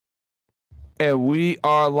And we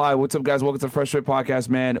are live. What's up, guys? Welcome to the Fresh Fit Podcast,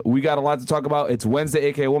 man. We got a lot to talk about. It's Wednesday,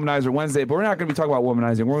 aka Womanizer Wednesday, but we're not going to be talking about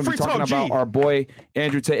womanizing. We're going to be talking about our boy,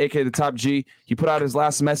 Andrew Tate, aka the Top G. He put out his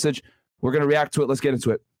last message. We're going to react to it. Let's get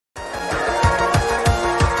into it.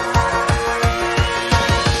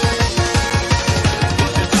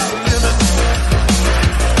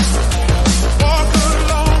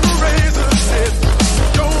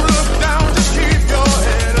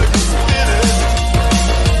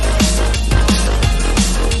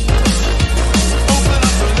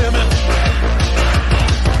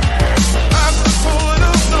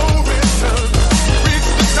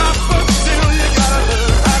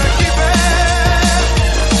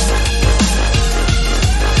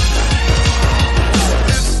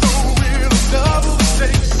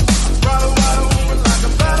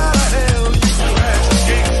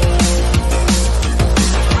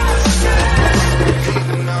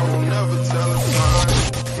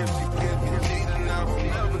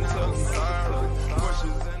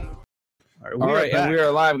 We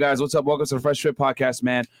are live, guys. What's up? Welcome to the Fresh Fit Podcast,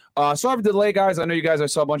 man. Sorry for the delay, guys. I know you guys, I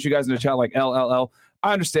saw a bunch of you guys in the chat like LLL.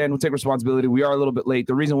 I understand. We'll take responsibility. We are a little bit late.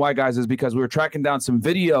 The reason why, guys, is because we were tracking down some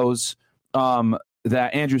videos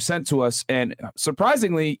that Andrew sent to us, and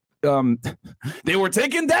surprisingly, they were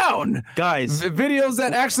taken down. Guys, videos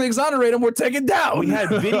that actually exonerate him were taken down. We had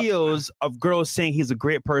videos of girls saying he's a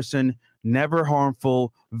great person, never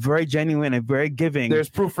harmful, very genuine, and very giving.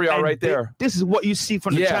 There's proof for y'all right there. This is what you see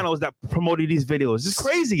from the channels that promoted these videos. It's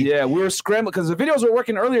crazy. Yeah, we were scrambling because the videos were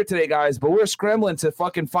working earlier today, guys, but we were scrambling to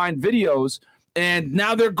fucking find videos, and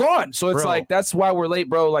now they're gone. So it's like, that's why we're late,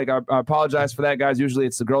 bro. Like, I apologize for that, guys. Usually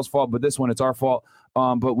it's the girl's fault, but this one, it's our fault.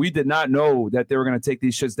 But we did not know that they were going to take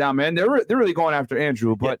these shits down, man. They're really going after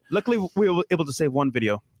Andrew. But luckily, we were able to save one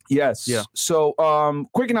video. Yes. Yeah. So,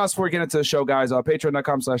 quick announcement before we get into the show, guys.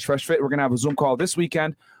 Patreon.com/FreshFit. We're gonna have a Zoom call this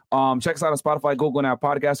weekend. Check us out on Spotify, Google, and Apple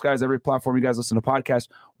Podcasts, guys. Every platform you guys listen to podcasts,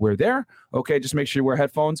 we're there. Okay, just make sure you wear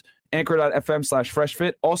headphones.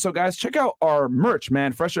 Anchor.fm/FreshFit. Also, guys, check out our merch,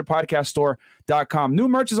 man. FreshFitPodcastStore.com. New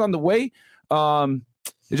merch is on the way.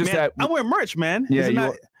 It's just that I'm wearing merch, man.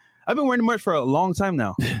 Yeah, I've been wearing merch for a long time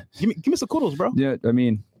now. give me some kudos, bro. Yeah, I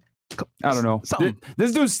mean, I don't know.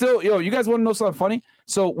 This dude's still, you guys want to know something funny?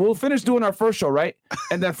 So we'll finish doing our first show, right?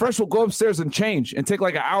 And then Fresh will go upstairs and change and take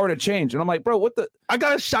like an hour to change. And I'm like, bro, what the? I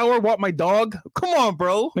got to shower, walk my dog. Come on,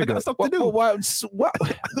 bro. I got stuff to do. What?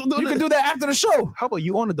 You can do that after the show. How about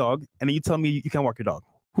you own a dog and then you tell me you can't walk your dog?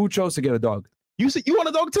 Who chose to get a dog? You said you want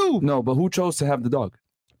a dog too. No, but who chose to have the dog?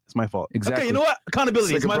 It's my fault. Exactly. Okay, you know what?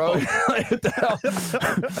 Accountability. It's my fault. What the hell?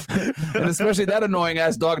 And especially that annoying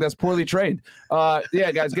ass dog that's poorly trained.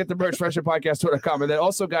 Yeah, guys, get the merch, FreshFitPodcast.com. And then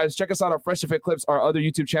also, guys, check us out on Fresh Fit Clips, our other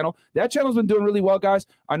YouTube channel. That channel's been doing really well, guys.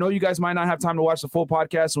 I know you guys might not have time to watch the full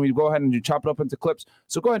podcast, and we go ahead and chop it up into clips.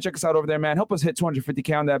 So go ahead and check us out over there, man. Help us hit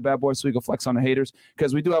 250K on that bad boy so we can flex on the haters,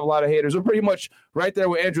 because we do have a lot of haters. We're pretty much right there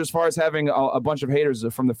with Andrew as far as having a bunch of haters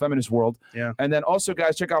from the feminist world. Yeah. And then also,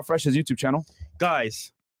 guys, check out Fresh's YouTube channel.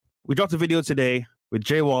 Guys, we dropped a video today with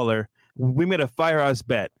Jay Waller. We made a firehouse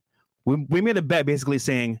bet. We made a bet basically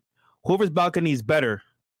saying whoever's balcony is better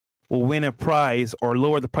will win a prize or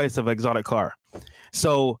lower the price of an exotic car.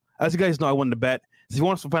 So as you guys know, I won the bet. If you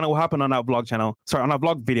want to find out what happened on our vlog channel, on our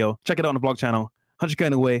vlog video, check it out on the vlog channel. 100K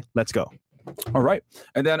in the way. Let's go. All right.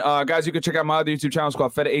 And then, guys, you can check out my other YouTube channel. It's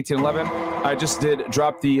called Feta1811. I just did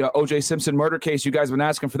drop the OJ Simpson murder case. You guys have been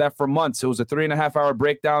asking for that for months. It was a 3.5-hour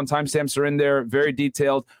breakdown. Timestamps are in there. Very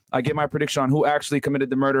detailed. I get my prediction on who actually committed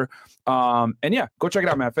the murder. And yeah, go check it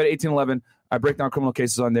out, man. Feta1811. I break down criminal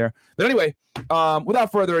cases on there. But anyway,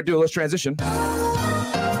 without further ado, let's transition.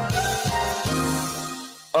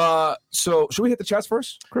 So should we hit the chats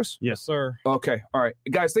first, Chris? Yes, sir. Okay. All right.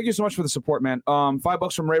 Guys, thank you so much for the support, man.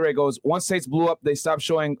 $5 from Ray goes, once States blew up, they stopped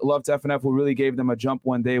showing love to FNF, who really gave them a jump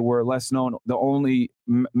when they were less known. The only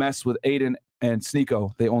mess with Aiden and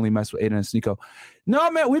Sneeko. They only mess with Aiden and Sneeko.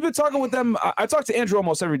 No, man, we've been talking with them. I talk to Andrew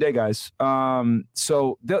almost every day, guys.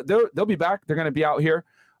 So they'll be back. They're going to be out here.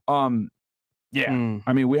 Yeah,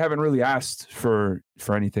 I mean, we haven't really asked for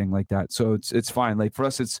anything like that, so it's fine. Like for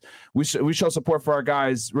us, we show support for our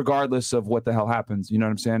guys regardless of what the hell happens. You know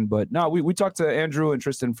what I'm saying? But no, we talk to Andrew and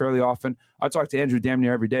Tristan fairly often. I talk to Andrew damn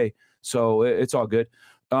near every day, so it's all good.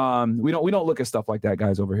 We don't look at stuff like that,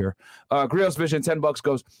 guys, over here. Griot's Vision, $10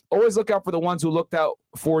 goes, always look out for the ones who looked out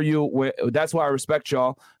for you. That's why I respect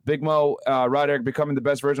y'all. Big Mo, Rod Eric, becoming the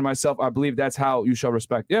best version of myself. I believe that's how you show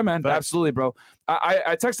respect. Yeah, man, absolutely, bro.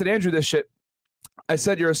 I texted Andrew this shit. I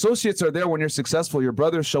said, your associates are there when you're successful. Your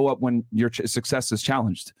brothers show up when your success is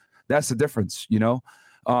challenged. That's the difference, you know?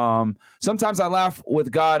 Sometimes I laugh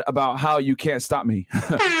with God about how you can't stop me.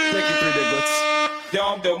 Thank you, 3 Diglets.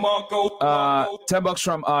 $10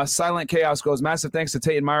 from Silent Chaos goes, massive thanks to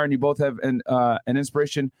Tate and Myron. You both have an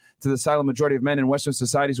inspiration to the silent majority of men in Western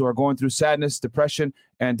societies who are going through sadness, depression,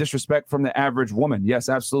 and disrespect from the average woman. Yes,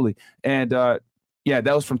 absolutely. And yeah,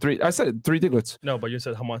 that was from Three. I said Three Diglets. No, but you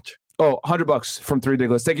said how much? Oh, $100 from Three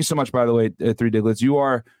Diglets. Thank you so much, by the way, Three Diglets. You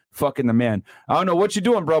are fucking the man. I don't know what you're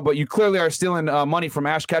doing, bro, but you clearly are stealing money from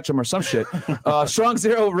Ash Ketchum or some shit. Strong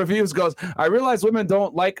Zero Reviews goes, I realize women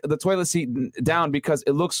don't like the toilet seat down because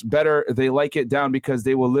it looks better. They like it down because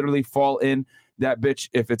they will literally fall in that bitch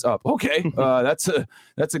if it's up. Okay, that's a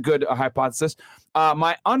good hypothesis.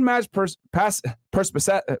 My unmatched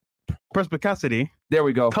perspicacity. There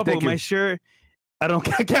we go. Couple of my sure. I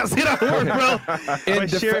can't say that word, bro.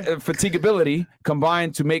 Fatigability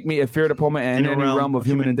combined to make me a feared opponent in any realm of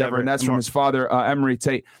human endeavor. And that's from his father, Emery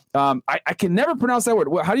Tate. I can never pronounce that word.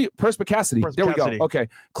 How do you perspicacity? There we go. Okay.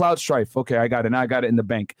 Cloud Strife. Okay, I got it. Now I got it in the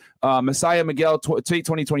bank. Messiah Miguel Tate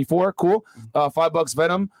 2024. Cool. $5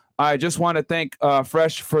 Venom. I just want to thank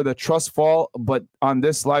Fresh for the trust fall, but on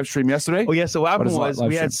this live stream yesterday. Oh yeah. So what happened was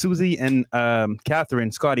we had Susie and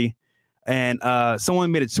Catherine, Scotty. And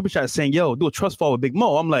someone made a super chat saying, yo, do a trust fall with Big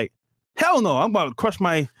Mo. I'm like, hell no, I'm about to crush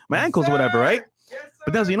my ankles or whatever, right? Yes,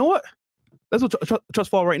 but then, you know what? Let's do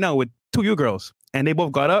trust fall right now with two you girls. And they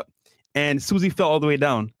both got up, and Susie fell all the way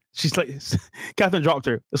down. She's like, Catherine dropped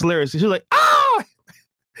her. It's hilarious. She's like, ah!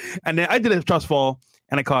 And then I did a trust fall,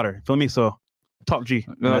 and I caught her. Feel me? So, top G.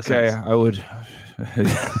 Okay, I would...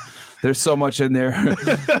 There's so much in there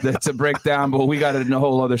that's a breakdown, but we got a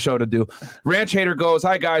whole other show to do. Ranch Hater goes,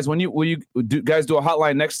 hi guys, will you guys do a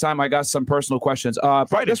hotline next time? I got some personal questions.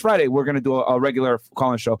 This Friday we're gonna do a regular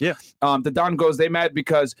call-in show. Yeah. The Don goes, they mad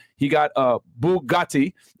because he got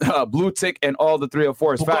Bugatti, blue tick, and all the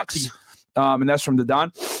 304s. Facts. And that's from the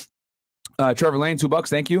Don. Trevor Lane, $2.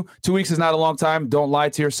 Thank you. 2 weeks is not a long time. Don't lie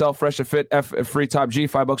to yourself. Fresh and fit. Free Top G.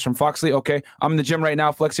 $5 from Foxley. Okay. I'm in the gym right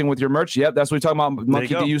now flexing with your merch. Yep. That's what we're talking about.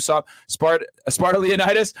 Monkey D. Usopp. Sparta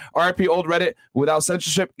Leonidas. RP Old Reddit without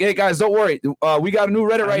censorship. Hey guys, don't worry. We got a new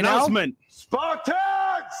Reddit right now. Spartans!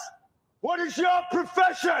 What is your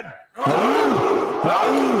profession?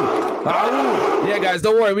 Yeah, guys,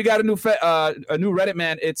 don't worry. We got a new Reddit,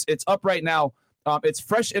 man. It's up right now. It's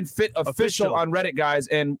Fresh and Fit official on Reddit, guys.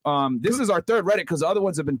 And this is our third Reddit because the other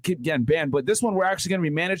ones have been keep getting banned. But this one we're actually going to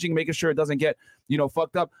be managing, making sure it doesn't get,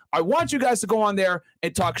 fucked up. I want you guys to go on there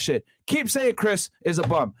and talk shit. Keep saying Chris is a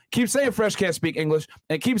bum. Keep saying Fresh can't speak English.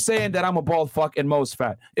 And keep saying that I'm a bald fuck and Mo's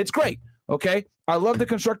fat. It's great. Okay? I love the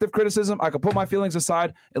constructive criticism. I can put my feelings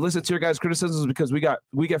aside and listen to your guys' criticisms because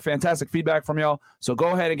we get fantastic feedback from y'all. So go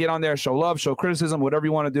ahead and get on there, show love, show criticism, whatever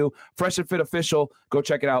you want to do. Fresh and Fit official. Go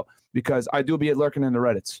check it out because I do be lurking in the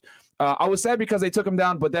Reddits. I was sad because they took him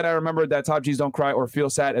down, but then I remembered that Top G's don't cry or feel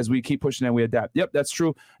sad as we keep pushing and we adapt. Yep, that's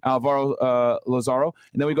true. Alvaro Lazaro.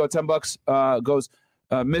 And then we go $10 goes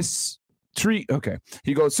Miss Tree. Okay.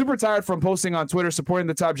 He goes, super tired from posting on Twitter, supporting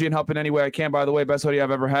the Top G and helping any way I can. By the way, best hoodie I've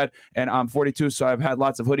ever had. And I'm 42, so I've had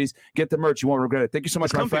lots of hoodies. Get the merch. You won't regret it. Thank you so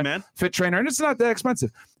much, my friend. Man. Fit Trainer. And it's not that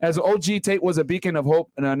expensive. As OG, Tate was a beacon of hope,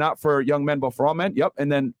 and not for young men, but for all men. Yep. And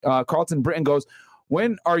then Carlton Britton goes,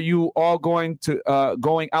 when are you all going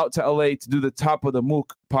out to LA to do the Top of the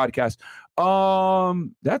Mook podcast?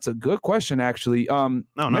 That's a good question, actually.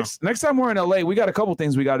 Next time we're in LA, we got a couple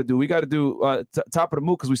things we got to do. We got to do Top of the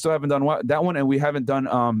Mook because we still haven't done that one, and we haven't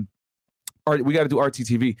done we got to do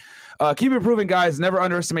RTTV. Keep improving, guys. Never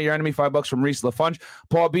underestimate your enemy. $5 from Reese LaFunge.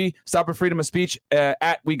 Paul B. Stop for freedom of speech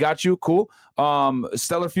at We Got You. Cool.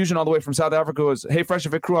 Stellar Fusion all the way from South Africa was, hey, Fresh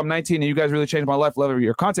and Fit crew, I'm 19 and you guys really changed my life. Love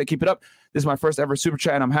your content. Keep it up. This is my first ever super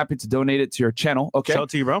chat and I'm happy to donate it to your channel. Okay. Shout out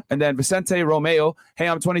to you, bro. And then Vicente Romeo. Hey,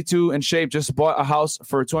 I'm 22 and shape. Just bought a house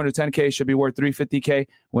for $210K. Should be worth $350K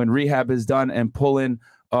when rehab is done and pull in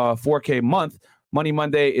 $4K a month. Money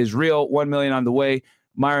Monday is real. 1 million on the way.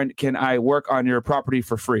 Myron, can I work on your property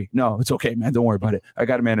for free? No, it's okay, man. Don't worry about it. I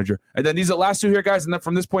got a manager. And then these are the last two here, guys. And then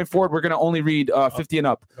from this point forward, we're going to only read 50 and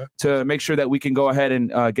up to make sure that we can go ahead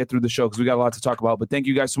and get through the show because we got a lot to talk about. But thank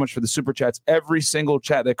you guys so much for the super chats. Every single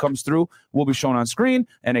chat that comes through will be shown on screen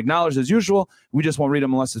and acknowledged as usual. We just won't read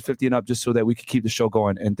them unless it's 50 and up just so that we can keep the show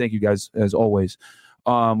going. And thank you guys as always.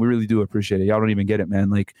 We really do appreciate it. Y'all don't even get it, man.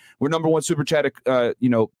 Like, we're number one super chat,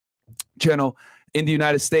 channel in the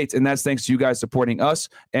United States, and that's thanks to you guys supporting us.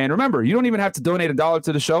 And remember, you don't even have to donate $1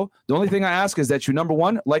 to the show. The only thing I ask is that you, number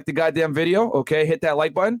one, like the goddamn video, okay? Hit that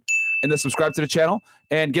like button, and then subscribe to the channel.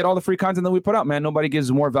 and get all the free content that we put out, man. Nobody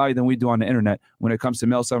gives more value than we do on the internet when it comes to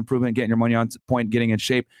male self-improvement, getting your money on point, getting in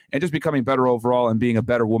shape, and just becoming better overall and being a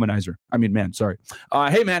better womanizer. I mean, man, sorry.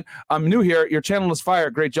 Hey, man, I'm new here. Your channel is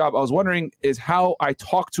fire. Great job. I was wondering is how I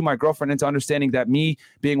talk to my girlfriend into understanding that me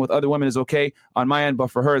being with other women is okay on my end,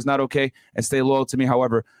 but for her is not okay, and stay loyal to me.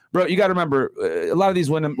 However, bro, you got to remember, a lot of these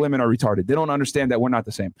women are retarded. They don't understand that we're not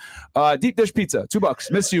the same. Deep Dish Pizza,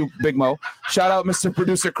 $2. Miss you, Big Mo. Shout out, Mr.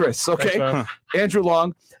 Producer Chris. Okay. Andrew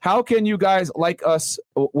Long, how can you guys like us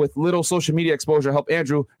with little social media exposure help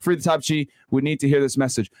Andrew free the top G? We need to hear this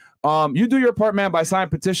message. You do your part, man, by signing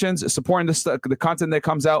petitions, supporting the content that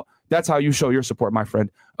comes out. That's how you show your support, my friend.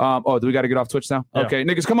 Do we got to get off Twitch now? Yeah. Okay,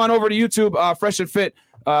 niggas, come on over to YouTube. Fresh and Fit.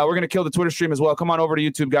 We're going to kill the Twitter stream as well. Come on over to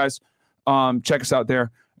YouTube, guys. Check us out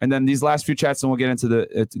there. And then these last few chats, and we'll get into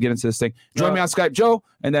this thing. Join me on Skype, Joe,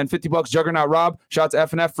 and then $50, Juggernaut Rob. Shout out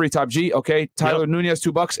to FNF, free top G. Okay, Tyler Nunez,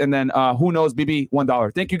 $2, and then who knows, BB,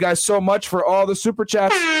 $1. Thank you guys so much for all the super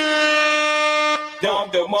chats.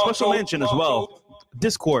 Special mention as well.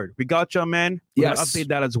 Discord, we got you, man. We're gonna update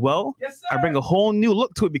that as well. Yes, sir. I bring a whole new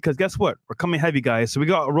look to it because guess what? We're coming heavy, guys. So we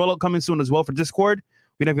got a rollout coming soon as well for Discord.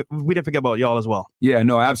 We didn't forget about y'all as well. Yeah,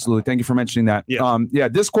 no, absolutely. Thank you for mentioning that. Yeah,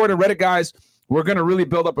 Discord and Reddit, guys. We're going to really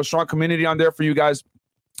build up a strong community on there for you guys.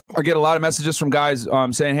 I get a lot of messages from guys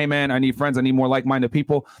saying, hey, man, I need friends. I need more like-minded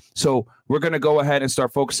people. So we're going to go ahead and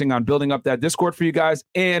start focusing on building up that Discord for you guys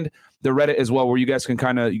and the Reddit as well, where you guys can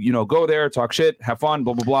kind of, go there, talk shit, have fun,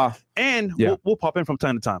 blah, blah, blah. And we'll pop in from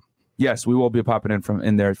time to time. Yes, we will be popping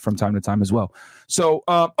in there from time to time as well. So,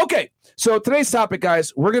 okay. So today's topic,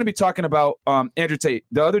 guys, we're going to be talking about Andrew Tate.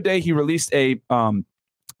 The other day, he released a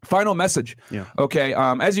final message. Yeah. Okay.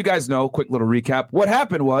 As you guys know, quick little recap. What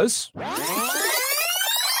happened was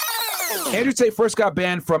Andrew Tate first got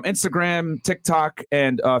banned from Instagram, TikTok,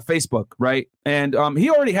 and Facebook, right? And he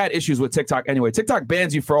already had issues with TikTok anyway. TikTok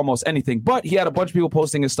bans you for almost anything, but he had a bunch of people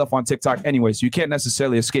posting his stuff on TikTok anyway, so you can't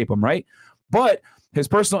necessarily escape him, right? But his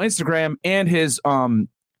personal Instagram and his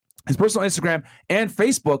personal Instagram and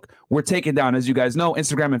Facebook were taken down. As you guys know,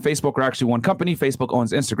 Instagram and Facebook are actually one company. Facebook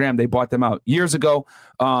owns Instagram. They bought them out years ago.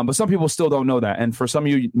 But some people still don't know that. And for some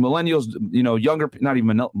of you millennials, younger, not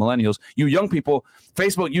even millennials, you young people,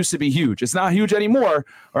 Facebook used to be huge. It's not huge anymore,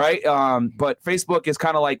 right? But Facebook is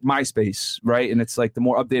kind of like MySpace, right? And it's like the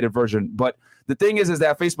more updated version. But the thing is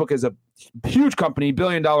that Facebook is a huge company, $1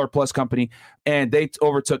 billion plus company, and they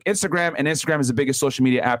overtook Instagram, and Instagram is the biggest social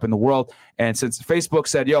media app in the world. And since Facebook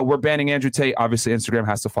said, yo, we're banning Andrew Tate, obviously Instagram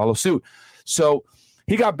has to follow suit. So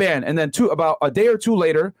he got banned. And then about a day or two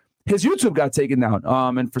later, his YouTube got taken down.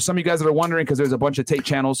 And for some of you guys that are wondering, because there's a bunch of Tate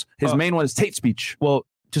channels, his main one is Tate Speech. Well,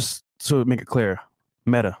 just to make it clear,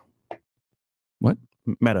 Meta. What?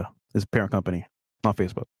 Meta is parent company, not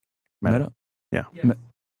Facebook. Meta? Yeah. Yes. Meta.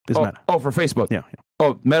 Oh, for Facebook. Yeah.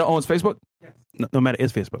 Oh, Meta owns Facebook? No, Meta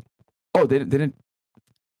is Facebook. Oh, they didn't.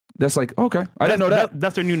 That's like, okay. I didn't know that.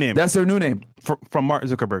 That's their new name. That's their new name. From Mark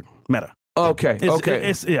Zuckerberg. Meta. Okay.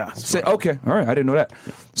 Okay. Okay. All right. I didn't know that.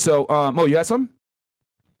 So, you had something?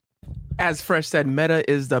 As Fresh said, Meta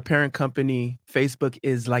is the parent company. Facebook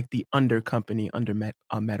is like the under company under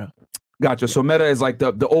Meta. Gotcha. So Meta is like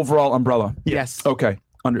the overall umbrella. Yes. Okay.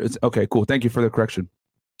 Okay, cool. Thank you for the correction.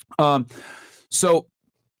 So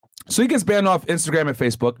he gets banned off Instagram and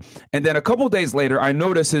Facebook. And then a couple of days later, I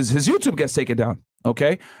notice his YouTube gets taken down.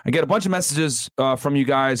 Okay. I get a bunch of messages from you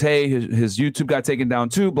guys. Hey, his YouTube got taken down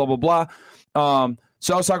too, blah, blah, blah.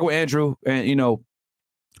 So I was talking with Andrew and,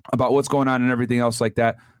 about what's going on and everything else like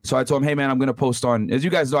that. So I told him, hey, man, I'm going to post on, as you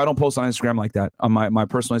guys know, I don't post on Instagram like that. On my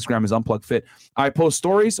personal Instagram is Unplugged Fit. I post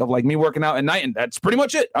stories of like me working out at night, and that's pretty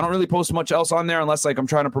much it. I don't really post much else on there unless like I'm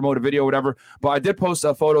trying to promote a video or whatever. But I did post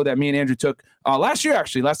a photo that me and Andrew took last year,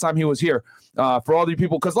 actually, last time he was here. For all the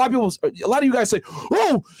people, because a lot of you guys say,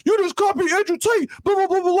 oh, you just copied Andrew Tate, blah, blah,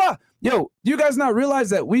 blah, blah, blah. Yo, do you guys not realize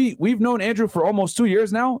that we've known Andrew for almost 2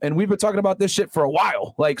 years now, and we've been talking about this shit for a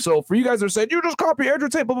while? Like, so for you guys that are saying, you just copy Andrew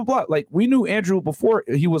Tate, blah, blah, blah. Like, we knew Andrew before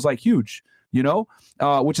he was like huge,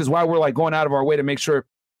 which is why we're like going out of our way to make sure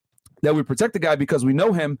that we protect the guy, because we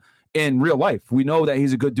know him in real life. We know that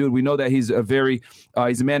he's a good dude. We know that he's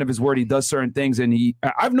he's a man of his word. He does certain things. And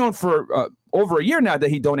I've known for over a year now that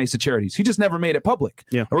he donates to charities. He just never made it public.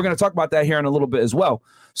 Yeah. And we're going to talk about that here in a little bit as well.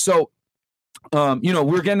 So,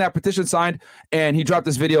 we're getting that petition signed, and he dropped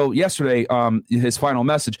this video yesterday, his final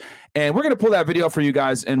message. And we're going to pull that video for you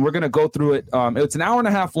guys, and we're going to go through it. It's an hour and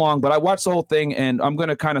a half long, but I watched the whole thing, and I'm going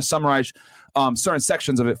to kind of summarize certain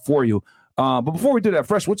sections of it for you. But before we do that,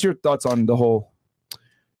 Fresh, what's your thoughts on the whole?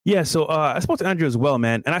 Yeah, so I spoke to Andrew as well,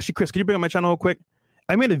 man. And actually, Chris, could you bring up my channel real quick?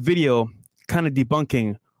 I made a video kind of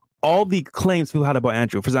debunking all the claims people had about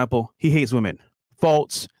Andrew. For example, he hates women.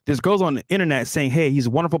 faults. There's girls on the internet saying, "Hey, he's a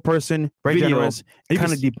wonderful person, very generous." And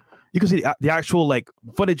kind of deep. You can see the actual like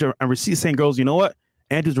footage and receipts saying, "Girls, you know what?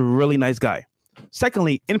 Andrew's a really nice guy."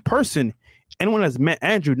 Secondly, in person, anyone that's met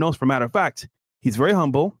Andrew knows, for matter of fact, he's very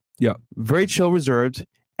humble, very chill, reserved,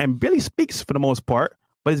 and barely speaks for the most part,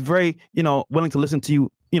 but is very, willing to listen to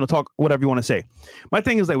you, talk whatever you want to say. My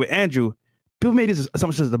thing is like with Andrew, people made these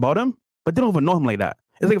assumptions about him, but they don't even know him like that.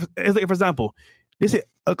 It's like for example, they say,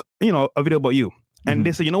 a video about you, and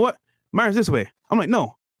they say, you know what, Myron's this way. I'm like,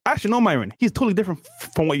 no, I actually know Myron. He's totally different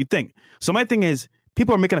from what you think. So my thing is,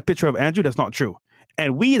 people are making a picture of Andrew that's not true.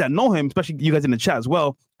 And we that know him, especially you guys in the chat as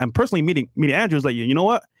well, and personally meeting Andrew is like, you know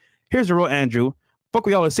what? Here's the real Andrew. Fuck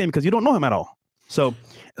we all the same because you don't know him at all. So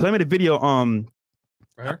I made a video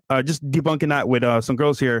just debunking that with some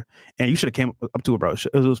girls here, and you should have came up to it, bro.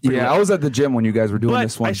 It was pretty late. I was at the gym when you guys were doing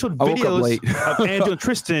this one. I showed woke up videos late. of Andrew and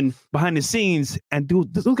Tristan behind the scenes, and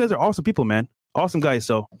dude, those guys are awesome people, man. Awesome guys.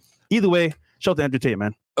 So either way, shout out to Andrew Tate,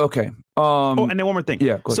 man. Okay. And then one more thing.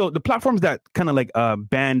 Yeah. So the platforms that kind of like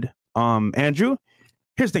banned Andrew.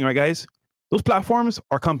 Here's the thing, right, guys? Those platforms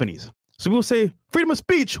are companies. So people say freedom of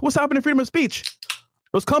speech. What's happening to freedom of speech?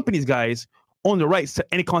 Those companies, guys, own the rights to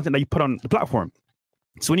any content that you put on the platform.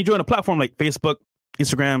 So when you join a platform like Facebook,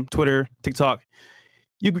 Instagram, Twitter, TikTok,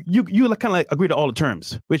 you kind of like agree to all the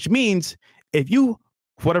terms, which means if you,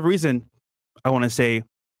 for whatever reason, I want to say,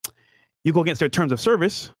 you go against their terms of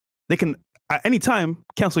service, they can at any time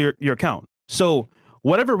cancel your account. So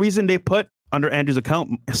whatever reason they put under Andrew's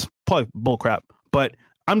account, it's probably bullcrap. But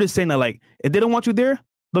I'm just saying that, like, if they don't want you there,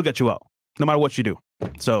 they'll get you out, no matter what you do.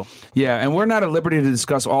 So yeah, and we're not at liberty to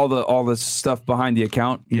discuss all the stuff behind the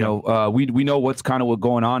account. We know what's kind of what's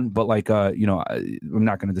going on, but like I'm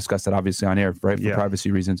not going to discuss that obviously on air, right? For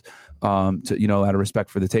privacy reasons, out of respect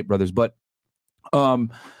for the Tate brothers. But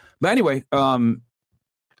anyway,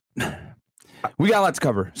 we got a lot to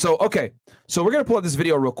cover. So so we're gonna pull up this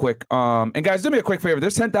video real quick. And guys, do me a quick favor.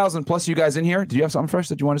 There's 10,000 plus you guys in here. Do you have something fresh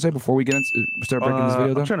that you want to say before we start breaking this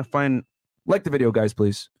video down? I'm trying to find. Like the video, guys,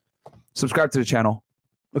 please. Subscribe to the channel.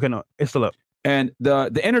 Okay, no, it's still up. And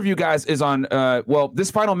the interview, guys, is on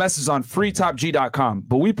this final message is on freetopg.com,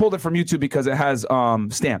 but we pulled it from YouTube because it has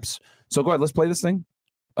stamps. So go ahead, let's play this thing.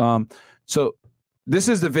 So this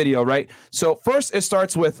is the video, right? So first it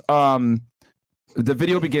starts with the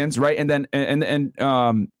video begins, right? And then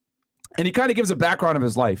and he kind of gives a background of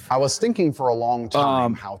his life. I was thinking for a long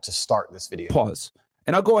time how to start this video. Pause.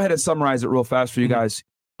 And I'll go ahead and summarize it real fast for you guys.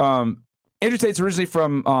 Andrew Tate's originally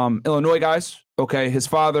from Illinois, guys. Okay, his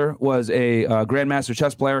father was a grandmaster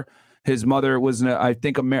chess player. His mother was, I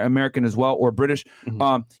think, American as well, or British.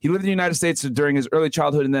 He lived in the United States during his early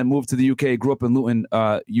childhood and then moved to the UK. Grew up in Luton,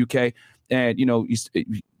 UK, and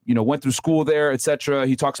went through school there, etc.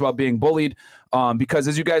 He talks about being bullied because,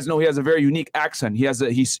 as you guys know, he has a very unique accent. He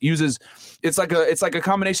uses it's like a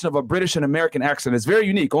combination of a British and American accent. It's very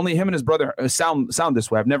unique. Only him and his brother sound this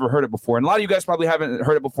way. I've never heard it before, and a lot of you guys probably haven't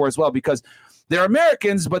heard it before as well because they're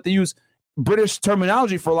Americans, but they use British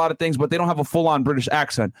terminology for a lot of things, but they don't have a full-on British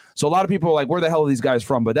accent. So a lot of people are like, where the hell are these guys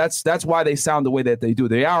from? But that's why they sound the way that they do.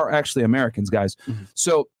 They are actually Americans, guys.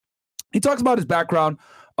 So he talks about his background.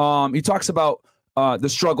 He talks about the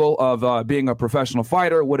struggle of being a professional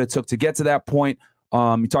fighter, what it took to get to that point.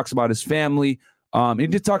 He talks about his family. He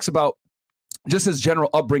just talks about just his general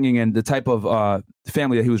upbringing and the type of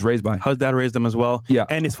family that he was raised by. How his dad raised him as well. Yeah.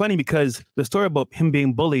 And it's funny because the story about him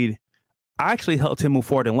being bullied actually helped him move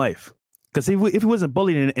forward in life. Because if he wasn't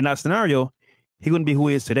bullied in that scenario, he wouldn't be who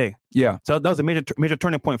he is today. Yeah. So that was a major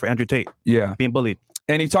turning point for Andrew Tate. Yeah. Being bullied.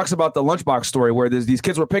 And he talks about the lunchbox story where these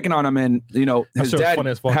kids were picking on him and, his dad had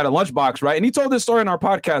a lunchbox, right? And he told this story in our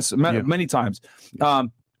podcast many times.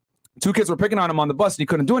 Two kids were picking on him on the bus and he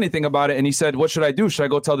couldn't do anything about it. And he said, what should I do? Should I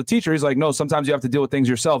go tell the teacher? He's like, no, sometimes you have to deal with things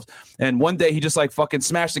yourself. And one day he just like fucking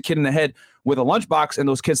smashed the kid in the head with a lunchbox and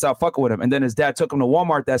those kids stopped fucking with him. And then his dad took him to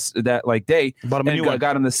Walmart that like day and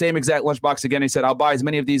got him the same exact lunchbox again. He said, I'll buy as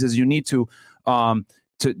many of these as you need to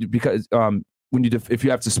because if you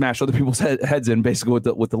have to smash other people's heads in basically with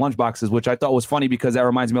the lunchboxes, which I thought was funny because that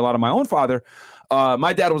reminds me a lot of my own father.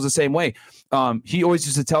 My dad was the same way. He always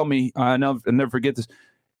used to tell me, I'll never forget this.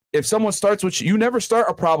 If someone starts with you never start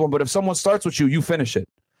a problem, but if someone starts with you finish it.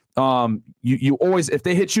 You always, if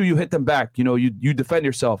they hit you hit them back. You defend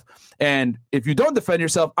yourself. And if you don't defend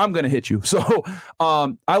yourself, I'm going to hit you. So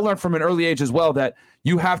I learned from an early age as well that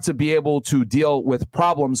you have to be able to deal with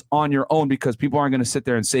problems on your own because people aren't going to sit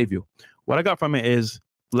there and save you. What I got from it is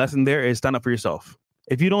lesson there is stand up for yourself.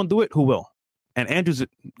 If you don't do it, who will? And Andrew's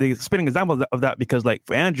the spinning example of that because like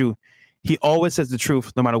for Andrew, he always says the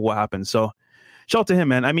truth no matter what happens. So shout out to him,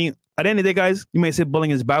 man. I mean, at the end of the day, guys, you may say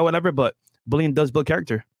bullying is bad, whatever, but bullying does build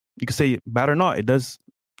character. You can say bad or not, it does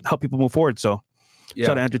help people move forward. So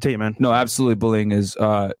shout out to Andrew Tate, man. No, absolutely. Bullying is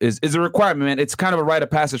a requirement, man. It's kind of a rite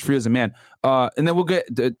of passage for you as a man. And then we'll get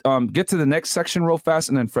to the next section real fast,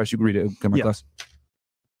 and then Fresh, you can read it. Come on, class.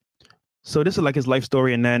 So this is like his life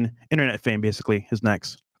story, and then internet fame, basically, is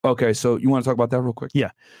next. Okay, so you want to talk about that real quick?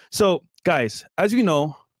 Yeah. So, guys, as you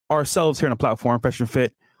know, ourselves here on the platform, Fresh and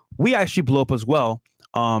Fit, we actually blew up as well.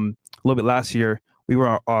 A little bit last year, we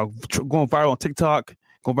were going viral on TikTok,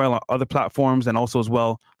 going viral on other platforms, and also as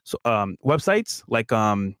well, so websites like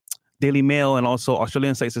Daily Mail and also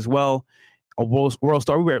Australian sites as well. World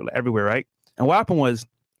Star, we were everywhere, right? And what happened was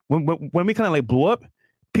when we kind of like blew up,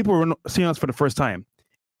 people were seeing us for the first time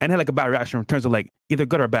and had like a bad reaction in terms of like either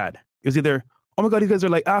good or bad. It was either, oh my God, you guys are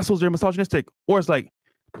like assholes, they're misogynistic, or it's like,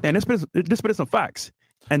 and this is some facts.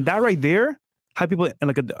 And that right there had people in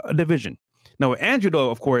like a division. Now with Andrew, though,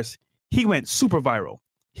 of course, he went super viral.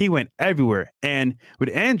 He went everywhere. And with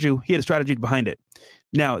Andrew, he had a strategy behind it.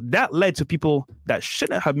 Now that led to people that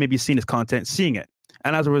shouldn't have maybe seen his content seeing it.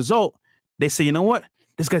 And as a result, they say, you know what?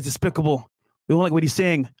 This guy's despicable. We don't like what he's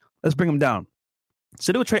saying. Let's bring him down.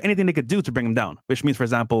 So they would try anything they could do to bring him down, which means, for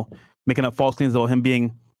example, making up false claims about him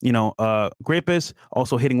being, rapist,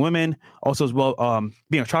 also hitting women, also as well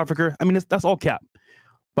being a trafficker. I mean, that's all cap.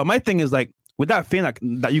 But my thing is like with that fame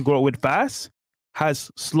that you grow with fast has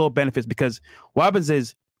slow benefits, because what happens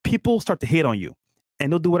is people start to hate on you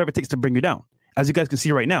and they'll do whatever it takes to bring you down. As you guys can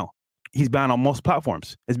see right now, he's banned on most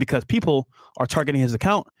platforms. It's because people are targeting his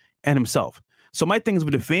account and himself. So my thing is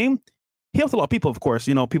with the fame, he helped a lot of people, of course,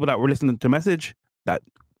 people that were listening to the message that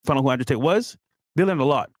found out who Andrew Tate was, they learned a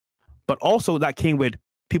lot. But also that came with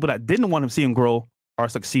people that didn't want to see him grow or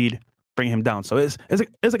succeed, bring him down. So it's like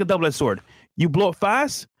a double-edged sword. You blow up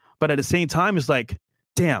fast, but at the same time, it's like,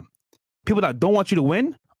 damn, people that don't want you to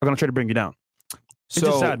win are going to try to bring you down. It's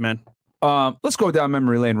just sad, man. Let's go down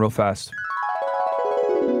memory lane real fast.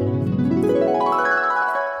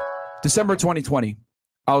 December 2020.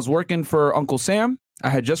 I was working for Uncle Sam. I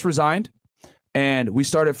had just resigned, and we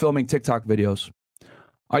started filming TikTok videos.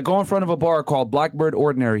 I go in front of a bar called Blackbird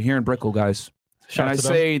Ordinary here in Brickell, guys. And I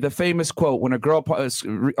say the famous quote, when a girl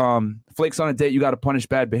flakes on a date, you got to punish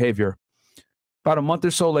bad behavior. About a month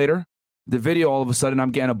or so later, the video, all of a sudden,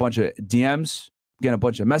 I'm getting a bunch of DMs, getting a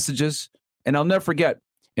bunch of messages. And I'll never forget,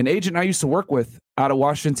 an agent I used to work with out of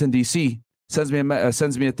Washington, D.C., sends me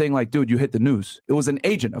a thing like, dude, you hit the news. It was an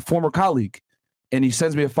agent, a former colleague. And he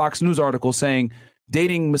sends me a Fox News article saying,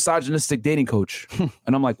 dating misogynistic dating coach.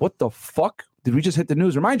 And I'm like, what the fuck? Did we just hit the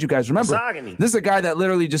news? Remind you guys, remember, this is a guy that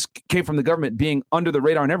literally just came from the government being under the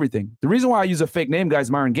radar and everything. The reason why I use a fake name,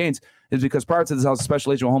 guys, Myron Gaines, is because prior to this, I was a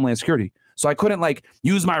special agent of Homeland Security. So I couldn't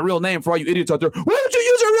use my real name for all you idiots out there. Why would you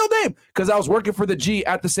use your real name? Because I was working for the G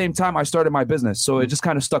at the same time I started my business. So it just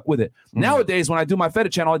kind of stuck with it. Nowadays, when I do my Feta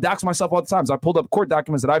channel, I dox myself all the time. So I pulled up court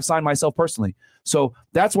documents that I've signed myself personally. So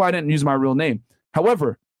that's why I didn't use my real name.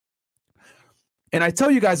 However, and I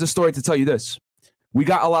tell you guys a story to tell you this. We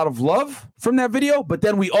got a lot of love from that video, but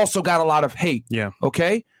then we also got a lot of hate. Yeah.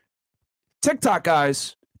 Okay? TikTok,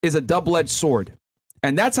 guys, is a double-edged sword.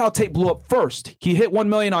 And that's how Tate blew up first. He hit 1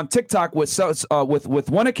 million on TikTok with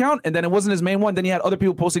one account, and then it wasn't his main one. Then he had other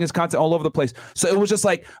people posting his content all over the place. So it was just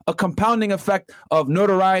like a compounding effect of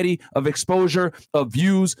notoriety, of exposure, of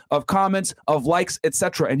views, of comments, of likes,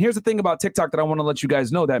 etc. And here's the thing about TikTok that I want to let you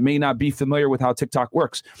guys know that may not be familiar with how TikTok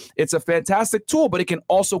works. It's a fantastic tool, but it can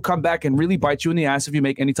also come back and really bite you in the ass if you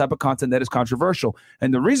make any type of content that is controversial.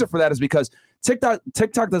 And the reason for that is because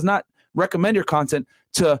TikTok does not recommend your content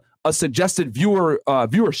to a suggested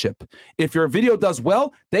viewership. If your video does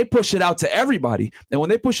well, they push it out to everybody. And when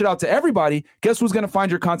they push it out to everybody, guess who's going to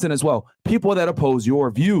find your content as well? People that oppose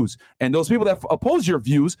your views. And those people that oppose your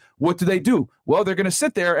views, what do? Well, they're going to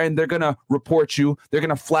sit there and they're going to report you. They're going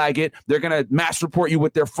to flag it. They're going to mass report you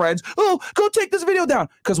with their friends. Oh, go take this video down.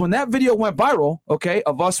 Because when that video went viral, okay,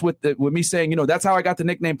 of us with me saying, that's how I got the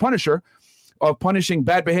nickname Punisher, of punishing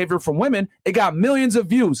bad behavior from women, it got millions of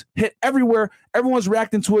views, hit everywhere. Everyone's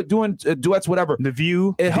reacting to it, doing duets, whatever. The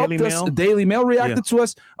View, it helped Daily us. Mail. The Daily Mail reacted to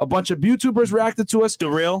us. A bunch of YouTubers reacted to us.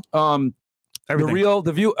 The Real, The Real,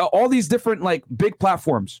 The View, all these different big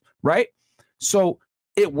platforms, right? So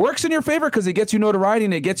it works in your favor because it gets you notoriety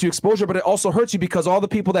and it gets you exposure, but it also hurts you because all the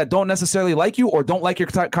people that don't necessarily like you or don't like your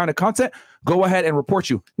kind of content go ahead and report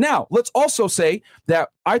you. Now, let's also say that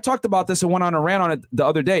I talked about this and went on a rant on it the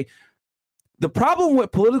other day. The problem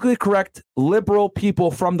with politically correct liberal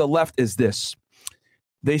people from the left is this.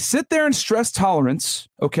 They sit there and stress tolerance,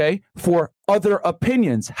 okay, for other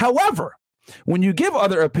opinions. However, When you give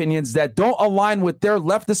other opinions that don't align with their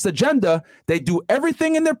leftist agenda, they do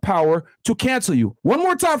everything in their power to cancel you. One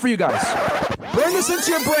more time for you guys. Burn this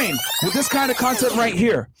into your brain with this kind of content right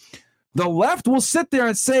here. The left will sit there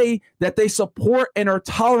and say that they support and are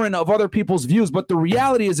tolerant of other people's views. But the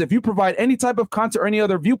reality is, if you provide any type of content or any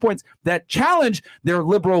other viewpoints that challenge their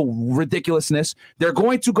liberal ridiculousness, they're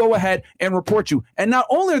going to go ahead and report you. And not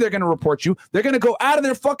only are they going to report you, they're going to go out of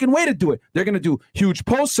their fucking way to do it. They're going to do huge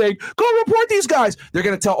posts saying, go report these guys. They're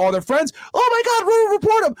going to tell all their friends, oh my God, we'll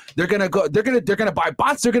report them. They're going to go, they're going to buy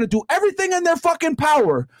bots. They're going to do everything in their fucking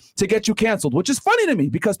power to get you canceled, which is funny to me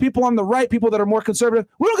because people on the right, people that are more conservative,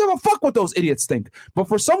 we don't give a fuck what those idiots think. But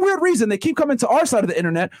for some weird reason, they keep coming to our side of the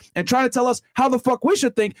internet and trying to tell us how the fuck we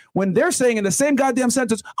should think when they're saying in the same goddamn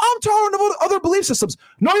sentence, I'm tolerant of other belief systems.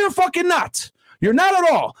 No, you're fucking not. You're not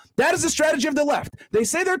at all. That is the strategy of the left. They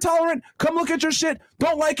say they're tolerant, come look at your shit,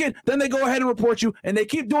 don't like it, then they go ahead and report you, and they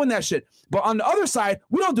keep doing that shit. But on the other side,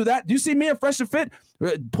 we don't do that. Do you see me and Fresh and Fit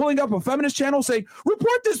pulling up a feminist channel saying,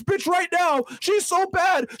 report this bitch right now. She's so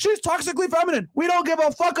bad. She's toxically feminine. We don't give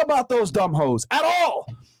a fuck about those dumb hoes at all.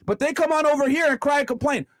 But they come on over here and cry and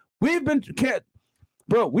complain. We've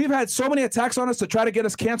had so many attacks on us to try to get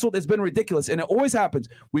us canceled. It's been ridiculous. And it always happens.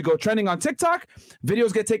 We go trending on TikTok,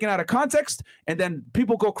 videos get taken out of context, and then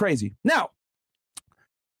people go crazy. Now,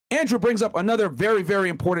 Andrew brings up another very, very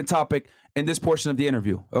important topic in this portion of the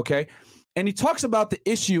interview, okay? And he talks about the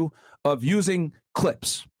issue of using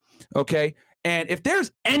clips, okay? And if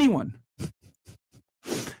there's anyone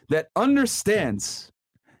that understands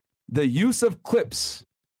the use of clips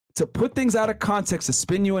to put things out of context to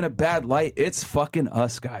spin you in a bad light, it's fucking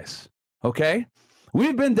us, guys. Okay?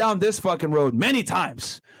 We've been down this fucking road many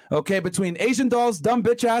times. Okay? Between Asian dolls, dumb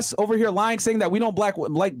bitch ass over here lying, saying that we don't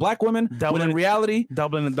like black women, when in reality,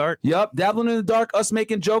 dabbling in the dark. Yep, dabbling in the dark, us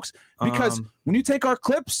making jokes. Because when you take our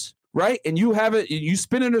clips, right, and you have it, you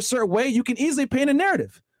spin it in a certain way, you can easily paint a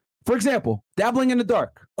narrative. For example, dabbling in the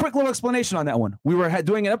dark. Quick little explanation on that one. We were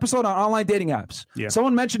doing an episode on online dating apps. Yeah.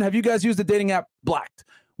 Someone mentioned, have you guys used the dating app Blacked?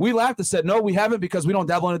 We laughed and said, no, we haven't because we don't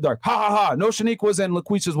dabble in the dark. Ha, ha, ha. No Shaniquas and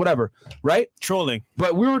LaQuisha's, whatever, right? Trolling.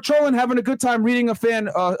 But we were trolling, having a good time reading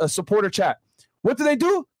a supporter chat. What do they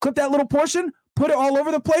do? Clip that little portion, put it all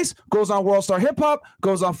over the place, goes on World Star Hip Hop,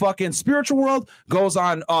 goes on fucking Spiritual World, goes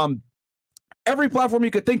on every platform you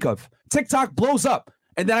could think of. TikTok blows up.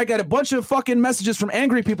 And then I got a bunch of fucking messages from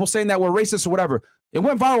angry people saying that we're racist or whatever. It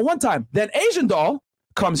went viral one time. Then Asian Doll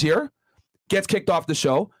comes here, gets kicked off the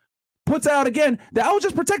show, puts out again that I was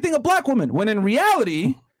just protecting a black woman, when in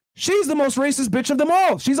reality, she's the most racist bitch of them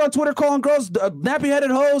all. She's on Twitter calling girls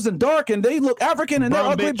nappy-headed hoes and dark, and they look African and they're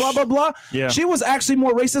ugly, bitch. Blah, blah, blah. Yeah. She was actually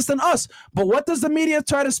more racist than us. But what does the media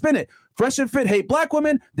try to spin it? Fresh and Fit hate black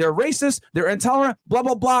women, they're racist, they're intolerant, blah,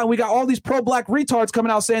 blah, blah. And we got all these pro-black retards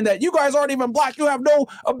coming out saying that you guys aren't even black, you have no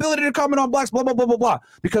ability to comment on blacks, blah, blah, blah, blah, blah.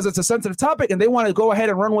 Because it's a sensitive topic, and they want to go ahead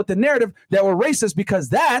and run with the narrative that we're racist, because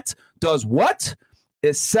that does what?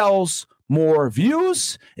 It sells more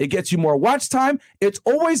views, it gets you more watch time. It's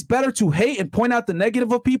always better to hate and point out the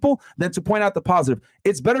negative of people than to point out the positive.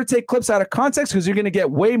 It's better to take clips out of context because you're going to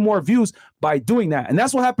get way more views by doing that. And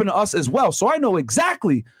that's what happened to us as well. So I know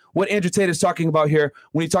exactly what Andrew Tate is talking about here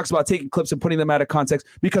when he talks about taking clips and putting them out of context,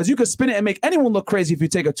 because you could spin it and make anyone look crazy if you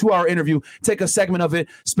take a 2-hour interview, take a segment of it,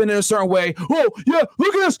 spin it a certain way. Oh, yeah,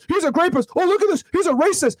 look at this. He's a rapist. Oh, look at this. He's a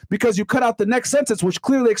racist. Because you cut out the next sentence, which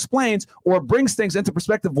clearly explains or brings things into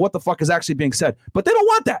perspective of what the fuck is actually being said. But they don't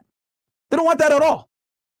want that. They don't want that at all.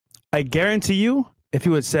 I guarantee you, if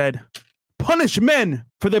you had said, punish men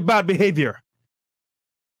for their bad behavior,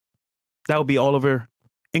 that would be all over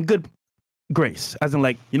in good grace, as in,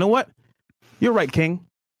 like, you know what, you're right, King,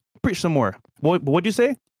 preach some more. What'd you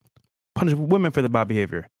say? Punish women for the bad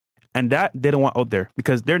behavior. And that they don't want out there,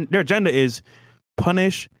 because their agenda is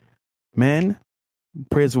punish men,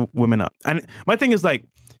 praise women up. And my thing is, like,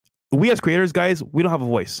 we as creators, guys, we don't have a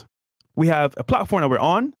voice. We have a platform that we're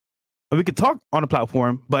on, and we can talk on a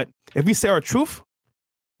platform, but if we say our truth,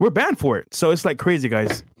 we're banned for it. So it's like crazy,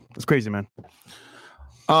 guys. It's crazy, man.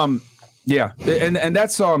 Yeah, and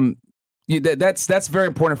that's that's very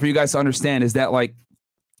important for you guys to understand, is that, like,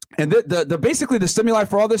 and the basically the stimuli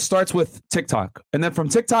for all this starts with TikTok, and then from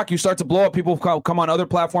TikTok you start to blow up. People come on other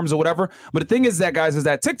platforms or whatever. But the thing is that, guys, is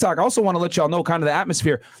that TikTok, I also want to let y'all know kind of the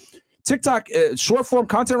atmosphere. TikTok short form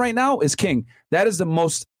content right now is king. That is the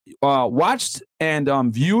most watched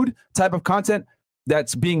and viewed type of content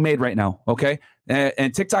that's being made right now. Okay.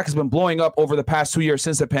 And TikTok has been blowing up over the past 2 years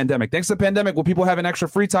since the pandemic. Thanks to the pandemic, when people have an extra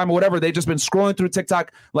free time or whatever, they've just been scrolling through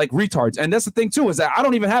TikTok like retards. And that's the thing, too, is that I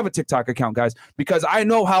don't even have a TikTok account, guys, because I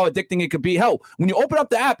know how addicting it could be. Hell, when you open up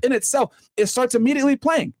the app in itself, it starts immediately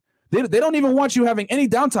playing They don't even want you having any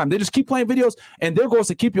downtime. They just keep playing videos, and their goal is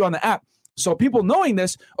to keep you on the app. So people knowing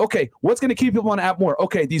this, okay, what's going to keep people on the app more?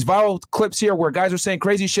 Okay, these viral clips here where guys are saying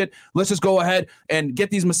crazy shit. Let's just go ahead and get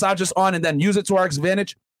these massages on and then use it to our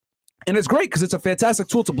advantage. And it's great because it's a fantastic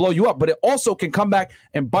tool to blow you up, but it also can come back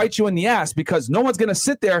and bite you in the ass because no one's going to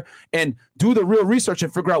sit there and do the real research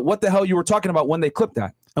and figure out what the hell you were talking about when they clipped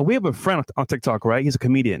that. And we have a friend on TikTok, right? He's a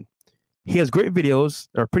comedian. He has great videos.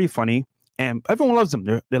 They're pretty funny. And everyone loves them.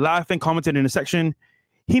 They're laughing, commenting in the section.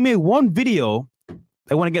 He made one video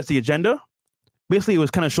that went against the agenda. Basically, it was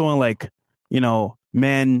kind of showing like, you know,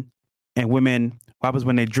 men and women, what happens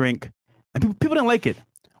when they drink. And people didn't like it.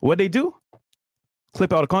 What they do?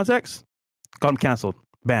 Clip out of context, got them canceled,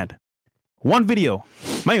 banned. One video.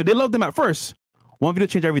 Mind you, they loved them at first. One video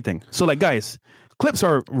changed everything. So like, guys, clips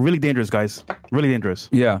are really dangerous, guys. Really dangerous.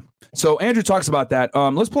 Yeah. So Andrew talks about that.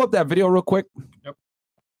 Let's pull up that video real quick. Yep.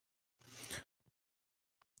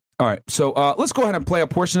 All right, so let's go ahead and play a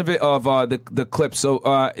portion of it of the clip.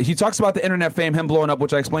 So he talks about the internet fame, him blowing up,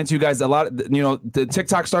 which I explained to you guys a lot. You know, the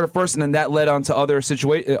TikTok started first, and then that led on to other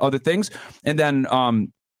things, and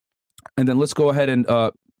then let's go ahead and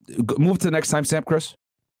move to the next timestamp, Chris.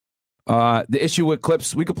 The issue with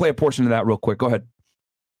clips, we could play a portion of that real quick. Go ahead.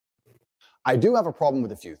 I do have a problem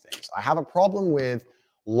with a few things. I have a problem with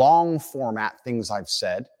long format things I've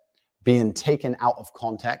said being taken out of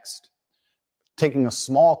context. Taking a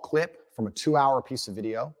small clip from a 2-hour piece of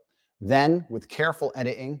video, then with careful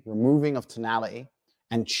editing, removing of tonality,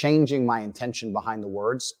 and changing my intention behind the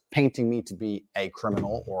words, painting me to be a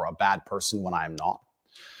criminal or a bad person when I am not.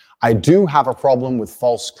 I do have a problem with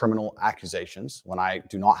false criminal accusations when I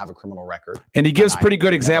do not have a criminal record. And he gives pretty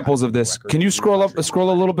good examples of this. Can you scroll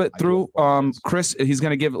a little bit through, Chris? He's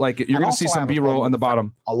going to give, like, you're going to see some B-roll on the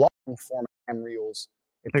bottom. A long format reels.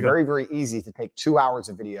 It's very, very easy to take 2 hours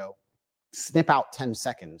of video, snip out 10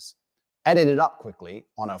 seconds, edit it up quickly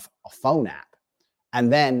on a phone app,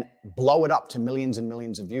 and then blow it up to millions and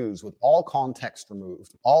millions of views with all context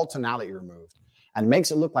removed, all tonality removed, and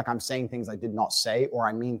makes it look like I'm saying things I did not say or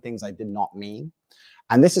I mean things I did not mean.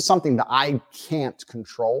 And this is something that I can't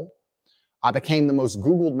control. I became the most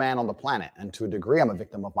Googled man on the planet, and to a degree, I'm a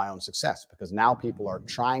victim of my own success because now people are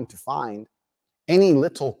trying to find any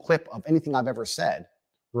little clip of anything I've ever said,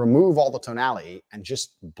 remove all the tonality, and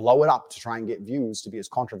just blow it up to try and get views to be as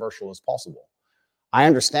controversial as possible. I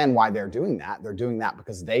understand why they're doing that. They're doing that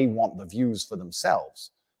because they want the views for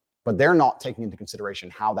themselves, but they're not taking into consideration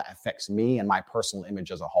how that affects me and my personal image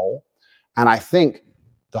as a whole. And I think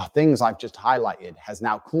the things I've just highlighted has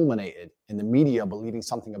now culminated in the media believing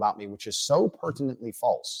something about me which is so pertinently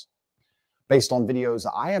false based on videos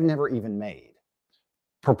that I have never even made,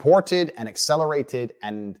 purported and accelerated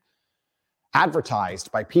and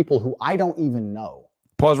advertised by people who I don't even know.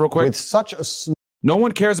 Pause real quick. With such a no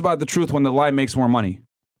one cares about the truth when the lie makes more money.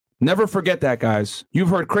 Never forget that, guys. You've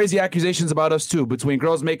heard crazy accusations about us too, between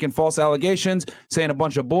girls making false allegations, saying a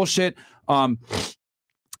bunch of bullshit,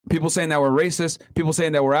 people saying that we're racist, people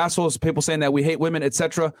saying that we're assholes, people saying that we hate women,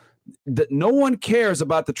 etc. No one cares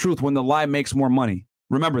about the truth when the lie makes more money.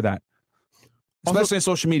 Remember that, especially in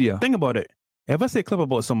social media. Think about it. If I say a clip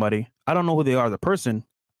about somebody, I don't know who they are as a person,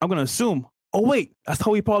 I'm going to assume, oh, wait, that's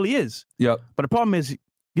how he probably is. Yep. But the problem is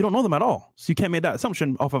you don't know them at all. So you can't make that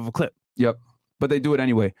assumption off of a clip. Yep. But they do it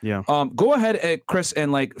anyway. Yeah. Go ahead, Chris,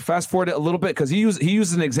 and like fast forward it a little bit because he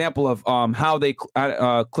uses an example of how they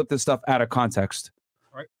clip this stuff out of context.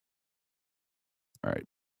 All right.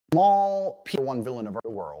 Small Peter One villain of the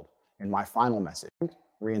world in my final message,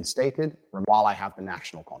 reinstated while I have the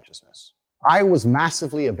national consciousness. I was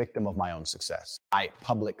massively a victim of my own success. My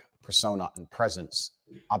public persona and presence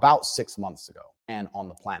about 6 months ago and on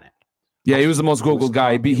the planet. Yeah, he was the most Googled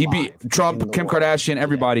guy. He beat Trump, Kim Kardashian,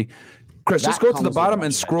 everybody. Chris, just go to the bottom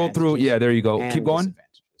and scroll through. Yeah, there you go. Keep going.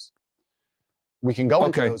 We can go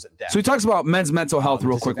into those at depth. So he talks about men's mental health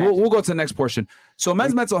real quick. We'll go to the next portion. So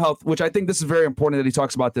men's mental health, which I think this is very important that he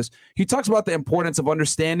talks about this. He talks about the importance of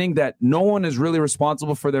understanding that no one is really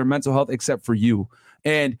responsible for their mental health except for you.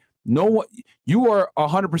 And no one, you are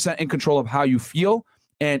 100% in control of how you feel.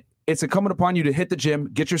 And it's incumbent upon you to hit the gym,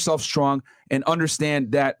 get yourself strong, and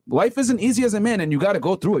understand that life isn't easy as a man, and you got to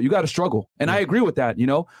go through it. You got to struggle. And I agree with that. You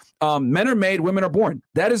know, men are made, women are born.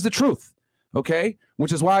 That is the truth. Okay.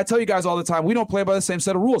 Which is why I tell you guys all the time, we don't play by the same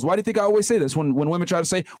set of rules. Why do you think I always say this when women try to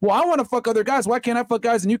say, well, I want to fuck other guys. Why can't I fuck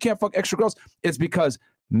guys and you can't fuck extra girls? It's because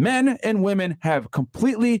Men and women have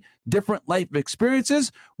completely different life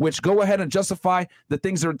experiences, which go ahead and justify the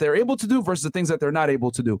things that they're able to do versus the things that they're not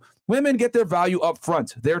able to do. Women get their value up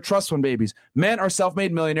front. They're trust fund babies. Men are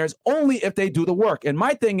self-made millionaires only if they do the work. And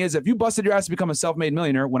my thing is, if you busted your ass to become a self-made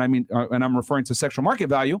millionaire, when I mean, and I'm referring to sexual market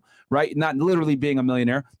value, right? Not literally being a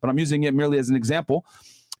millionaire, but I'm using it merely as an example.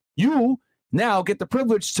 You now get the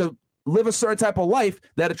privilege to live a certain type of life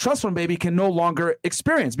that a trust fund baby can no longer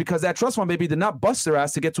experience, because that trust fund baby did not bust their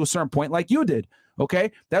ass to get to a certain point like you did.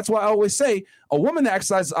 Okay. That's why I always say a woman that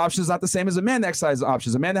exercises options is not the same as a man that exercises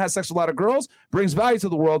options. A man that has sex with a lot of girls brings value to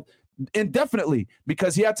the world indefinitely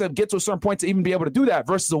because he had to get to a certain point to even be able to do that,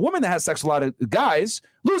 versus a woman that has sex with a lot of guys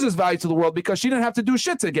loses value to the world because she didn't have to do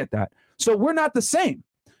shit to get that. So we're not the same.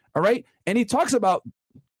 All right. And he talks about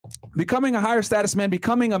becoming a higher status man,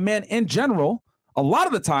 becoming a man in general. A lot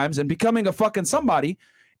of the times, and becoming a fucking somebody,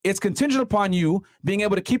 it's contingent upon you being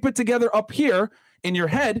able to keep it together up here in your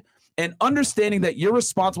head and understanding that you're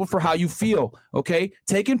responsible for how you feel, okay?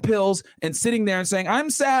 Taking pills and sitting there and saying, I'm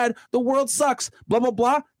sad, the world sucks, blah, blah,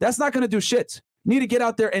 blah. That's not going to do shit. You need to get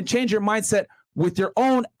out there and change your mindset with your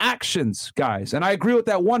own actions, guys. And I agree with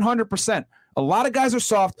that 100%. A lot of guys are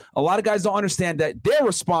soft. A lot of guys don't understand that they're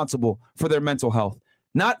responsible for their mental health.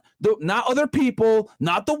 Not other people,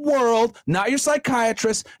 not the world, not your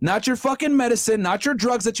psychiatrist, not your fucking medicine, not your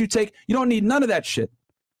drugs that you take. You don't need none of that shit.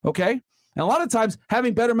 Okay? And a lot of times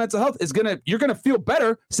having better mental health you're gonna feel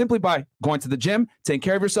better simply by going to the gym, taking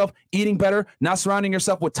care of yourself, eating better, not surrounding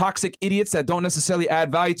yourself with toxic idiots that don't necessarily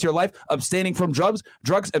add value to your life, abstaining from drugs,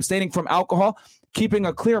 abstaining from alcohol, keeping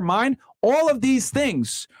a clear mind. All of these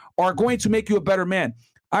things are going to make you a better man.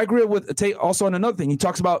 I agree with Tate also on another thing. He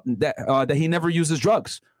talks about that he never uses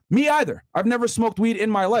drugs. Me either. I've never smoked weed in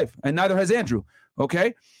my life, and neither has Andrew.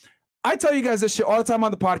 Okay? I tell you guys this shit all the time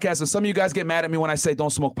on the podcast, and some of you guys get mad at me when I say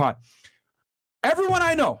don't smoke pot. Everyone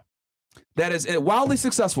I know that is wildly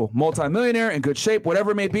successful, multimillionaire, in good shape,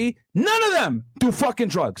 whatever it may be, none of them do fucking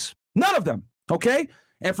drugs. None of them. Okay?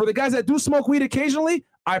 And for the guys that do smoke weed occasionally,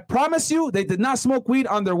 I promise you, they did not smoke weed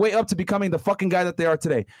on their way up to becoming the fucking guy that they are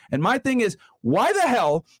today. And my thing is, why the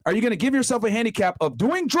hell are you going to give yourself a handicap of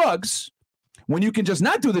doing drugs when you can just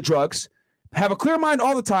not do the drugs, have a clear mind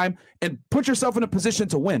all the time, and put yourself in a position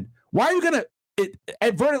to win? Why are you going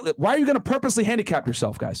to purposely handicap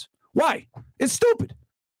yourself, guys? Why? It's stupid.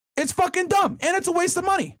 It's fucking dumb. And it's a waste of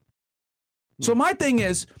money. So my thing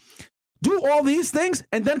is, do all these things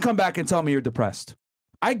and then come back and tell me you're depressed.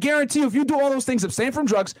 I guarantee you, if you do all those things, abstain from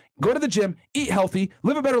drugs, go to the gym, eat healthy,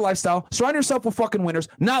 live a better lifestyle, surround yourself with fucking winners,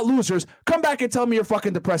 not losers, come back and tell me you're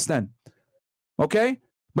fucking depressed then. Okay?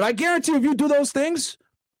 But I guarantee you, if you do those things,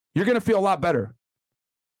 you're going to feel a lot better.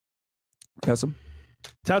 Kesem?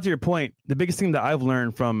 To add to your point, the biggest thing that I've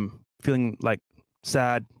learned from feeling like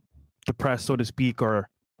sad, depressed, so to speak, or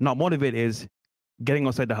not motivated is getting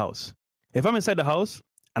outside the house. If I'm inside the house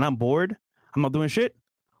and I'm bored, I'm not doing shit,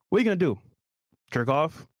 what are you going to do? Jerk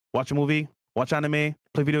off, watch a movie, watch anime,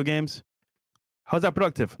 play video games? How's that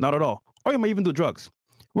productive? Not at all. Or you might even do drugs.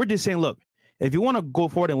 We're just saying, look, if you want to go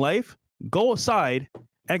forward in life, go outside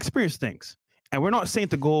and experience things. And we're not saying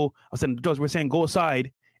to go outside and do drugs. We're saying go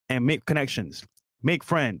outside and make connections, make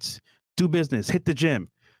friends, do business, hit the gym,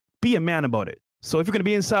 be a man about it. So if you're going to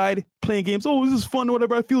be inside playing games, oh, this is fun or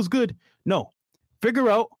whatever, it feels good. No, figure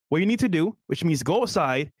out what you need to do, which means go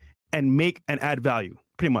outside and make and add value,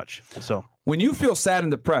 pretty much. So when you feel sad and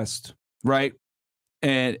depressed, right,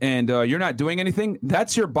 and you're not doing anything,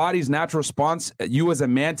 that's your body's natural response. You as a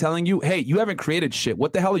man telling you, hey, you haven't created shit.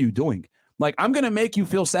 What the hell are you doing? Like, I'm going to make you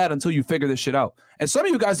feel sad until you figure this shit out. And some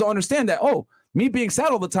of you guys don't understand that, oh, me being sad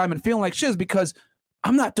all the time and feeling like shit is because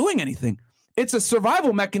I'm not doing anything. It's a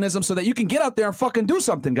survival mechanism so that you can get out there and fucking do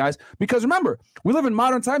something, guys. Because remember, we live in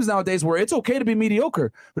modern times nowadays where it's okay to be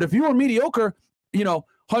mediocre. But if you were mediocre,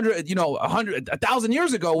 1,000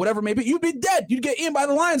 years ago, whatever, maybe you'd be dead. You'd get eaten by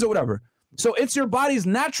the lions or whatever. So it's your body's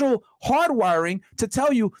natural hardwiring to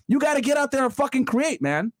tell you, you got to get out there and fucking create,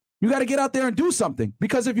 man. You got to get out there and do something,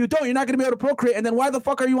 because if you don't, you're not going to be able to procreate. And then why the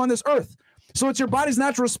fuck are you on this earth? So it's your body's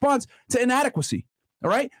natural response to inadequacy. All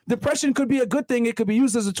right. Depression could be a good thing. It could be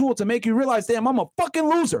used as a tool to make you realize, damn, I'm a fucking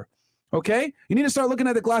loser. Okay. You need to start looking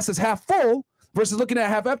at the glass as half full versus looking at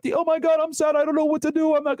half empty. Oh my God, I'm sad. I don't know what to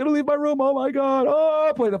do. I'm not going to leave my room. Oh my God. Oh,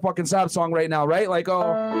 I'll play the fucking sad song right now. Right. Like, oh.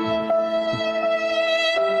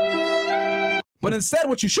 But instead,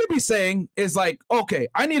 what you should be saying is like, okay,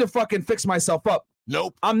 I need to fucking fix myself up.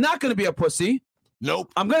 Nope. I'm not going to be a pussy.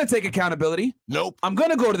 Nope. I'm going to take accountability. Nope. I'm going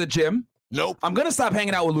to go to the gym. Nope. I'm gonna stop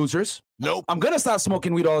hanging out with losers. Nope. I'm gonna stop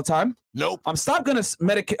smoking weed all the time. Nope. I'm gonna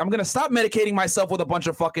stop medicating myself with a bunch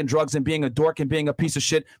of fucking drugs and being a dork and being a piece of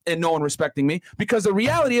shit and no one respecting me. Because the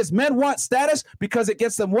reality is, men want status because it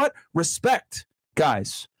gets them what? Respect,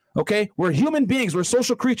 guys. Okay, we're human beings. We're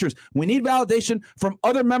social creatures. We need validation from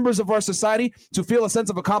other members of our society to feel a sense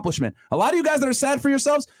of accomplishment. A lot of you guys that are sad for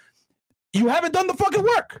yourselves, you haven't done the fucking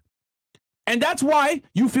work. And that's why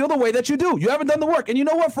you feel the way that you do. You haven't done the work. And you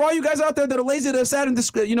know what? For all you guys out there that are lazy, that are sad, and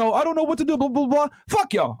I don't know what to do, blah, blah, blah.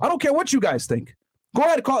 Fuck y'all. I don't care what you guys think. Go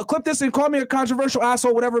ahead, clip this and call me a controversial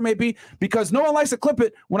asshole, whatever it may be, because no one likes to clip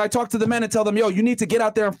it when I talk to the men and tell them, yo, you need to get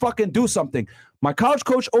out there and fucking do something. My college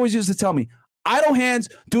coach always used to tell me, idle hands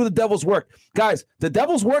do the devil's work. Guys, the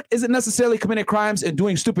devil's work isn't necessarily committing crimes and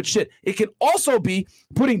doing stupid shit. It can also be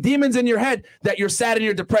putting demons in your head that you're sad and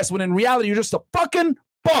you're depressed, when in reality, you're just a fucking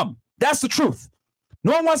bum. That's the truth.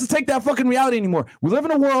 No one wants to take that fucking reality anymore. We live in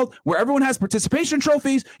a world where everyone has participation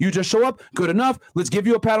trophies. You just show up, good enough. Let's give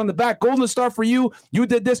you a pat on the back. Golden star for you. You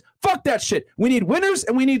did this. Fuck that shit. We need winners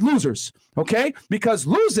and we need losers, okay? Because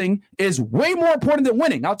losing is way more important than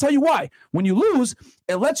winning. I'll tell you why. When you lose,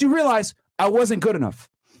 it lets you realize I wasn't good enough.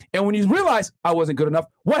 And when you realize I wasn't good enough,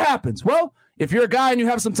 what happens? Well, if you're a guy and you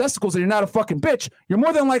have some testicles and you're not a fucking bitch, you're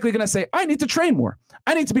more than likely going to say, I need to train more.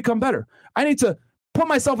 I need to become better. I need to put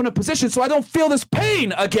myself in a position so I don't feel this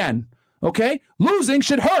pain again, okay? Losing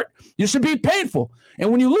should hurt. You should be painful. And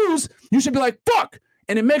when you lose, you should be like, fuck.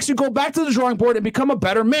 And it makes you go back to the drawing board and become a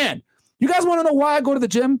better man. You guys want to know why I go to the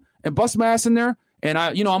gym and bust my ass in there? And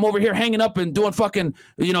I'm over here hanging up and doing fucking,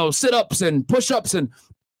 sit-ups and push-ups and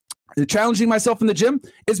challenging myself in the gym?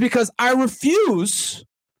 Is because I refuse,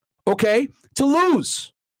 okay, to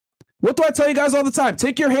lose. What do I tell you guys all the time?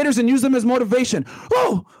 Take your haters and use them as motivation.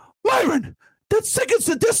 Oh, Myron, that's sick and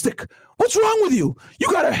sadistic. What's wrong with you? You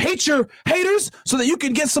gotta hate your haters so that you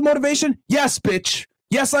can get some motivation? Yes, bitch.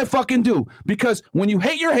 Yes, I fucking do. Because when you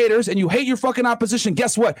hate your haters and you hate your fucking opposition,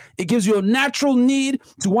 guess what? It gives you a natural need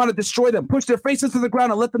to want to destroy them, push their faces to the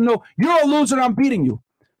ground and let them know you're a loser and I'm beating you.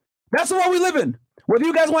 That's the world we live in. Whether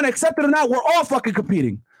you guys want to accept it or not, we're all fucking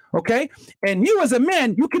competing. Okay? And you as a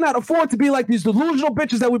man, you cannot afford to be like these delusional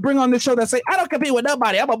bitches that we bring on this show that say, I don't compete with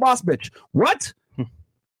nobody. I'm a boss bitch. What?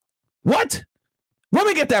 What?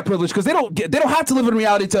 Women get that privilege because they don't have to live in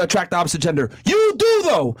reality to attract the opposite gender. You do,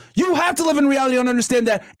 though. You have to live in reality and understand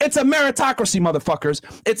that it's a meritocracy, motherfuckers.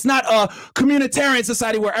 It's not a communitarian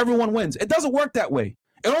society where everyone wins. It doesn't work that way.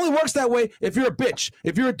 It only works that way if you're a bitch.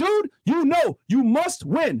 If you're a dude, you know you must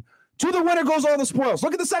win. To the winner goes all the spoils.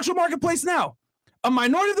 Look at the sexual marketplace now. A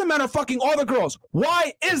minority of the men are fucking all the girls.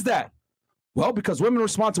 Why is that? Well, because women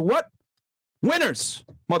respond to what? Winners,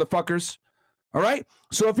 motherfuckers. All right?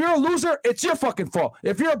 So if you're a loser, it's your fucking fault.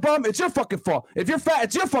 If you're a bum, it's your fucking fault. If you're fat,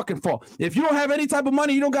 it's your fucking fault. If you don't have any type of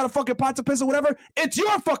money, you don't got a fucking pot to piss or whatever, it's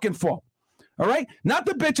your fucking fault. All right? Not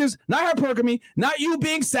the bitches, not hypergamy, not you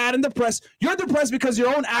being sad and depressed. You're depressed because of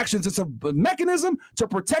your own actions. It's a mechanism to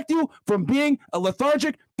protect you from being a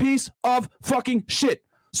lethargic piece of fucking shit.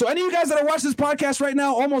 So any of you guys that are watching this podcast right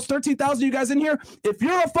now, almost 13,000 of you guys in here, if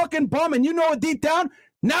you're a fucking bum and you know it deep down,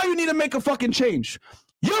 now you need to make a fucking change.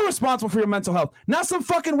 You're responsible for your mental health, not some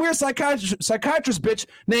fucking weird psychiatrist bitch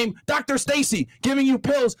named Dr. Stacy giving you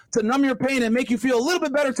pills to numb your pain and make you feel a little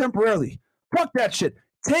bit better temporarily. Fuck that shit.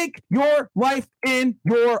 Take your life in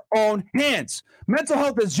your own hands. Mental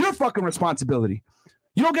health is your fucking responsibility.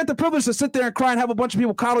 You don't get the privilege to sit there and cry and have a bunch of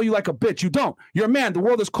people coddle you like a bitch. You don't. You're a man. The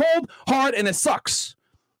world is cold, hard, and it sucks.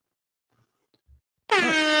 Fire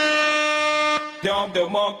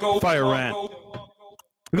rant.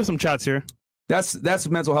 We got some chats here. That's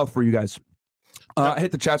mental health for you guys.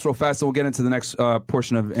 Hit the chats real fast, so we'll get into the next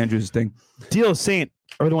portion of Andrew's thing. Dio Saint,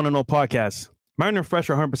 I really want to know podcast. Myron and Fresh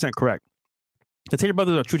are 100% correct. The Tate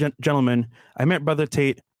brothers are true gentlemen. I met Brother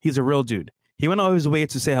Tate. He's a real dude. He went out of his way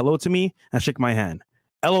to say hello to me and shake my hand.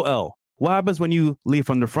 LOL. What happens when you leave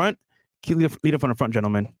from the front? Keep leading from the front,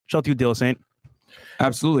 gentlemen. Shout out to you, Dio Saint.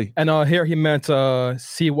 Absolutely. And here he meant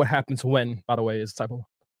see what happens when, by the way, is type of.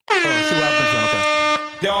 See what happens when, okay.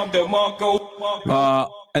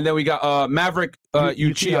 And then we got Maverick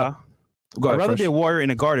Uchiha. I'd rather be a warrior in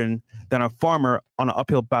a garden than a farmer on an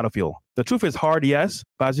uphill battlefield. The truth is hard, yes,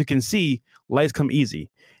 but as you can see, lives come easy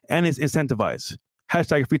and it's incentivized.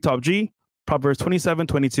 Hashtag free top G, Proverbs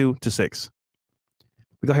 27:22-6.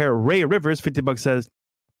 We got here Ray Rivers, $50 says,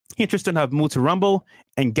 interested have moved to Rumble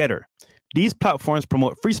and Getter. These platforms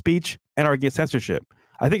promote free speech and are against censorship.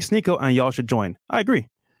 I think Sneeko and y'all should join. I agree.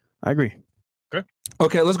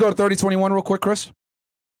 Okay, let's go to 3021 real quick, Chris.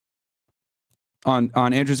 On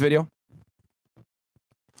Andrew's video.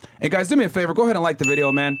 Hey guys, do me a favor. Go ahead and like the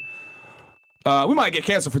video, man. We might get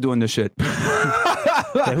canceled for doing this shit.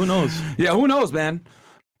 Yeah, who knows? Yeah, who knows, man?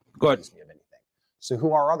 Go ahead. Accuse me of anything. So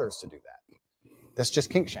who are others to do that? That's just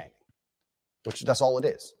kink shaming, which that's all it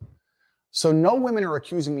is. So no women are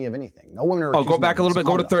accusing me of anything. No women are. Oh, go back a little bit.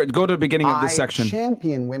 Go to the beginning of this section. I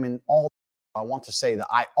champion women all. I want to say that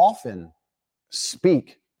I often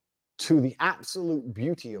speak to the absolute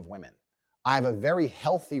beauty of women. I have a very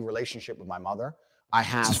healthy relationship with my mother. I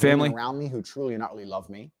have family women around me who truly and utterly love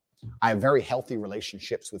me. I have very healthy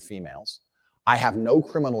relationships with females. I have no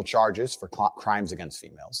criminal charges for crimes against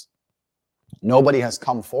females. Nobody has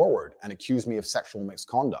come forward and accused me of sexual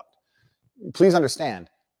misconduct. Please understand,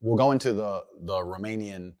 we'll go into the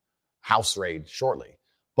Romanian house raid shortly.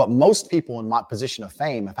 But most people in my position of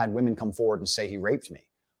fame have had women come forward and say he raped me.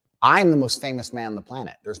 I'm the most famous man on the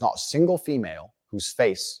planet. There's not a single female whose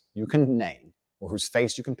face you can name or whose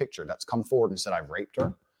face you can picture that's come forward and said I've raped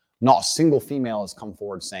her. Not a single female has come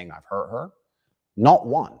forward saying I've hurt her. Not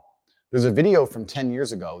one. There's a video from 10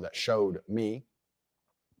 years ago that showed me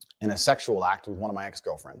in a sexual act with one of my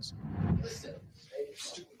ex-girlfriends. Listen, you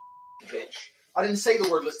stupid bitch. I didn't say the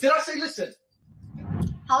word listen. Did I say listen?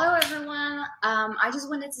 Hello everyone. I just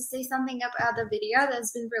wanted to say something about the video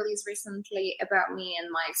that's been released recently about me and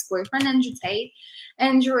my ex-boyfriend Andrew Tate.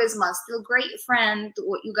 Andrew is my still great friend.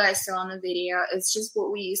 What you guys saw in the video, it's just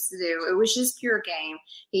what we used to do. It was just pure game.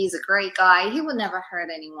 He's a great guy. He would never hurt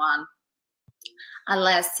anyone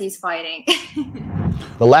unless he's fighting.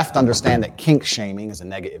 The left understand that kink shaming is a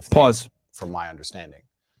negative thing. Pause. From my understanding.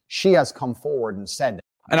 She has come forward and said.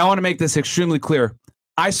 And I want to make this extremely clear.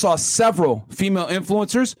 I saw several female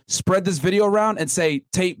influencers spread this video around and say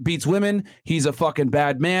Tate beats women, he's a fucking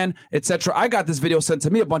bad man, etc. I got this video sent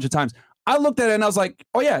to me a bunch of times. I looked at it and I was like,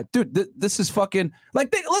 oh yeah, dude, this is fucking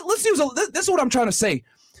like let's use this is what I'm trying to say.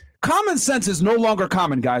 Common sense is no longer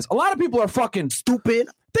common, guys. A lot of people are fucking stupid.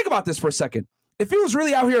 Think about this for a second. If he was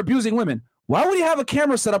really out here abusing women, why would he have a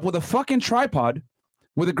camera set up with a fucking tripod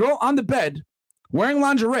with a girl on the bed wearing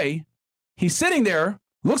lingerie? He's sitting there,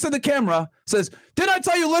 looks at the camera, says, "Did I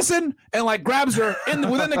tell you listen?" and like grabs her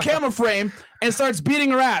within the camera frame and starts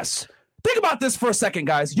beating her ass. Think about this for a second,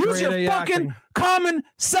 guys. Use your fucking common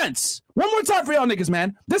sense. One more time for y'all niggas,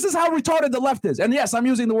 man. This is how retarded the left is. And yes, I'm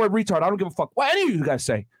using the word retard. I don't give a fuck what any of you guys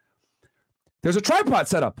say. There's a tripod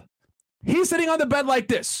set up. He's sitting on the bed like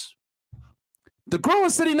this. The girl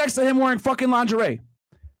is sitting next to him wearing fucking lingerie.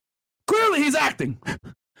 Clearly, he's acting.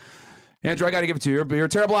 Andrew, I got to give it to you. You're a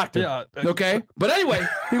terrible actor. Yeah. Okay? But anyway,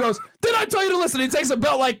 he goes, "Did I tell you to listen?" He takes a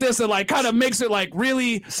belt like this and like kind of makes it like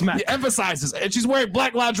really smack. Emphasizes. And she's wearing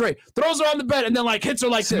black lingerie. Throws her on the bed and then like hits her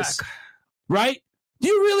like smack. This. Right? Do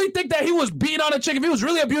you really think that he was beating on a chick? If he was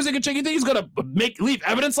really abusing a chick, you think he's going to leave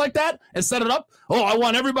evidence like that and set it up? Oh, I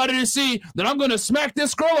want everybody to see that I'm going to smack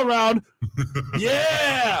this girl around.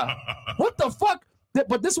 Yeah. What the fuck?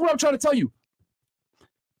 But this is what I'm trying to tell you.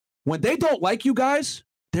 When they don't like you guys,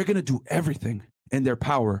 they're going to do everything in their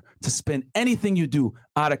power to spin anything you do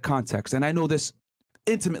out of context. And I know this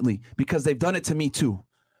intimately because they've done it to me too.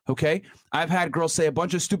 Okay? I've had girls say a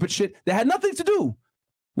bunch of stupid shit that had nothing to do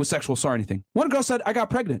with sexual assault or anything. One girl said, "I got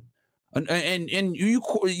pregnant." And you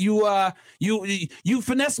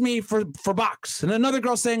finessed me for box. And another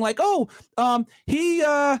girl saying like, "Oh,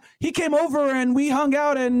 he came over and we hung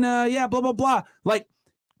out and yeah, blah, blah, blah." Like,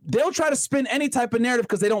 they'll try to spin any type of narrative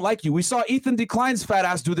because they don't like you. We saw Ethan Decline's fat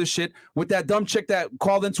ass do this shit with that dumb chick that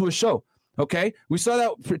called into a show. Okay? We saw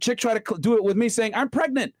that chick try to do it with me saying, "I'm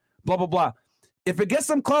pregnant," blah, blah, blah. If it gets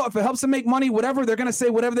them clout, if it helps them make money, whatever, they're going to say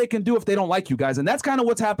whatever they can do if they don't like you guys. And that's kind of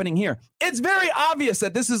what's happening here. It's very obvious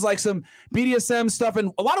that this is like some BDSM stuff.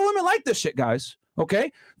 And a lot of women like this shit, guys.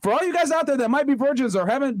 Okay? For all you guys out there that might be virgins or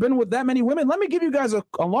haven't been with that many women, let me give you guys an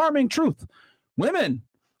alarming truth. Women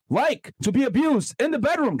like to be abused in the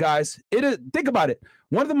bedroom, guys. It is. Think about it.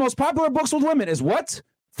 One of the most popular books with women is what?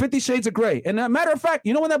 50 Shades of Grey. And a matter of fact,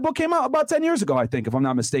 you know when that book came out? About 10 years ago, I think, if I'm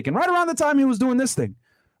not mistaken. Right around the time he was doing this thing.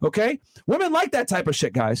 Okay? Women like that type of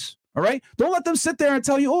shit, guys. All right? Don't let them sit there and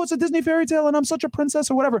tell you, "Oh, it's a Disney fairy tale and I'm such a princess,"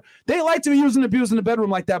 or whatever. They like to be used and abused in the bedroom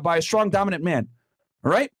like that by a strong, dominant man.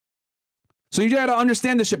 All right? So you got to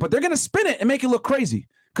understand this shit. But they're going to spin it and make it look crazy.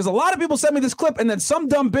 Because a lot of people sent me this clip and then some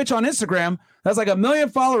dumb bitch on Instagram that's like 1 million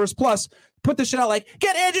followers plus put this shit out like,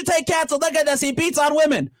 "Get Andrew Tate canceled. Look at this. He beats on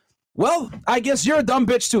women." Well, I guess you're a dumb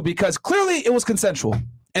bitch too because clearly it was consensual.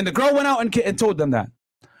 And the girl went out and told them that.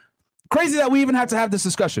 Crazy that we even had to have this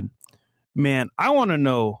discussion. Man, I want to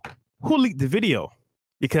know who leaked the video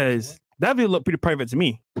because that video looked pretty private to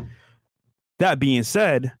me. That being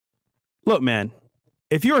said, look, man,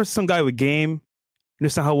 if you're some guy with game, you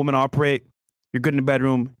understand how women operate, you're good in the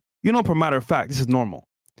bedroom, you know, per matter of fact, this is normal.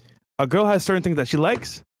 A girl has certain things that she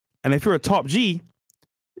likes, And if you're a top G,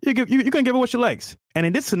 you're gonna give her what she likes. And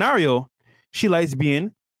in this scenario, she likes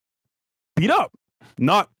being beat up,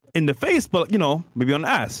 not in the face, but maybe on the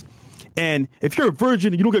ass. And if you're a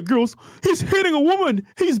virgin and you don't get girls, he's hitting a woman.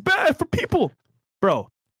 He's bad for people, bro.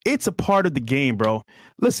 It's a part of the game, bro.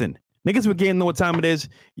 Listen, niggas with game know what time it is.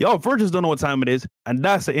 Y'all virgins don't know what time it is, and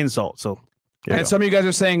that's an insult. So, and some of you guys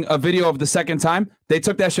are saying a video of the second time. They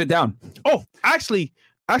took that shit down. Oh, actually,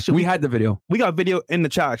 we had the video. We got video in the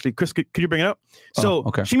chat. Actually, Chris, could you bring it up? So,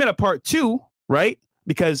 okay. She made a part 2, right?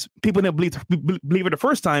 Because people didn't believe her the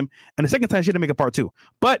first time, and the second time she didn't make a part 2.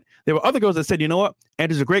 But there were other girls that said, you know what?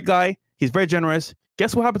 Andrew's a great guy. He's very generous.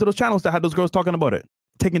 Guess what happened to those channels that had those girls talking about it?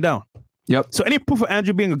 Taken down. Yep. So any proof of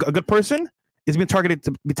Andrew being a good person is being targeted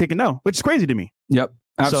to be taken down, which is crazy to me. Yep.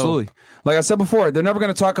 Absolutely. Like I said before, they're never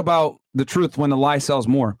going to talk about the truth when the lie sells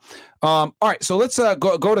more. All right. So let's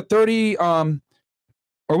go to 30.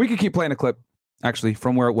 Or we could keep playing a clip, actually,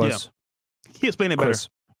 from where it was. Yeah. He explained it better. Chris.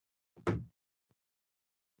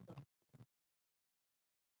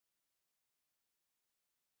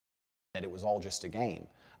 That it was all just a game.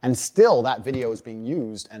 And still that video is being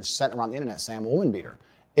used and sent around the internet saying I'm a woman beater.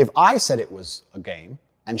 If I said it was a game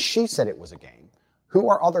and she said it was a game, who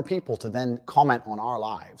are other people to then comment on our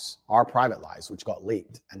lives, our private lives, which got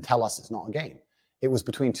leaked, and tell us it's not a game? It was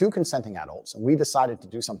between two consenting adults, and we decided to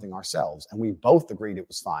do something ourselves, and we both agreed it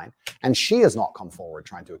was fine, and she has not come forward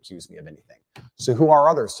trying to accuse me of anything. So who are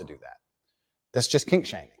others to do that? That's just kink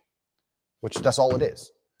shaming, which that's all it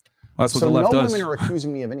is. That's what the left does. No women are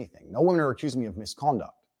accusing me of anything. No women are accusing me of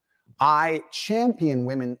misconduct. I champion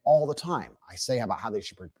women all the time. I say about how they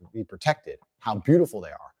should be protected, how beautiful they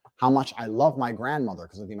are, how much I love my grandmother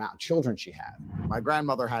because of the amount of children she had. My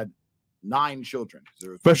grandmother had 9 children.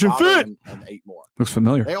 There was Fresh and fit. And 8 more. Looks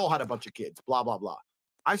familiar. They all had a bunch of kids, blah, blah, blah.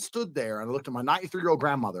 I stood there and I looked at my 93-year-old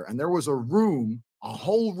grandmother, and there was a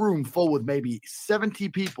whole room full with maybe 70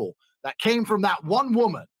 people that came from that one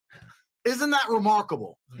woman. Isn't that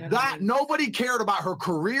remarkable? Yeah, that nobody cared about her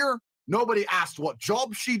career. Nobody asked what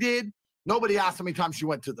job she did. Nobody asked how many times she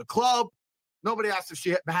went to the club. Nobody asked if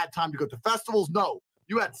she had time to go to festivals. No,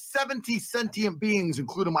 you had 70 sentient beings,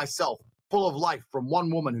 including myself, full of life from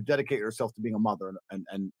one woman who dedicated herself to being a mother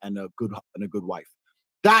and a good wife.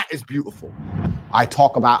 That is beautiful. I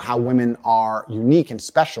talk about how women are unique and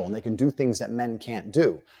special, and they can do things that men can't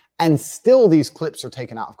do. And still these clips are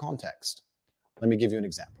taken out of context. Let me give you an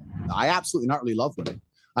example. I absolutely not really love women.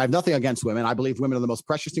 I have nothing against women. I believe women are the most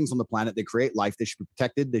precious things on the planet. They create life. They should be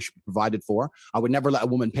protected. They should be provided for. I would never let a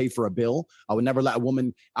woman pay for a bill. I would never let a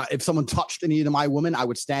woman, if someone touched any of my women, I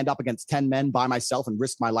would stand up against 10 men by myself and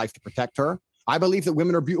risk my life to protect her. I believe that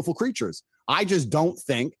women are beautiful creatures. I just don't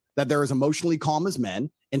think that they're as emotionally calm as men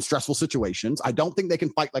in stressful situations. I don't think they can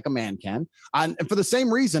fight like a man can. And for the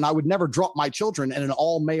same reason, I would never drop my children in an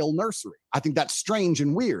all-male nursery. I think that's strange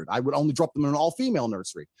and weird. I would only drop them in an all-female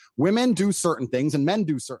nursery. Women do certain things and men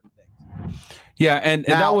do certain things. Yeah, and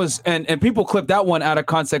that was and people clipped that one out of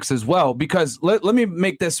context as well, because let me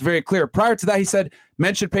make this very clear. Prior to that, he said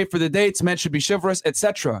men should pay for the dates, men should be chivalrous,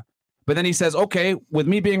 etc. But then he says, okay, with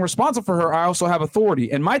me being responsible for her, I also have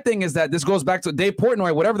authority. And my thing is that this goes back to Dave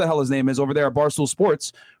Portnoy, whatever the hell his name is over there at Barstool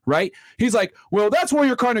Sports, right? He's like, well, that's where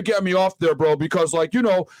you're kind of getting me off there, bro, because you're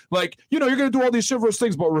going to do all these chivalrous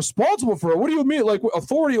things, but responsible for her. What do you mean? Like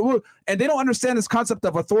authority? And they don't understand this concept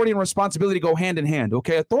of authority and responsibility go hand in hand.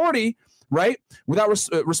 Okay. Authority, right? Without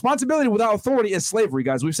responsibility, without authority is slavery,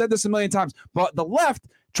 guys. We've said this a million times, but the left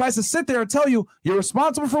tries to sit there and tell you you're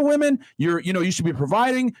responsible for women. You should be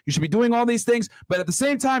providing. You should be doing all these things. But at the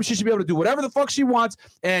same time, she should be able to do whatever the fuck she wants,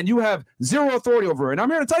 and you have zero authority over her. And I'm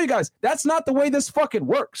here to tell you guys, that's not the way this fucking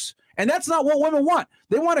works. And that's not what women want.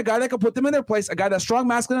 They want a guy that can put them in their place, a guy that's strong,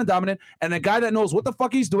 masculine, and dominant, and a guy that knows what the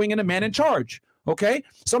fuck he's doing and a man in charge. Okay?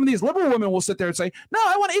 Some of these liberal women will sit there and say, no,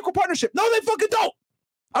 I want equal partnership. No, they fucking don't.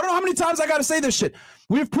 I don't know how many times I got to say this shit.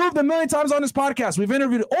 We've proved a million times on this podcast. We've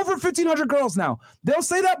interviewed over 1,500 girls now. They'll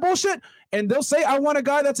say that bullshit, and they'll say, I want a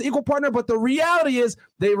guy that's an equal partner, but the reality is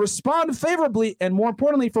they respond favorably, and more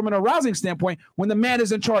importantly, from an arousing standpoint, when the man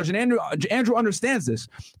is in charge. And Andrew understands this.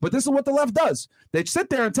 But this is what the left does. They sit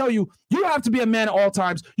there and tell you, you have to be a man at all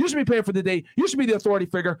times. You should be paid for the day. You should be the authority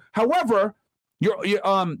figure. However, you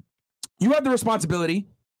have the responsibility,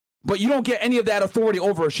 but you don't get any of that authority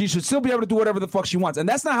over her. She should still be able to do whatever the fuck she wants. And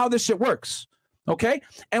that's not how this shit works. Okay?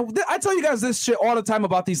 And I tell you guys this shit all the time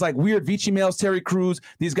about these like weird Vici males, Terry Crews,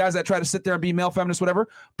 these guys that try to sit there and be male feminists, whatever.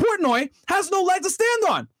 Portnoy has no leg to stand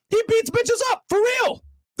on. He beats bitches up for real.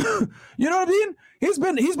 You know what I mean? He's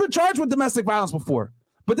been charged with domestic violence before.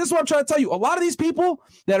 But this is what I'm trying to tell you. A lot of these people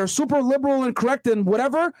that are super liberal and correct and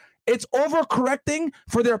whatever, It's overcorrecting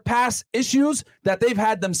for their past issues that they've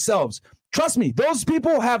had themselves. Trust me, those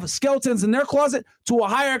people have skeletons in their closet to a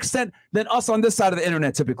higher extent than us on this side of the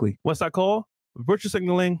internet typically. What's that called? Virtue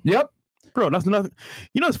signaling. Yep. Bro, that's nothing.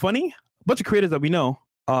 You know what's funny? A bunch of creators that we know,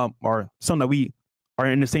 or some that we are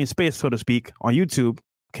in the same space, so to speak, on YouTube,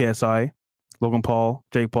 KSI, Logan Paul,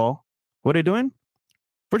 Jake Paul. What are they doing?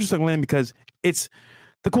 Virtue signaling because it's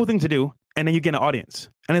the cool thing to do, and then you get an audience.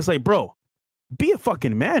 And it's like, bro, be a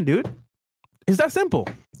fucking man, dude. It's that simple.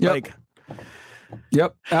 Yep. Like,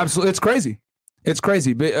 yep, absolutely. It's crazy. It's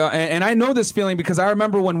crazy. But, and I know this feeling because I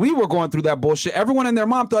remember when we were going through that bullshit, everyone and their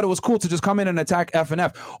mom thought it was cool to just come in and attack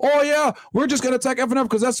FNF. Oh, yeah, we're just going to attack FNF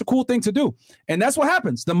because that's the cool thing to do. And that's what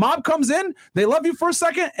happens. The mob comes in, they love you for a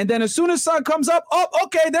second, and then as soon as sun comes up, oh,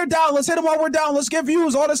 okay, they're down. Let's hit them while we're down. Let's get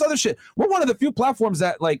views, all this other shit. We're one of the few platforms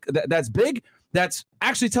that that's big, that's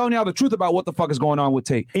actually telling y'all the truth about what the fuck is going on with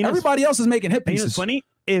Tate. Everybody else is making hit pieces. It's funny,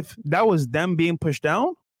 if that was them being pushed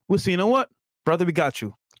down, we'll see, you know what? Brother, we got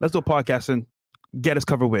you. Let's do a podcast and get us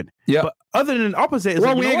covered with. Yeah. But other than the opposite, it's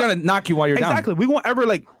well, like, we ain't gonna knock you while you're down. Exactly. We won't ever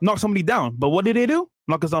like knock somebody down. But what did they do?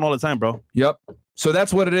 Knock us down all the time, bro. Yep. So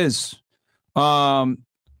that's what it is. So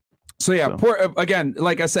yeah, poor, again,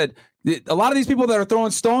 like I said, a lot of these people that are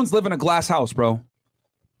throwing stones live in a glass house, bro.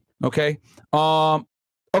 Okay.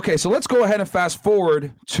 Okay, so let's go ahead and fast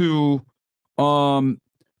forward to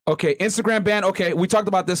okay, Instagram ban. Okay, we talked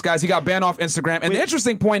about this, guys. He got banned off Instagram. And the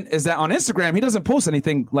interesting point is that on Instagram, he doesn't post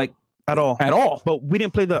anything like at all. But we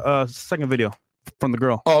didn't play the second video from the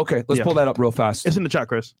girl. Oh, okay. Let's pull that up real fast. It's in the chat,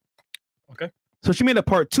 Chris. Okay. So she made a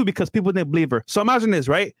part 2 because people didn't believe her. So imagine this,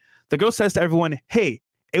 right? The girl says to everyone, hey,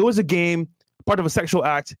 it was a game, part of a sexual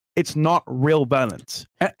act. It's not real violence.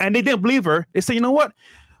 And they didn't believe her. They said, you know what?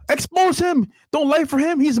 Expose him. Don't lie for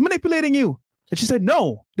him. He's manipulating you. And she said,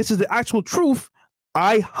 no, this is the actual truth.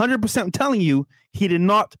 I 100% am telling you, he did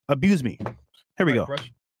not abuse me. Here we go.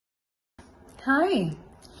 Hi.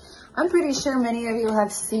 I'm pretty sure many of you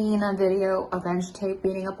have seen a video of Andrew Tate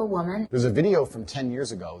beating up a woman. There's a video from 10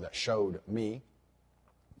 years ago that showed me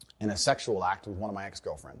in a sexual act with one of my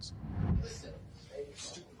ex-girlfriends. Listen, hey, you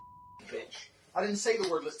stupid bitch. I didn't say the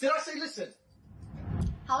word listen. Did I say listen?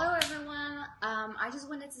 Hello everyone, I just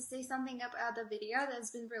wanted to say something about the video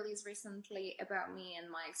that's been released recently about me and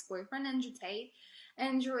my ex-boyfriend Andrew Tate.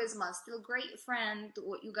 Andrew is my still great friend.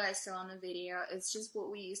 What you guys saw in the video, it's just what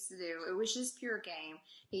we used to do. It was just pure game.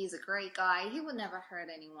 He's a great guy. He would never hurt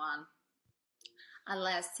anyone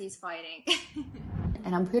unless he's fighting.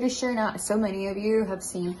 And I'm pretty sure not so many of you have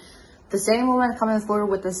seen the same woman coming forward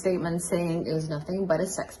with a statement saying it was nothing but a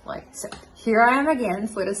sex play. So here I am again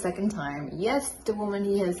for the second time. Yes, the woman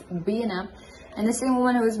he has beaten up, and the same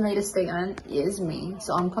woman who has made a statement is me.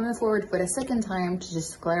 So I'm coming forward for the second time to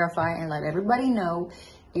just clarify and let everybody know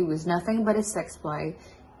it was nothing but a sex play.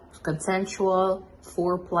 Consensual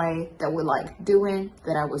foreplay that we like doing,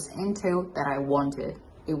 that I was into, that I wanted.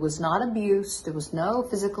 It was not abuse. There was no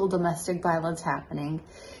physical domestic violence happening.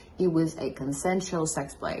 It was a consensual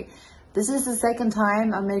sex play. This is the second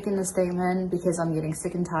time I'm making this statement because I'm getting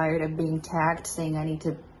sick and tired of being tagged saying I need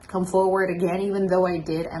to come forward again, even though I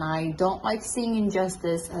did. And I don't like seeing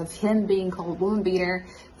injustice of him being called woman beater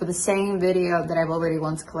for the same video that I've already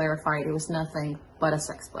once clarified. It was nothing but a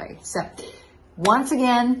sex play. So once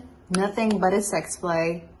again, nothing but a sex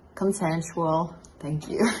play, consensual. Thank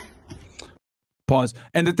you. Pause.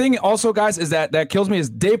 And the thing also, guys, is that kills me is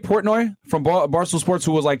Dave Portnoy from Barstool Sports,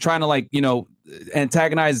 who was like trying to like, you know,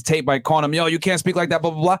 antagonize Tate by calling him, yo, you can't speak like that,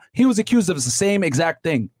 blah, blah, blah. He was accused of the same exact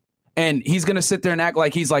thing. And he's going to sit there and act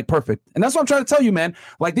like he's like perfect. And that's what I'm trying to tell you, man.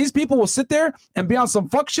 Like these people will sit there and be on some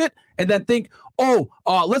fuck shit and then think, oh,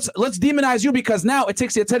 let's demonize you because now it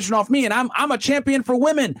takes the attention off me and I'm a champion for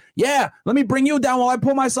women. Yeah, let me bring you down while I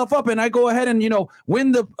pull myself up and I go ahead and, you know,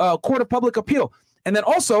 win the court of public appeal. And then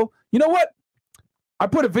also, you know what? I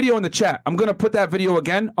put a video in the chat. I'm going to put that video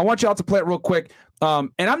again. I want y'all to play it real quick.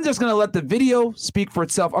 And I'm just going to let the video speak for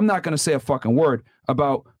itself. I'm not going to say a fucking word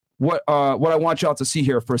about what I want y'all to see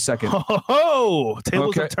here for a second. Oh,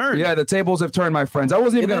 tables have turned. Yeah, the tables have turned, my friends. I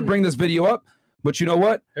wasn't even going to bring this video up, but you know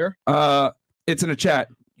what? Here? It's in the chat.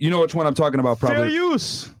 You know which one I'm talking about, probably. Fair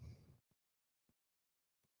use.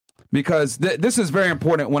 Because this is very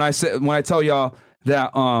important when I tell y'all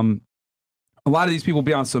that a lot of these people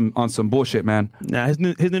be on some bullshit, man. Nah, his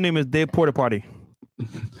new name is Dave Porter Party.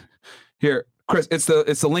 Here, Chris, it's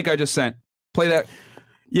the link I just sent. Play that.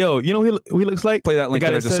 Yo, you know who he looks like? Play that link the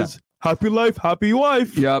guy that I just says, sent. Happy life, happy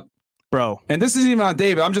wife. Yep. Bro. And this isn't even on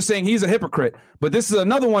David. I'm just saying he's a hypocrite. But this is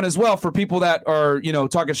another one as well for people that are, you know,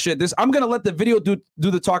 talking shit. I'm going to let the video do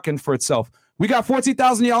the talking for itself. We got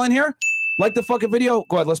 14,000 y'all in here. Like the fucking video.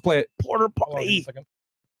 Go ahead, let's play it. Porter Party.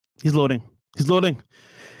 He's loading. He's loading.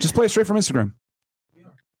 Just play it straight from Instagram.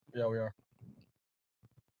 Yeah, we are.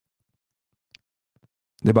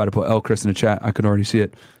 They about to put L Chris in the chat. I could already see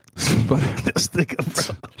it. But this nigga,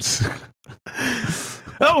 bro.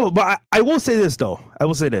 Oh, but I will say this though. I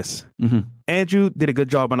will say this. Mm-hmm. Andrew did a good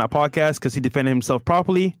job on that podcast because he defended himself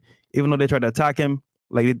properly, even though they tried to attack him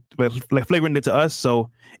like Flagrant did to us.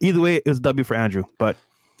 So either way, it was W for Andrew. But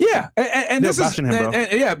yeah, and this is him, bro.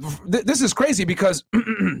 This is crazy because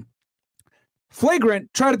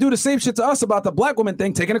Flagrant tried to do the same shit to us about the black woman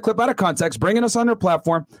thing, taking a clip out of context, bringing us on their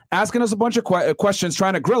platform, asking us a bunch of questions,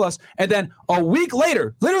 trying to grill us, and then a week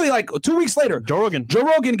later, literally like 2 weeks later, Joe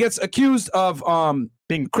Rogan gets accused of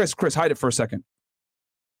being Chris, hide it for a second.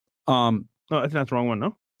 No, I think that's the wrong one.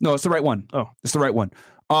 No, it's the right one. Oh, it's the right one.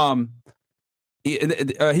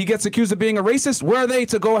 He gets accused of being a racist. Where are they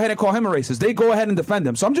to go ahead and call him a racist? They go ahead and defend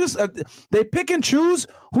him. So I'm just they pick and choose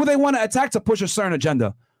who they want to attack to push a certain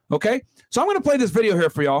agenda. Okay, so I'm going to play this video here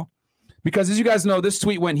for y'all because, as you guys know, this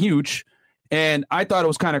tweet went huge, and I thought it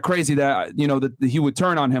was kind of crazy that that he would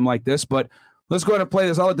turn on him like this. But let's go ahead and play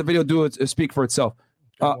this. I'll let the video speak for itself.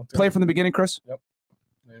 Play it from the beginning, Chris. Yep.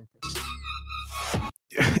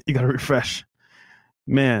 You got to refresh,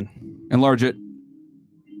 man. Enlarge it.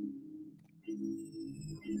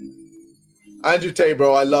 Andrew Tate,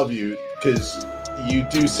 bro, I love you because you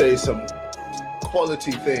do say some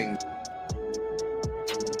quality things.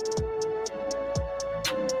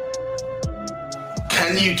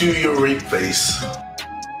 Can you do your rape face?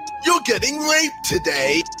 You're getting raped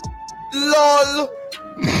today. LOL.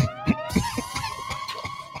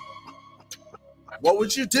 What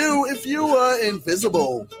would you do if you were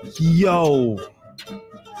invisible? Yo.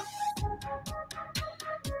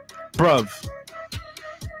 Bruv.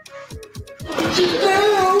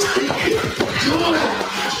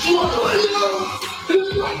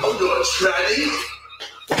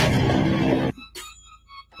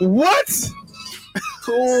 What?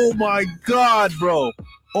 Oh my God, bro.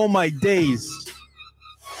 Oh my days.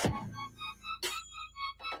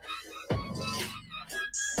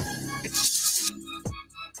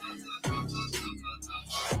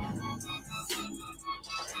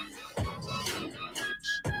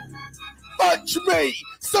 Punch me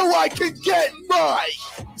so I can get my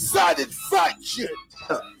satisfaction.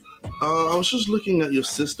 I was just looking at your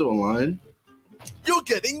sister online. You're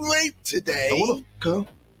getting raped today. I want to fuck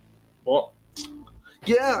her. What?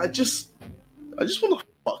 Yeah, I just want to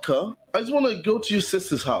fuck her. I just want to go to your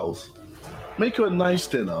sister's house, make her a nice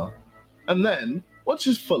dinner, and then once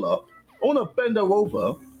she's full up, I want to bend her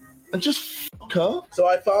over and just fuck her. So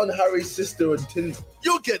I found Harry's sister on Tinder.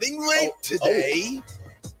 You're getting raped today.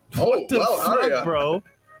 What the fuck, Harry, bro?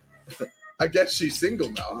 I guess she's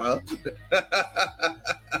single now, huh?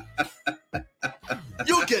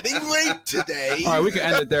 You're getting raped today. All right, we can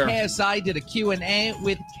end it there. KSI did a Q&A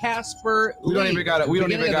with Casper. We don't even got it. We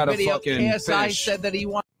don't even got to fucking KSI finish. said that he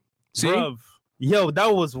wanted. See? Bruv. Yo,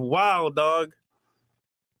 that was wild, dog.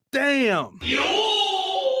 Damn.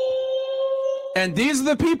 And these are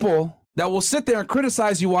the people that will sit there and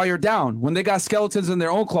criticize you while you're down when they got skeletons in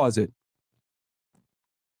their own closet.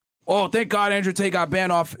 Oh, thank God Andrew Tate got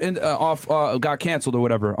banned got canceled or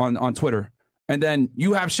whatever on Twitter. And then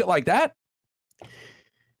you have shit like that?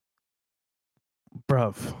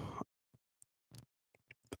 Bruv.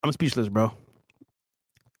 I'm speechless, bro.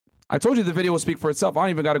 I told you the video will speak for itself. I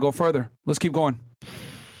don't even got to go further. Let's keep going.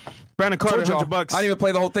 Brandon Carter, $100. $100. I didn't even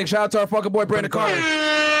play the whole thing. Shout out to our fucking boy, Brandon Carter.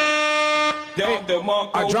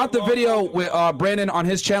 I dropped the video with Brandon on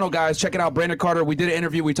his channel, guys. Check it out, Brandon Carter. We did an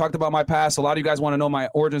interview. We talked about my past. A lot of you guys want to know my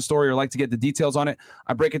origin story or like to get the details on it.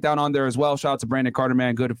 I break it down on there as well. Shout out to Brandon Carter,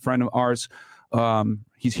 man. Good friend of ours.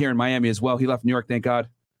 He's here in Miami as well. He left New York, thank God.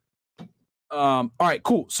 All right,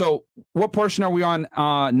 cool. So what portion are we on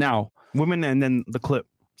now? Women and then the clip.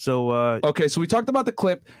 So okay, so we talked about the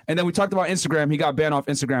clip and then we talked about Instagram. He got banned off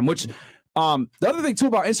Instagram, which the other thing too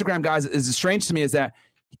about Instagram, guys, is strange to me is that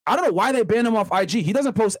I don't know why they banned him off IG. He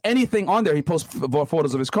doesn't post anything on there. He posts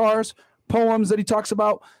photos of his cars, poems that he talks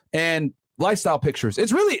about, and lifestyle pictures.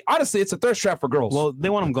 It's really, honestly, it's a thirst trap for girls. Well, they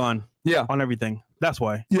want him gone. Yeah. On everything. That's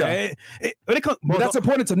why. Yeah. But that's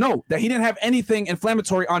important to know that he didn't have anything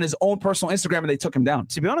inflammatory on his own personal Instagram and they took him down.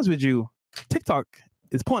 To be honest with you, TikTok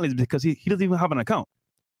is pointless because he doesn't even have an account.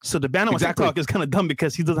 So the ban on TikTok is kind of dumb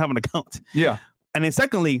because he doesn't have an account. Yeah. And then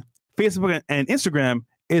secondly, Facebook and Instagram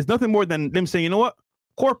is nothing more than them saying, you know what?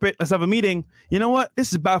 Corporate, let's have a meeting. You know what?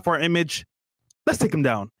 This is bad for our image. Let's take him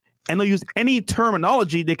down. And they'll use any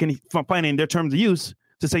terminology they can find in their terms of use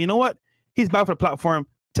to say, you know what? He's bad for the platform.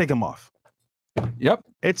 Take him off. Yep.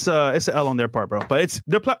 It's an L on their part, bro. But it's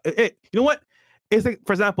their you know what? It's like,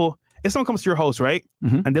 for example, if someone comes to your house, right,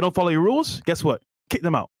 Mhm. and they don't follow your rules, guess what? Kick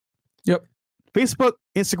them out. Yep. Facebook,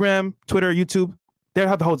 Instagram, Twitter, YouTube, they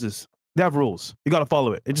have the houses. They have rules. You got to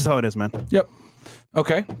follow it. It's just how it is, man. Yep.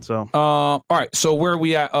 Okay. So, all right. So where are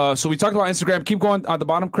we at? So we talked about Instagram. Keep going on the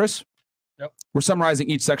bottom, Chris. Yep. We're summarizing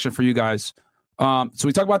each section for you guys. So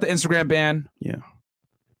we talked about the Instagram ban. Yeah.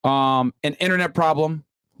 An internet problem.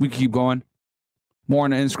 We can keep going. More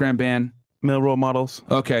on the Instagram ban. Male role models.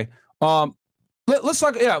 Okay. Let's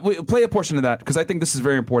talk. Yeah, we play a portion of that because I think this is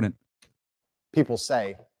very important. People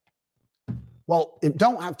say, well,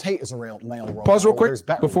 don't have Tate as a male role Pause real model. quick There's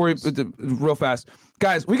better before we ones. real fast,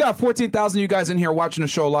 guys. We got 14,000 of you guys in here watching the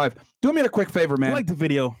show live. Do me a quick favor, man. Like the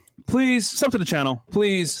video. Please Sub to the channel.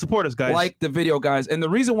 Please support us, guys. Like the video, guys. And the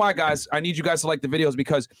reason why, guys, I need you guys to like the video is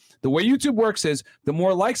because the way YouTube works is the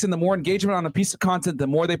more likes and the more engagement on a piece of content, the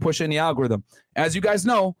more they push in the algorithm. As you guys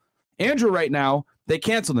know, Andrew right now, they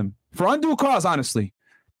canceled him for undue cause, honestly.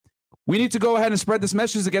 We need to go ahead and spread this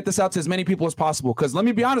message to get this out to as many people as possible. Because let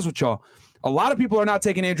me be honest with y'all, a lot of people are not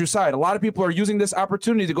taking Andrew's side. A lot of people are using this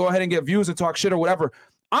opportunity to go ahead and get views and talk shit or whatever.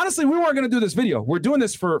 Honestly, we weren't going to do this video. We're doing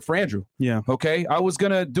this for Andrew. Yeah. Okay. I was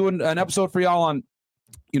going to do an episode for y'all on,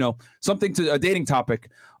 something to a dating topic.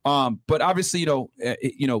 But obviously,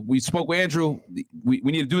 we spoke with Andrew. We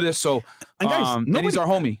need to do this. So, and guys, and he's our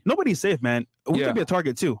homie. Nobody's safe, man. We Yeah. could be a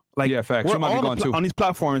target too. Like, Yeah, facts. we're You might be all going too. on these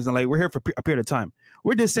platforms, and like we're here for a period of time.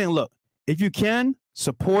 We're just saying, look, if you can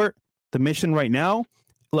support the mission right now,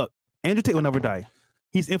 look, Andrew Tate will never die.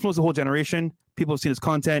 He's influenced the whole generation. People have seen his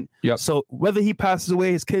content. Yep. So whether he passes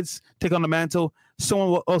away, his kids take on the mantle,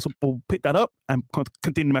 someone will pick that up and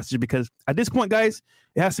continue the message, because at this point, guys,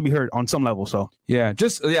 it has to be heard on some level. So Yeah,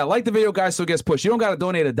 like the video, guys, so it gets pushed. You don't got to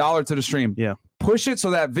donate $1 to the stream. Yeah. Push it so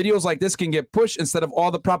that videos like this can get pushed instead of all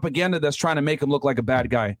the propaganda that's trying to make him look like a bad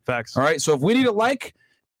guy. Facts. All right. So if we need a like,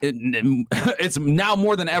 it's now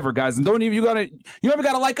more than ever, guys. And you never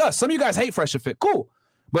gotta like us. Some of you guys hate Fresh and Fit. Cool.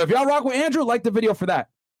 But if y'all rock with Andrew, like the video for that.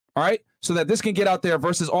 All right. So that this can get out there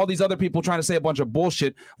versus all these other people trying to say a bunch of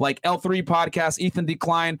bullshit like L3 Podcast, Ethan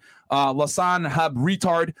Decline, Lasan Hub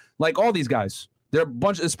Retard, like all these guys. They're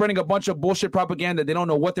spreading a bunch of bullshit propaganda. They don't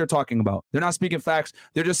know what they're talking about. They're not speaking facts.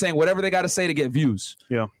 They're just saying whatever they got to say to get views.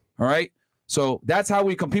 Yeah. All right. So that's how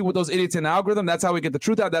we compete with those idiots in the algorithm. That's how we get the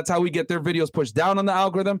truth out. That's how we get their videos pushed down on the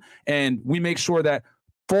algorithm. And we make sure that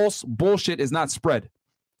false bullshit is not spread.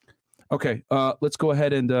 Okay. Let's go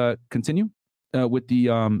ahead and continue with the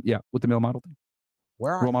male model thing.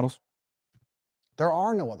 Role models. There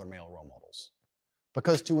are no other male role models,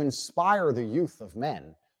 because to inspire the youth of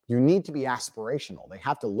men, you need to be aspirational. They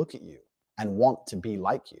have to look at you and want to be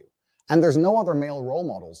like you. And there's no other male role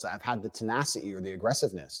models that have had the tenacity or the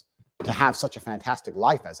aggressiveness to have such a fantastic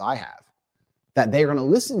life as I have, that they're going to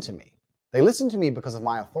listen to me. They listen to me because of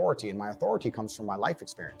my authority, and my authority comes from my life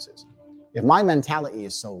experiences. If my mentality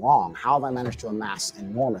is so wrong, how have I managed to amass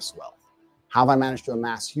enormous wealth? How have I managed to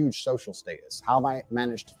amass huge social status? How have I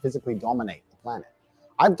managed to physically dominate the planet?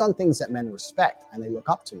 I've done things that men respect and they look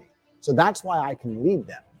up to me. So that's why I can lead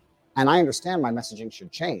them. And I understand my messaging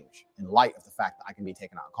should change in light of the fact that I can be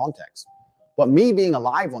taken out of context. But me being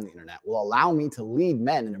alive on the internet will allow me to lead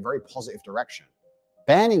men in a very positive direction.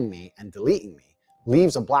 Banning me and deleting me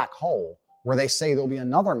leaves a black hole where they say there'll be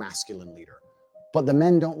another masculine leader. But the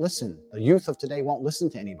men don't listen. The youth of today won't listen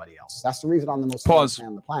to anybody else. That's the reason I'm the most famous man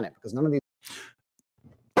on the planet, because none of these.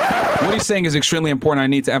 What he's saying is extremely important. I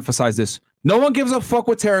need to emphasize this. No one gives a fuck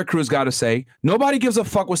what Terry Crews got to say. Nobody gives a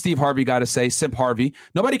fuck what Steve Harvey got to say, Simp Harvey.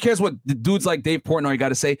 Nobody cares what the dudes like Dave Portnoy got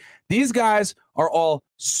to say. These guys are all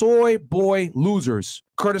soy boy losers.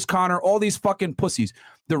 Curtis Connor, all these fucking pussies.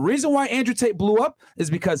 The reason why Andrew Tate blew up is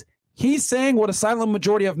because he's saying what a silent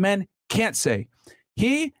majority of men can't say.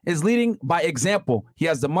 He is leading by example. He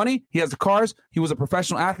has the money. He has the cars. He was a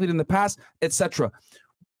professional athlete in the past, etc.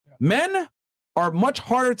 Men are much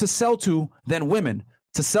harder to sell to than women.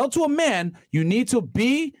 To sell to a man, you need to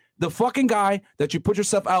be the fucking guy that you put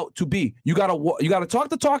yourself out to be. You gotta talk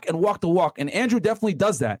the talk and walk the walk. And Andrew definitely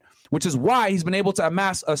does that, which is why he's been able to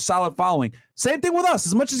amass a solid following. Same thing with us.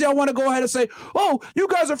 As much as y'all want to go ahead and say, oh, you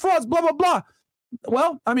guys are frauds, blah, blah, blah.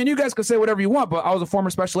 Well, I mean, you guys can say whatever you want, but I was a former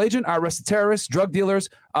special agent. I arrested terrorists, drug dealers,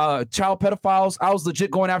 child pedophiles. I was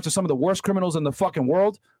legit going after some of the worst criminals in the fucking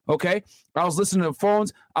world, okay? I was listening to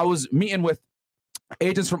phones. I was meeting with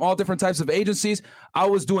agents from all different types of agencies. I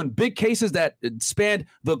was doing big cases that spanned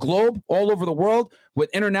the globe, all over the world, with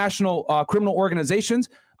international criminal organizations.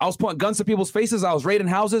 I was putting guns to people's faces. I was raiding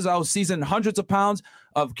houses. I was seizing hundreds of pounds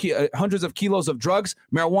of hundreds of kilos of drugs,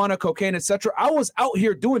 marijuana, cocaine, etc. I was out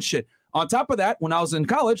here doing shit. On top of that, when I was in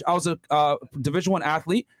college, I was a Division I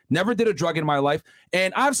athlete, never did a drug in my life,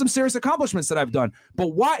 and I have some serious accomplishments that I've done. But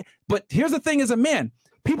why? But here's the thing: as a man,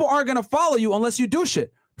 people aren't gonna follow you unless you do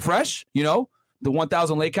shit. Fresh, you know, the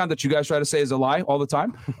 1,000 lay count that you guys try to say is a lie all the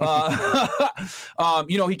time.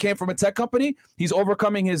 You know, he came from a tech company. He's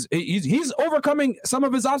overcoming he's overcoming some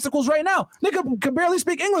of his obstacles right now. Nigga can barely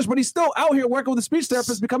speak English, but he's still out here working with a speech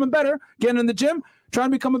therapist, becoming better, getting in the gym, trying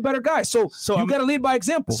to become a better guy. So you got to lead by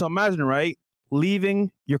example. So imagine, right,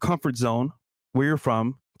 leaving your comfort zone where you're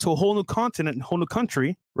from to a whole new continent, a whole new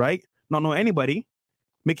country, right? Not know anybody,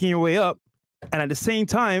 making your way up, and at the same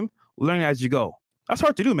time learning as you go. That's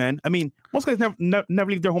hard to do, man. I mean, most guys never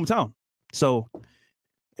leave their hometown. So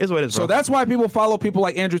it's what it is, bro. So that's why people follow people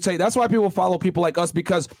like Andrew Tate. That's why people follow people like us,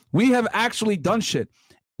 because we have actually done shit.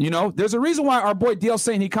 You know, there's a reason why our boy DL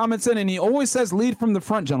Saint, he comments in and he always says lead from the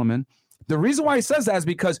front, gentlemen. The reason why he says that is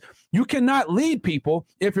because you cannot lead people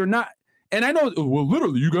if you're not. And I know, well,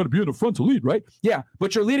 literally, you got to be in the front to lead, right? Yeah,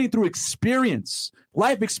 but you're leading through experience,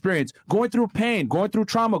 life experience, going through pain, going through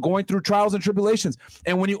trauma, going through trials and tribulations.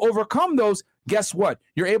 And when you overcome those, guess what?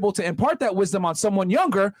 You're able to impart that wisdom on someone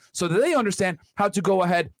younger so that they understand how to go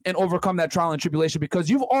ahead and overcome that trial and tribulation, because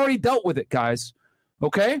you've already dealt with it, guys.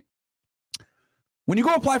 Okay? When you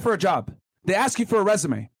go apply for a job, they ask you for a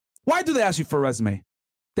resume. Why do they ask you for a resume?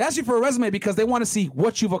 They ask you for a resume because they want to see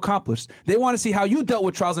what you've accomplished. They want to see how you dealt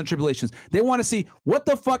with trials and tribulations. They want to see what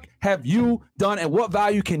the fuck have you done and what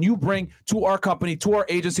value can you bring to our company, to our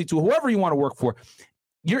agency, to whoever you want to work for.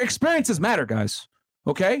 Your experiences matter, guys.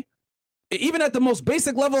 Okay? Even at the most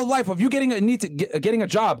basic level of life of you getting a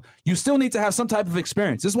job, you still need to have some type of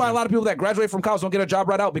experience. This is why a lot of people that graduate from college don't get a job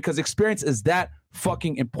right out, because experience is that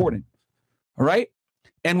fucking important. All right?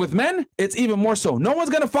 And with men, it's even more so. No one's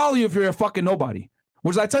going to follow you if you're a fucking nobody.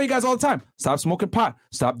 Which I tell you guys all the time, stop smoking pot,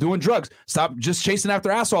 stop doing drugs, stop just chasing after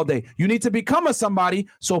ass all day. You need to become a somebody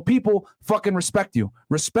so people fucking respect you.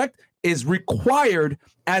 Respect is required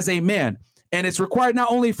as a man. And it's required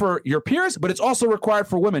not only for your peers, but it's also required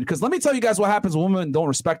for women. Because let me tell you guys what happens when women don't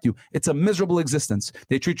respect you. It's a miserable existence.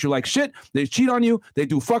 They treat you like shit. They cheat on you. They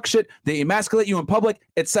do fuck shit. They emasculate you in public,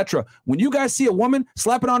 etc. When you guys see a woman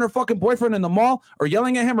slapping on her fucking boyfriend in the mall or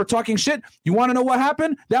yelling at him or talking shit, you want to know what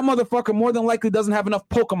happened? That motherfucker more than likely doesn't have enough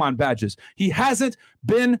Pokemon badges. He hasn't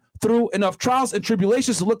been through enough trials and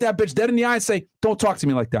tribulations to look that bitch dead in the eye and say, don't talk to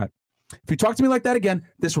me like that. If you talk to me like that again,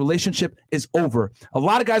 this relationship is over. A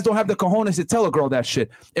lot of guys don't have the cojones to tell a girl that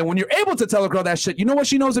shit. And when you're able to tell a girl that shit, you know what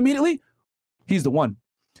she knows immediately? He's the one.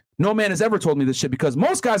 No man has ever told me this shit, because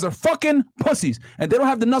most guys are fucking pussies and they don't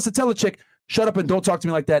have the nuts to tell a chick, shut up and don't talk to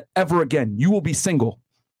me like that ever again. You will be single.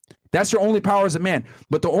 That's your only power as a man.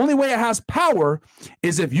 But the only way it has power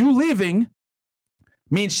is if you leaving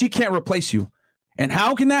means she can't replace you. And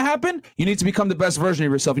how can that happen? You need to become the best version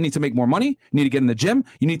of yourself. You need to make more money. You need to get in the gym.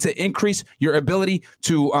 You need to increase your ability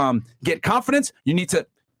to get confidence.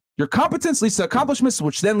 Your competence leads to accomplishments,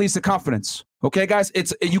 which then leads to confidence. Okay, guys,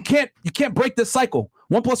 you can't break this cycle.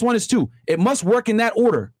 1 + 1 is 2. It must work in that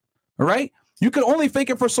order. All right. You can only fake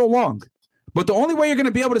it for so long. But the only way you're going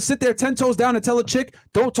to be able to sit there 10 toes down and tell a chick,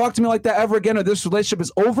 don't talk to me like that ever again, or this relationship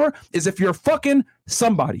is over, is if you're fucking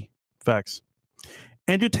somebody. Facts.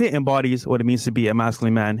 Andrew Tate embodies what it means to be a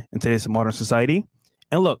masculine man in today's modern society.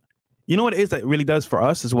 And look, you know what it is that really does for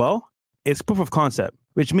us as well? It's proof of concept,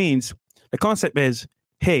 which means the concept is,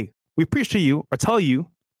 hey, we preach to you or tell you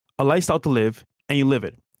a lifestyle to live, and you live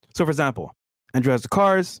it. So, for example, Andrew has the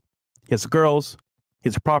cars, he has the girls, he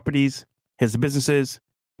has the properties, he has the businesses,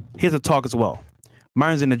 he has the talk as well.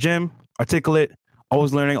 Myron's in the gym, articulate,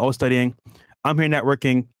 always learning, always studying. I'm here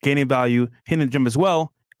networking, gaining value, hitting the gym as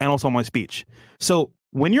well, and also on my speech. So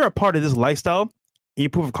when you're a part of this lifestyle and you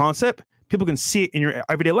prove a concept, people can see it in your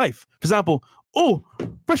everyday life. For example, oh,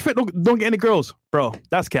 Fresh Fit don't get any girls. Bro,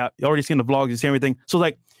 that's cap. You already seen the vlogs, you see everything. So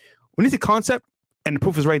like, when it's a concept and the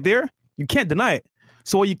proof is right there, you can't deny it.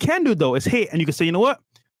 So what you can do though is, hey, and you can say, you know what?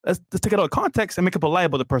 Let's take it out of context and make up a lie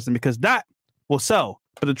about the person, because that will sell.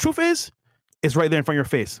 But the truth is, it's right there in front of your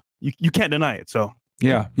face. You can't deny it. So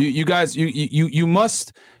yeah, you guys, you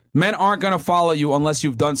must. Men aren't going to follow you unless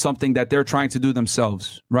you've done something that they're trying to do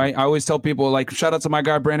themselves, right? I always tell people, like, shout out to my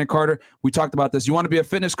guy, Brandon Carter. We talked about this. You want to be a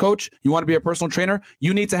fitness coach? You want to be a personal trainer?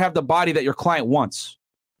 You need to have the body that your client wants,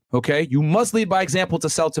 okay? You must lead by example to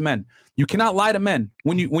sell to men. You cannot lie to men.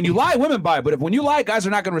 When you lie, women buy. But when you lie, guys are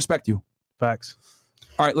not going to respect you. Facts.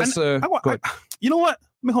 All right, let's go ahead. You know what?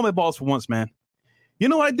 Let me hold my balls for once, man. You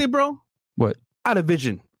know what I did, bro? What? I had a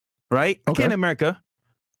vision, right? Okay. In America,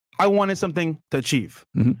 I wanted something to achieve,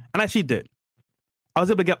 and I actually did. I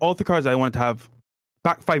was able to get all the cars I wanted to have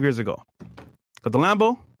back 5 years ago. Got the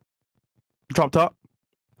Lambo, drop top.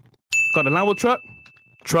 Got the Lambo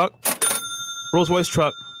truck, Rolls Royce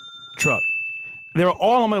truck, truck. They were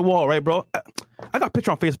all on my wall, right, bro? I got a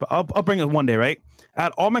picture on Facebook. I'll bring it one day, right? I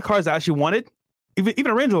had all my cars I actually wanted, even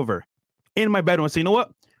a Range Rover, in my bedroom. And say, you know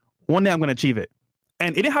what? One day I'm going to achieve it.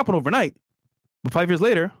 And it didn't happen overnight. But 5 years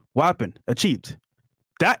later, what happened? Achieved.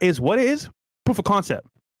 That is what it is. Proof of concept.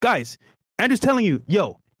 Guys, Andrew's telling you,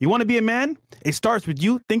 yo, you want to be a man? It starts with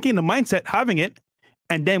you thinking the mindset, having it,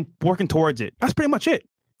 and then working towards it. That's pretty much it.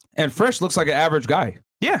 And Fresh looks like an average guy.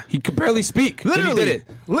 Yeah. He could barely speak. Literally. He did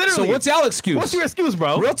it. Literally. So what's y'all excuse? What's your excuse,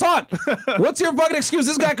 bro? Real talk. What's your fucking excuse?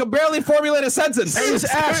 This guy could barely formulate a sentence.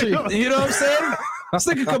 Actually, you know what I'm saying? This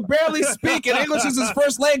nigga could barely speak, and English is his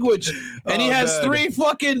first language. And he has 3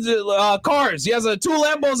 fucking cars. He has 2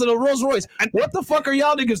 Lambos and a Rolls Royce. What the fuck are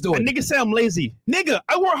y'all niggas doing? And niggas say I'm lazy. Nigga,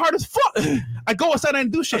 I work hard as fuck. I go outside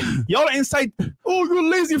and do shit. Y'all are inside. Oh, you're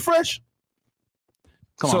lazy, Fresh.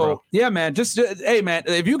 Come on, bro. Yeah, man. Just hey, man.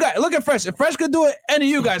 If you guys look at Fresh, if Fresh could do it, any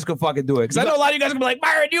of you guys could fucking do it. Because I know a lot of you guys gonna be like,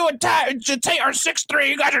 Byron, you and Tate are 6'3".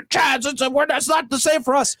 You guys are Chads. That's not the same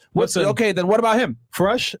for us. Okay, then what about him?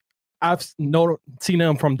 Fresh, I've seen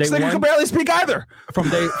him from day This one. nigga can barely speak either. From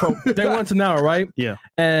day one to now, right? Yeah.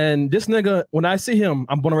 And this nigga, when I see him,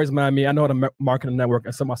 I'm born and raised in Miami. I know how to market a network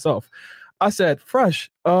and so myself. I said,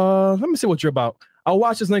 Fresh, let me see what you're about. I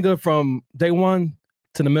watched this nigga from day one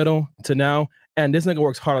to the middle to now. And this nigga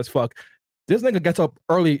works hard as fuck. This nigga gets up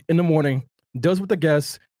early in the morning, deals with the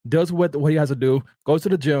guests, deals with what he has to do, goes to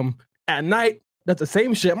the gym. At night, that's the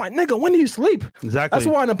same shit. I'm like, nigga, when do you sleep? Exactly. That's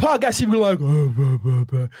why on the podcast, he be like,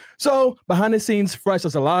 So behind the scenes, Fresh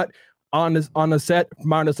does a lot. On the set,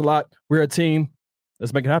 Myron does a lot. We're a team.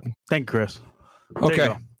 Let's make it happen. Thank you, Chris.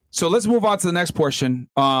 Okay. So let's move on to the next portion.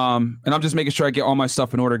 And I'm just making sure I get all my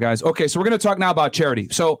stuff in order, guys. Okay, so we're going to talk now about charity.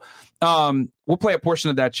 So we'll play a portion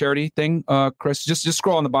of that charity thing, Chris. Just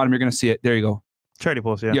scroll on the bottom. You're going to see it. There you go. Charity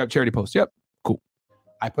post, yeah. Yeah, charity post. Yep. Cool.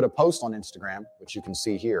 I put a post on Instagram, which you can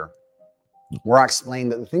see here, where I explain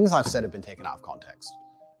that the things I've said have been taken out of context.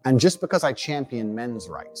 And just because I champion men's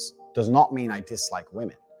rights does not mean I dislike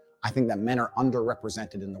women. I think that men are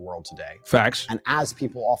underrepresented in the world today. Facts. And as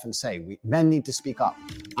people often say, men need to speak up.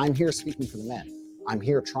 I'm here speaking for the men. I'm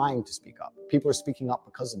here trying to speak up. People are speaking up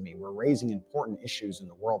because of me. We're raising important issues in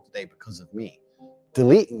the world today because of me.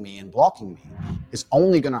 Deleting me and blocking me is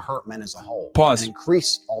only going to hurt men as a whole. Pause. And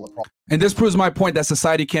increase all the problems. And this proves my point that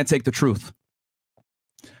society can't take the truth.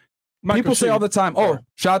 People say all the time, oh,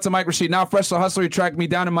 shout out to Mike Rashid. Now Fresh the Hustler, he tracked me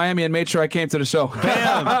down in Miami and made sure I came to the show.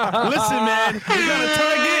 Damn. Listen, man. We got a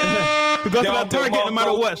target. We got a target no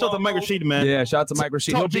matter what. Shout out to Mike Rashid, man. Yeah, shout out to Mike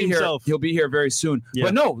Rashid. Talk He'll to be here. himself. He'll be here very soon. Yeah.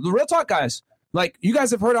 But no, the real talk, guys. Like you guys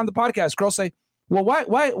have heard on the podcast, girls say, well,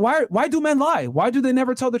 why do men lie? Why do they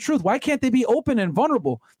never tell the truth? Why can't they be open and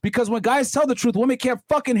vulnerable? Because when guys tell the truth, women can't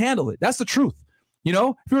fucking handle it. That's the truth. You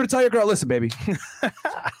know, if you were to tell your girl, listen, baby,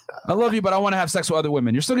 I love you, but I want to have sex with other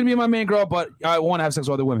women. You're still going to be my main girl, but I want to have sex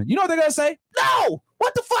with other women. You know what they're going to say? No!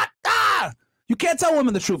 What the fuck? Ah! You can't tell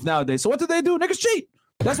women the truth nowadays. So what do? Niggas cheat.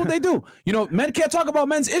 That's what they do. You know, men can't talk about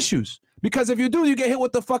men's issues because if you do, you get hit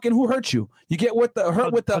with the fucking who hurt you. You get with the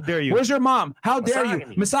hurt with the, how dare you? Where's your mom? How dare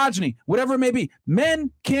you? Misogyny, whatever it may be.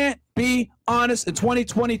 Men can't be honest in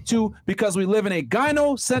 2022 because we live in a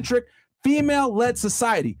gynocentric, female-led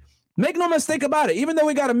society. Make no mistake about it. Even though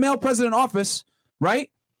we got a male president in office, right?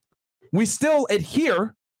 We still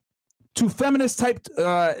adhere to feminist type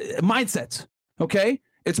mindsets. Okay,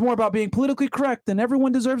 it's more about being politically correct and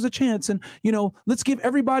everyone deserves a chance. And you know, let's give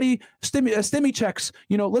everybody stimmy checks.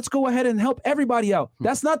 You know, let's go ahead and help everybody out.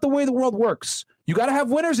 That's not the way the world works. You got to have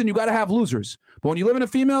winners and you got to have losers. But when you live in a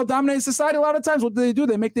female-dominated society, a lot of times what do?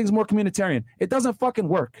 They make things more communitarian. It doesn't fucking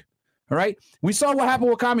work. All right. We saw what happened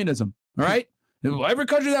with communism. All right. Every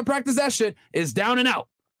country that practices that shit is down and out.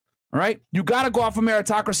 All right. You got to go off of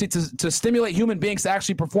meritocracy to stimulate human beings to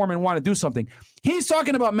actually perform and want to do something. He's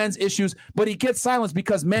talking about men's issues, but he gets silenced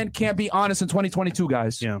because men can't be honest in 2022,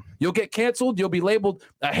 guys. Yeah. You'll get canceled. You'll be labeled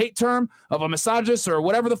a hate term of a misogynist or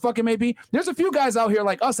whatever the fuck it may be. There's a few guys out here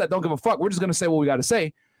like us that don't give a fuck. We're just going to say what we got to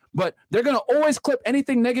say. But they're going to always clip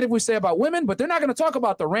anything negative we say about women, but they're not going to talk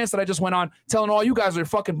about the rants that I just went on telling all you guys are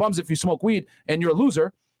fucking bums if you smoke weed and you're a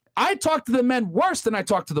loser. I talk to the men worse than I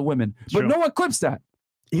talk to the women, but no one clips that.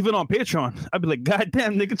 Even on Patreon, I'd be like, God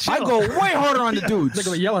damn, nigga, chill. I go way harder on the dudes.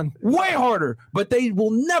 They're yelling. Way harder. But they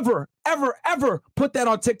will never, ever, ever put that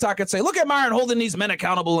on TikTok and say, look at Myron holding these men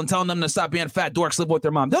accountable and telling them to stop being fat dorks, live with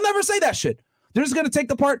their mom. They'll never say that shit. They're just going to take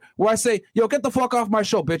the part where I say, yo, get the fuck off my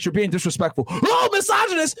show, bitch. You're being disrespectful. Oh,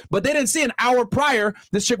 misogynist. But they didn't see an hour prior,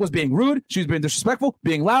 this chick was being rude. She was being disrespectful,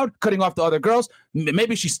 being loud, cutting off the other girls.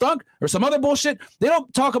 Maybe she stunk or some other bullshit. They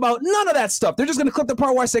don't talk about none of that stuff. They're just going to clip the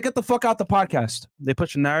part where I say, get the fuck out the podcast. They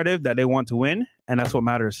push a narrative that they want to win, and that's what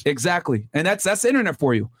matters. Exactly. And that's the internet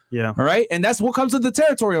for you. Yeah. All right. And that's what comes with the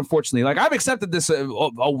territory, unfortunately. Like, I've accepted this a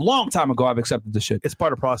long time ago. I've accepted this shit. It's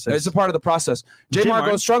part of the process. It's a part of the process. J.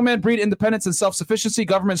 Marco, strongmen breed independence and self-sufficiency.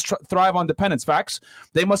 Governments thrive on dependence. Facts.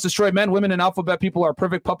 They must destroy men, women, and alphabet people are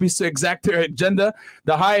perfect puppies to exact their agenda.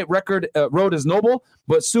 The high record road is noble,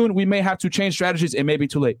 but soon we may have to change strategies. It may be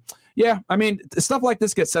too late. Yeah, I mean, stuff like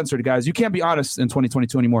this gets censored, guys. You can't be honest in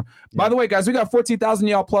 2022 anymore. Yeah. By the way, guys, we got 14,000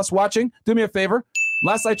 y'all plus watching. Do me a favor.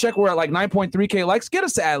 Last I checked, we're at like 9.3K likes. Get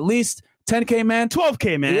us to at least 10K, man.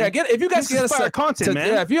 12K, man. Yeah, if you guys get us to content, man.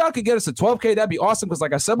 Yeah, if you all could get us to 12K, that'd be awesome. Because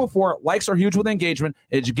like I said before, likes are huge with engagement.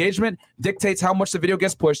 Engagement dictates how much the video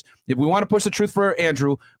gets pushed. If we want to push the truth for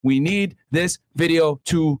Andrew, we need this video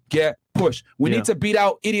to get pushed. We need to beat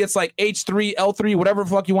out idiots like H3, L3, whatever the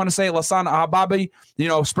fuck you want to say, Lasan Ahababi,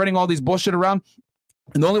 spreading all these bullshit around.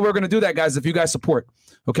 And the only way we're going to do that, guys, is if you guys support.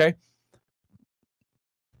 Okay?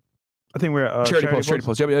 I think we're at charity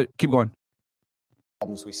post. Yeah, keep going.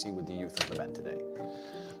 Problems we see with the youth of the event today.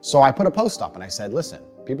 So I put a post up and I said, listen,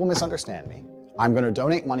 people misunderstand me. I'm going to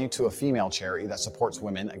donate money to a female charity that supports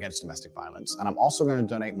women against domestic violence. And I'm also going to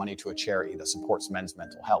donate money to a charity that supports men's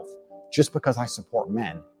mental health. Just because I support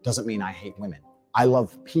men doesn't mean I hate women. I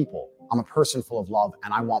love people. I'm a person full of love,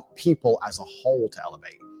 and I want people as a whole to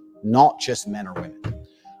elevate, not just men or women.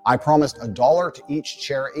 I promised $1 to each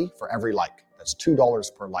charity for every like. That's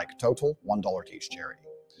 $2 per like total, $1 to each charity.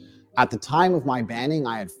 At the time of my banning,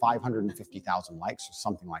 I had 550,000 likes or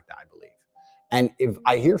something like that, I believe. And if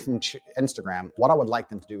I hear from Instagram, what I would like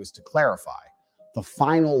them to do is to clarify the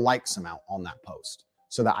final likes amount on that post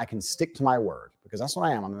so that I can stick to my word, because that's what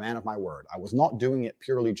I am. I'm a man of my word. I was not doing it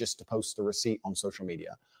purely just to post the receipt on social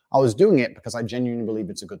media. I was doing it because I genuinely believe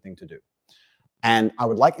it's a good thing to do. And I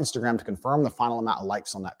would like Instagram to confirm the final amount of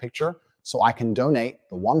likes on that picture so I can donate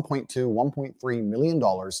the $1.2, $1.3 million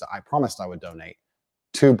that I promised I would donate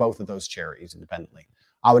to both of those charities independently.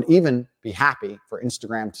 I would even be happy for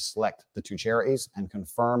Instagram to select the two charities and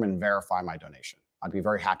confirm and verify my donation. I'd be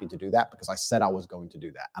very happy to do that because I said I was going to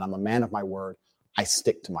do that. And I'm a man of my word. I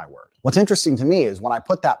stick to my word. What's interesting to me is when I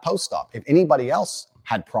put that post up, if anybody else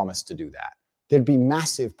had promised to do that, there'd be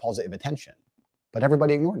massive positive attention. But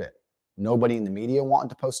everybody ignored it. Nobody in the media wanted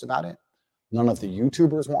to post about it. None of the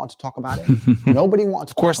YouTubers wanted to talk about it. Nobody wanted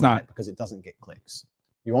to talk about it because it doesn't get clicks.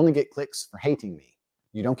 You only get clicks for hating me.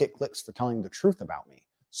 You don't get clicks for telling the truth about me.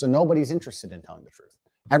 So nobody's interested in telling the truth.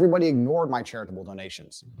 Everybody ignored my charitable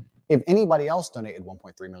donations. If anybody else donated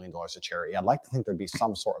 $1.3 million to charity, I'd like to think there'd be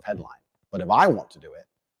some sort of headline. But if I want to do it,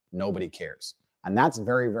 nobody cares. And that's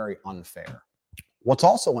very, very unfair. What's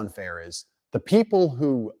also unfair is the people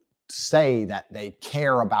who say that they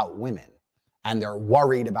care about women and they're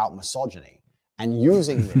worried about misogyny and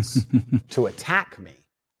using this to attack me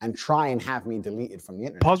and try and have me deleted from the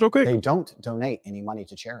internet. Pause real quick. They don't donate any money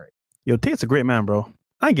to charity. Yo, Tate's a great man, bro.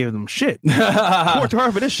 I ain't giving them shit. I worked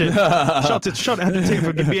hard for this shit. Shout out to Tate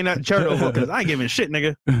for being that charitable because I ain't giving shit,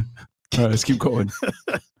 nigga. All right, let's keep going.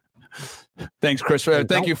 Thanks, Chris.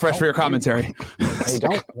 Thank you, Fresh, for your commentary. They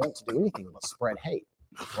don't want to do anything but spread hate.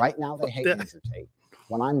 Right now, they hate Andrew Tate.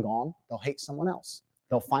 When I'm gone, they'll hate someone else.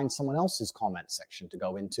 They'll find someone else's comment section to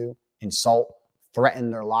go into, insult,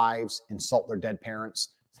 threaten their lives, insult their dead parents.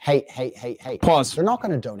 Hate. Pause. They're not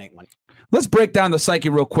going to donate money. Let's break down the psyche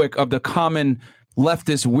real quick of the common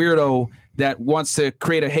leftist weirdo that wants to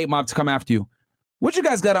create a hate mob to come after you. What you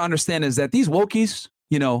guys got to understand is that these wokies,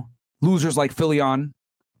 losers like Philion,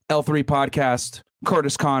 L3 Podcast,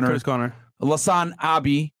 Curtis Connor, Lasan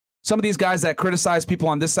Abi, some of these guys that criticize people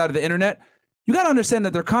on this side of the internet, you got to understand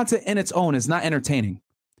that their content in its own is not entertaining.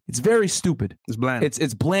 It's very stupid. It's bland.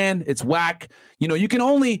 It's bland. It's whack. You can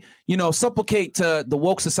only, supplicate to the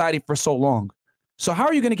woke society for so long. So how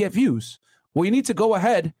are you going to get views? Well, you need to go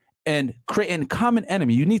ahead and create a common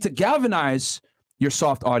enemy. You need to galvanize your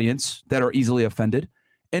soft audience that are easily offended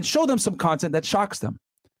and show them some content that shocks them.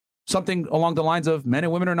 Something along the lines of men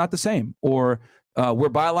and women are not the same, or we're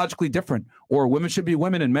biologically different, or women should be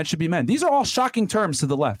women and men should be men. These are all shocking terms to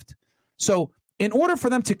the left. So in order for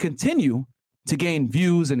them to continue to gain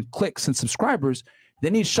views and clicks and subscribers,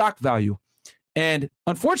 they need shock value. And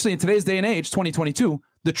unfortunately, in today's day and age, 2022,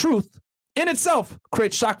 the truth in itself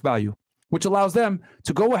creates shock value, which allows them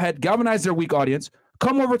to go ahead, galvanize their weak audience,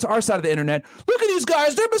 come over to our side of the internet. Look at these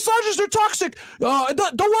guys. They're misogynist. They're toxic.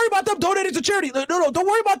 Don't worry about them donating to charity. No. Don't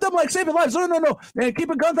worry about them saving lives. No. And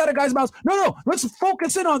keeping guns out of guys' mouths. No. Let's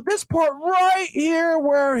focus in on this part right here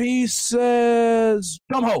where he says,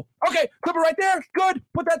 dumb hoe. Okay, clip it right there. Good.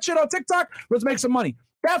 Put that shit on TikTok. Let's make some money.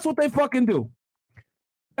 That's what they fucking do.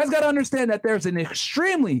 You guys got to understand that there's an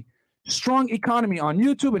extremely strong economy on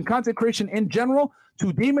YouTube and content creation in general to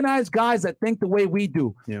demonize guys that think the way we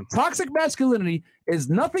do. Yeah. Toxic masculinity is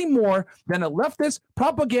nothing more than a leftist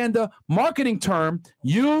propaganda marketing term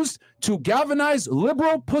used to galvanize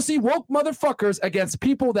liberal pussy woke motherfuckers against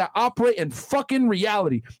people that operate in fucking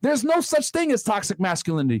reality. There's no such thing as toxic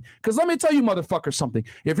masculinity. Because let me tell you motherfuckers something.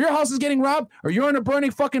 If your house is getting robbed or you're in a burning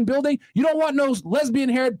fucking building, you don't want no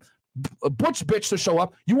lesbian-haired butch bitch to show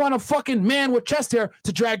up. You want a fucking man with chest hair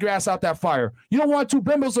to drag your ass out that fire. You don't want two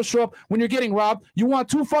bimbos to show up when you're getting robbed. You want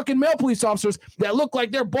two fucking male police officers that look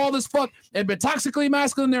like they're bald as fuck and been toxically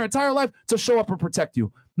masculine their entire life to show up and protect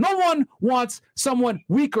you. No one wants someone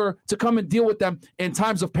weaker to come and deal with them in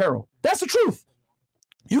times of peril. That's the truth.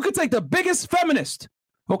 You could take the biggest feminist,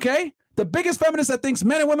 okay? The biggest feminist that thinks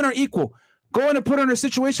men and women are equal. Go in and put her in a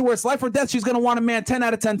situation where it's life or death. She's going to want a man 10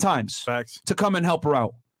 out of 10 times to come and help her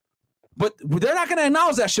out. But they're not going to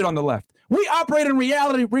acknowledge that shit on the left. We operate in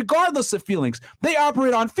reality regardless of feelings. They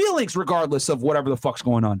operate on feelings regardless of whatever the fuck's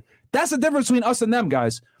going on. That's the difference between us and them,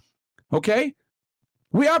 guys. Okay?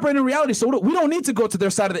 We operate in reality, so we don't need to go to their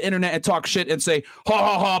side of the internet and talk shit and say, ha,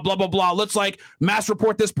 ha, ha, blah, blah, blah. Let's, mass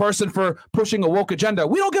report this person for pushing a woke agenda.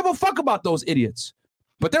 We don't give a fuck about those idiots.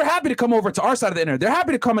 But they're happy to come over to our side of the internet. They're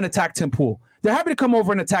happy to come and attack Tim Pool. They're happy to come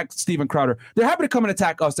over and attack Steven Crowder. They're happy to come and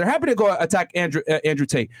attack us. They're happy to go attack Andrew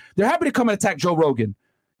Tate. They're happy to come and attack Joe Rogan.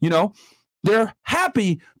 You know, they're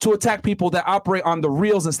happy to attack people that operate on the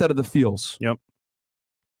reels instead of the feels. Yep.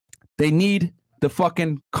 They need the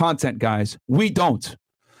fucking content, guys. We don't.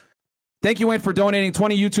 Thank you, Wayne, for donating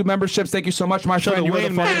 20 YouTube memberships. Thank you so much, my friend. You were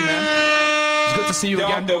the fucking man. It's good to see you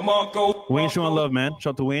again. Wayne showing love, man.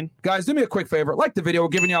 Shout out to Wayne. Guys, do me a quick favor. Like the video. We're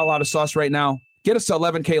giving y'all a lot of sauce right now. Get us to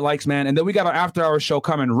 11K likes, man. And then we got our after-hour show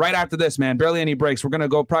coming right after this, man. Barely any breaks. We're going to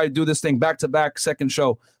go probably do this thing back-to-back, second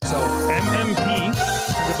show. So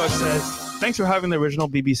MMP says, thanks for having the original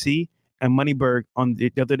BBC and Moneyberg on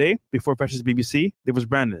the other day before Precious BBC. It was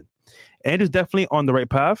Brandon. And is definitely on the right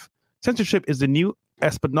path. Censorship is the new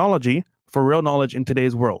espinology for real knowledge in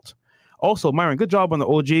today's world. Also, Myron, good job on the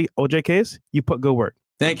OJ case. You put good work.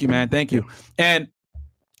 Thank you, man. Thank you. And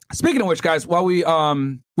speaking of which, guys, while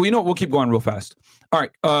we'll keep going real fast. All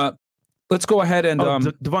right, let's go ahead and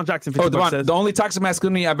Devon Jackson. Devon, the only toxic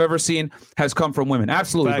masculinity I've ever seen has come from women.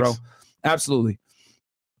 Absolutely, Facts. Bro. Absolutely.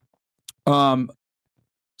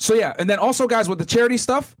 So yeah, and then also, guys, with the charity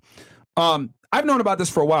stuff, I've known about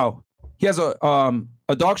this for a while. He has a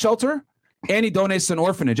dog shelter. And he donates to an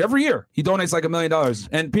orphanage every year. He donates like $1 million,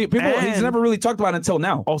 and people he's never really talked about it until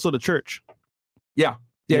now. Also, the church. Yeah,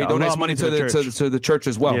 he donates money to the church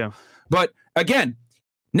as well. Yeah. But again,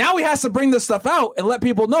 now he has to bring this stuff out and let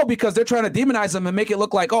people know because they're trying to demonize him and make it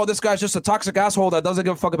look like, oh, this guy's just a toxic asshole that doesn't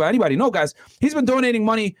give a fuck about anybody. No, guys, he's been donating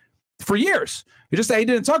money for years. It's just that he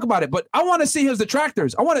didn't talk about it. But I want to see his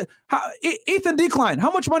detractors. Ethan Decline, how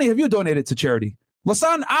much money have you donated to charity?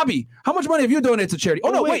 Lasan Abi, how much money have you donated to charity?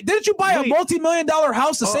 Oh, no, wait. Didn't you buy a multi-million-dollar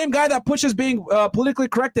house? The same guy that pushes being politically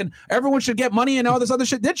correct and everyone should get money and all this other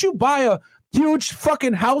shit. Didn't you buy a huge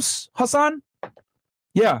fucking house, Hassan?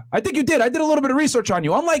 Yeah, I think you did. I did a little bit of research on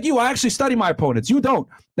you. Unlike you, I actually study my opponents. You don't.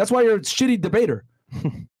 That's why you're a shitty debater.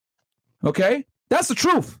 Okay? That's the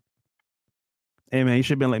truth. Hey, man, you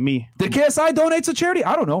should have been like me. Did KSI donate to charity?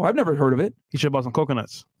 I don't know. I've never heard of it. You should have bought some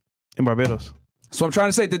coconuts in Barbados. So I'm trying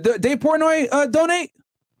to say, did Dave Portnoy donate?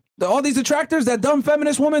 All these detractors, that dumb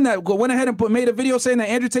feminist woman that went ahead and made a video saying that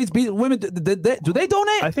Andrew Tate's beating women, do they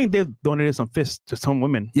donate? I think they've donated some fists to some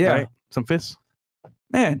women. Yeah. Right? Some fists.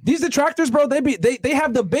 Man, these detractors, bro, they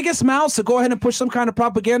have the biggest mouths to go ahead and push some kind of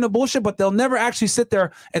propaganda bullshit, but they'll never actually sit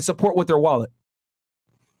there and support with their wallet.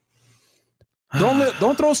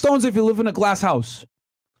 Don't throw stones if you live in a glass house.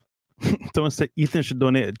 Someone said Ethan should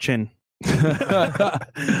donate a chin.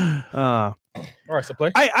 All right, so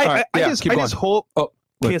play. I just hope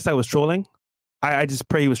KSI was trolling. I just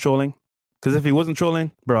pray he was trolling. Because if he wasn't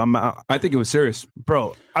trolling, bro, I think it was serious.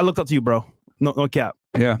 Bro, I looked up to you, bro. No cap.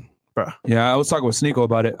 Yeah. Bro. Yeah, I was talking with Sneeko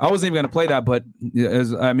about it. I wasn't even going to play that, but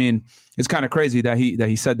it's kind of crazy that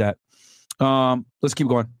he said that. Let's keep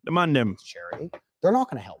going. Demand them. Charity. They're not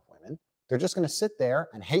going to help women. They're just going to sit there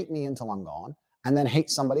and hate me until I'm gone and then hate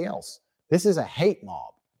somebody else. This is a hate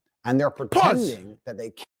mob. And they're pretending that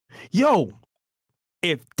they can't. Yo,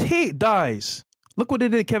 if Tate dies, look what they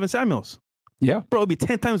did to Kevin Samuels. Yeah. Bro, it'd be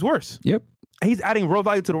 10 times worse. Yep. And he's adding real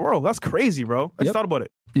value to the world. That's crazy, bro. I just thought about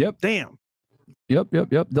it. Yep. Damn. Yep.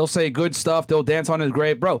 They'll say good stuff. They'll dance on his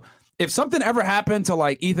grave. Bro, if something ever happened to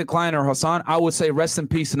like Ethan Klein or Hassan, I would say rest in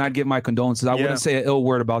peace and I'd give my condolences. I wouldn't say an ill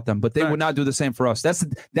word about them, but they would not do the same for us. That's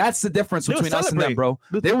the difference between us and them, bro.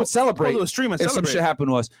 They would celebrate if some shit happened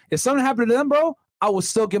to us. If something happened to them, bro, I will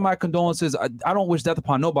still give my condolences. I don't wish death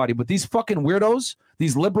upon nobody, but these fucking weirdos,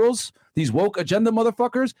 these liberals, these woke agenda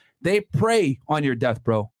motherfuckers, they prey on your death,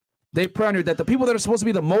 bro. They prey on your death. The people that are supposed to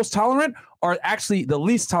be the most tolerant are actually the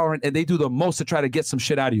least tolerant, and they do the most to try to get some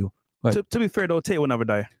shit out of you. To be fair, though, Tate will never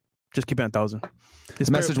die. Just keep it at 1,000. His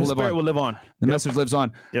message will live on. The message lives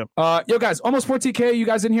on. Yep. Yo, guys, almost 14K. You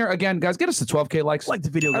guys in here again, guys? Get us to 12K likes. Like the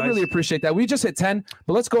video, guys. I really appreciate that. We just hit 10,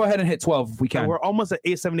 but let's go ahead and hit 12 if we can. And we're almost at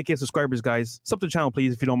 870K subscribers, guys. Sub to the channel,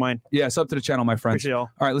 please, if you don't mind. Yeah, sub to the channel, my friends. Appreciate y'all.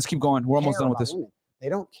 All right, let's keep going. We're almost done with this. Women. They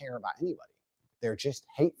don't care about anybody. They're just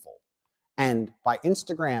hateful. And by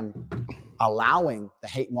Instagram allowing the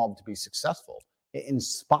hate mob to be successful, it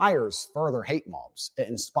inspires further hate mobs. It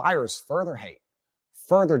inspires further hate,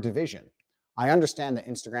 further division. I understand that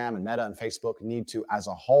Instagram and Meta and Facebook need to, as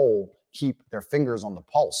a whole, keep their fingers on the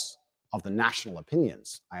pulse of the national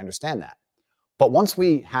opinions. I understand that. But once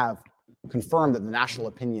we have confirmed that the national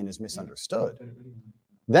opinion is misunderstood,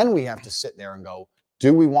 then we have to sit there and go,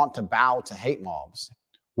 do we want to bow to hate mobs,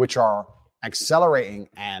 which are accelerating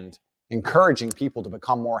and encouraging people to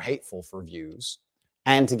become more hateful for views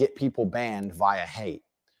and to get people banned via hate?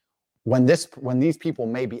 When these people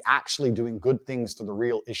may be actually doing good things to the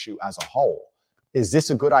real issue as a whole, is this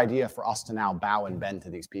a good idea for us to now bow and bend to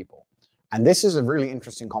these people? And this is a really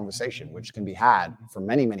interesting conversation, which can be had for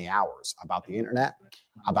many, many hours about the internet,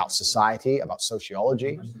 about society, about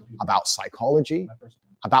sociology, about psychology,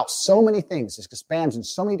 about so many things. This expands in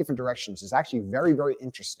so many different directions. It's actually very, very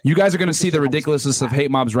interesting. You guys are going to see the ridiculousness of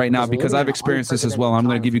hate mobs right now because I've experienced this as well. I'm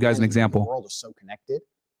going to give you guys an example. The world is so connected.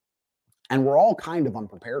 And we're all kind of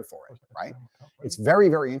unprepared for it, right? It's very,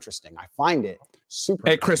 very interesting. I find it super.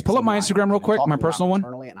 Hey, Chris, pull up my Instagram real quick, my personal one.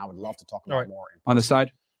 And I would love to talk about more on the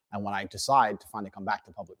side. And when I decide to finally come back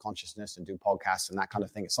to public consciousness and do podcasts and that kind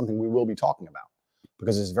of thing, it's something we will be talking about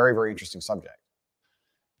because it's a very, very interesting subject.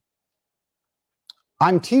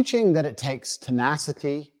 I'm teaching that it takes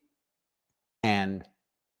tenacity and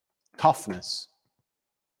toughness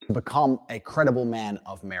to become a credible man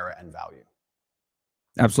of merit and value.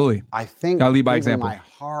 Absolutely. I think gotta lead by even example.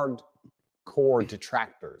 my hardcore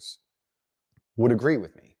detractors would agree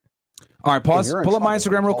with me. All right, pause. Pull up my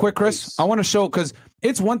Instagram real quick, Chris. I want to show, because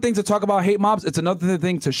it's one thing to talk about hate mobs. It's another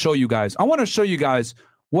thing to show you guys. I want to show you guys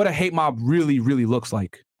what a hate mob really, really looks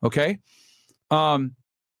like. Okay.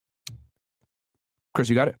 Chris,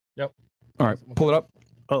 you got it? Yep. All right, pull it up.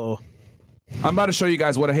 Uh-oh. I'm about to show you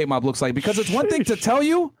guys what a hate mob looks like because it's one thing to tell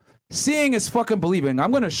you, seeing is fucking believing.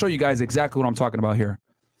 I'm going to show you guys exactly what I'm talking about here.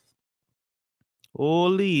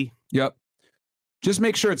 Holy. Yep. Just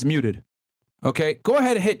make sure it's muted. Okay. Go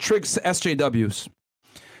ahead and hit Triggs SJWs.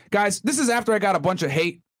 Guys, this is after I got a bunch of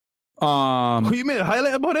hate. You made a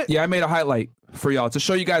highlight about it? Yeah, I made a highlight for y'all to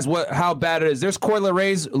show you guys how bad it is. There's Coyle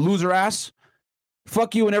Ray's loser ass.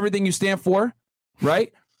 Fuck you and everything you stand for.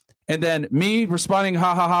 Right? And then me responding,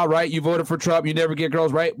 ha ha ha, right? You voted for Trump. You never get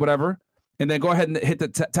girls, right? Whatever. And then go ahead and hit the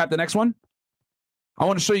tap the next one. I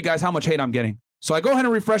want to show you guys how much hate I'm getting. So I go ahead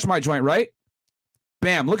and refresh my joint, right?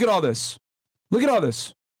 Bam. Look at all this. Look at all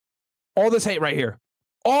this. All this hate right here.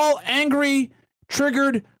 All angry,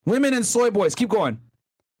 triggered women and soy boys. Keep going.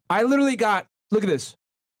 I literally got, look at this.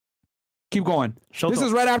 Keep going. This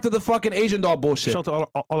is right after the fucking Asian doll bullshit. Shout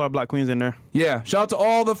out to all our black queens in there. Yeah. Shout out to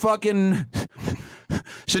all the fucking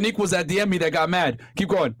Shanique was that DM me that got mad. Keep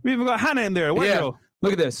going. We even got Hannah in there. Yeah.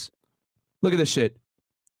 Look at this. Look at this shit.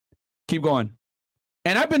 Keep going.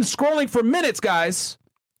 And I've been scrolling for minutes, guys.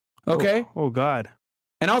 Okay? Oh God.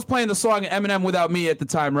 And I was playing the song Eminem Without Me at the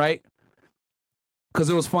time, right? Because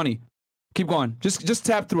it was funny. Keep going. Just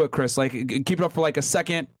tap through it, Chris. Like, keep it up for like a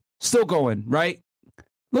second. Still going, right?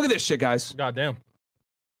 Look at this shit, guys. Goddamn.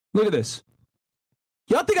 Look at this.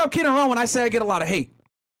 Y'all think I'm kidding around when I say I get a lot of hate?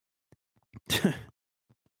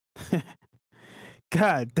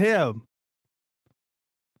 God damn.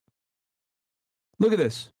 Look at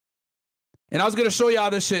this. And I was going to show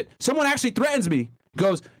y'all this shit. Someone actually threatens me.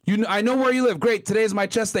 Goes, I know where you live. Great. Today's my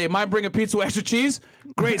chest day. Mind bring a pizza with extra cheese?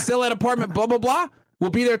 Great. Still at apartment, blah, blah, blah.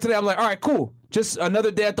 We'll be there today. I'm like, all right, cool. Just another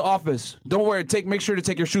day at the office. Don't worry. Make sure to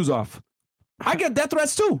take your shoes off. I get death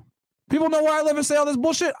threats too. People know where I live and say all this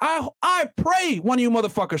bullshit. I pray one of you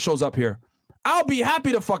motherfuckers shows up here. I'll be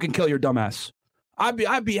happy to fucking kill your dumbass. I'd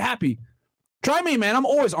be happy. Try me, man. I'm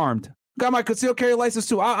always armed. Got my concealed carry license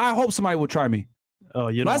too. I hope somebody will try me. Oh,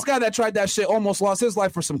 you know. Last guy that tried that shit almost lost his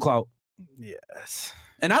life for some clout. Yes.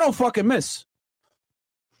 And I don't fucking miss.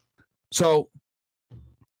 So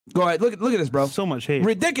go ahead. Look at this, bro. So much hate.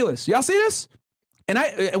 Ridiculous. Y'all see this? And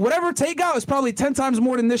whatever Tate got is probably 10 times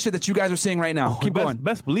more than this shit that you guys are seeing right now. Keep going.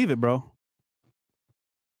 Best believe it, bro.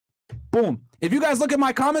 Boom. If you guys look at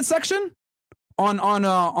my comment section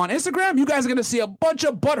on Instagram, you guys are gonna see a bunch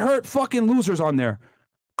of butthurt fucking losers on there,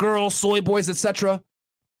 girls, soy boys, etc.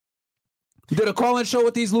 You did a call-in show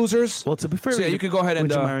with these losers. Well, to be fair, so, yeah, you could go ahead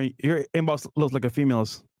and your inbox looks like a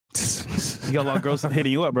female's. You got a lot of girls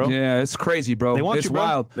hitting you up, bro. Yeah, it's crazy, bro. They want it's you, bro.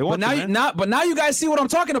 wild. They want but now, you, man. but now you guys see what I'm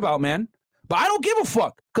talking about, man. But I don't give a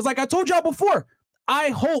fuck because, like I told y'all before, I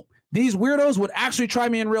hope these weirdos would actually try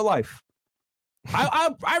me in real life.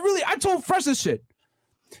 I told Fresh this shit.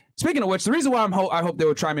 Speaking of which, the reason why I hope they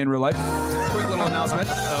would try me in real life. Quick little announcement.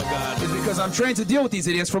 Oh God. Is because I'm trained to deal with these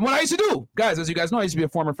idiots from what I used to do, guys. As you guys know, I used to be a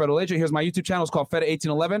former federal agent. Here's my YouTube channel. It's called Fed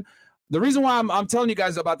 1811. The reason why I'm telling you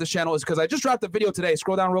guys about this channel is because I just dropped a video today.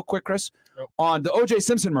 Scroll down real quick, Chris, on the O.J.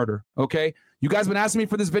 Simpson murder. Okay, you guys been asking me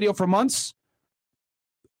for this video for months.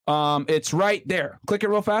 It's right there. Click it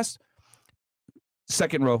real fast.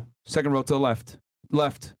 Second row to the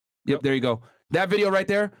left. Yep, there you go. That video right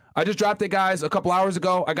there. I just dropped it, guys, a couple hours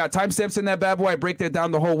ago. I got timestamps in that bad boy. I break that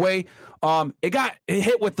down the whole way. It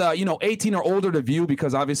hit with 18 or older to view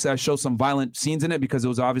because obviously I show some violent scenes in it because it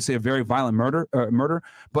was obviously a very violent murder.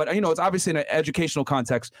 But it's obviously in an educational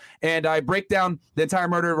context. And I break down the entire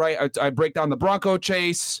murder, right? I break down the Bronco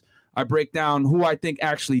chase. I break down who I think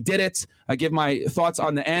actually did it. I give my thoughts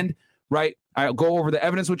on the end, right? I go over the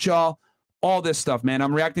evidence with y'all. All this stuff, man.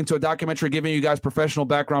 I'm reacting to a documentary, giving you guys professional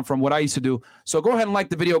background from what I used to do. So go ahead and like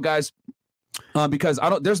the video, guys, because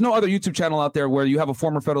there's no other YouTube channel out there where you have a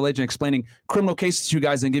former federal agent explaining criminal cases to you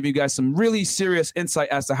guys and give you guys some really serious insight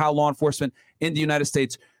as to how law enforcement in the United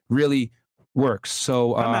States really works.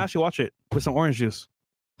 So I'm gonna actually watch it with some orange juice.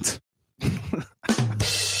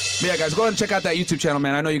 Yeah, guys, go ahead and check out that YouTube channel,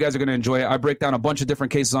 man. I know you guys are going to enjoy it. I break down a bunch of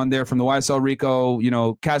different cases on there from the YSL Rico,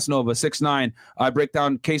 Casanova, 6ix9ine. I break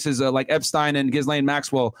down cases like Epstein and Ghislaine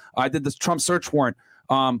Maxwell. I did this Trump search warrant,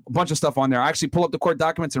 a bunch of stuff on there. I actually pull up the court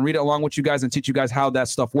documents and read it along with you guys and teach you guys how that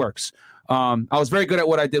stuff works. I was very good at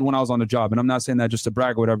what I did when I was on the job, and I'm not saying that just to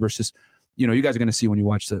brag or whatever. It's just, you guys are going to see when you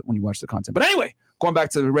watch the content. But anyway, going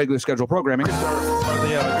back to the regular schedule programming. Girls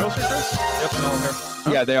here, Chris? Yep, no one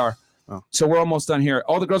here. Yeah, they are. Oh. So we're almost done here.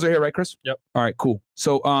 All the girls are here, right, Chris? Yep. All right, cool.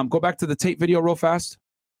 So go back to the tape video real fast.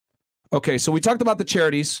 Okay, so we talked about the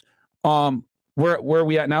charities. Where are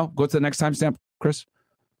we at now? Go to the next timestamp, Chris.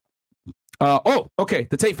 Okay,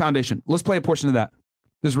 the Tate Foundation. Let's play a portion of that.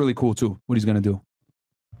 This is really cool too, what he's going to do.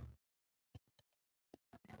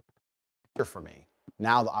 For me,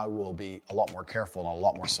 now that I will be a lot more careful and a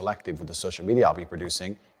lot more selective with the social media I'll be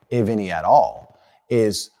producing, if any at all,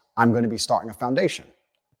 is I'm going to be starting a foundation.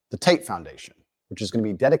 The Tate Foundation, which is going to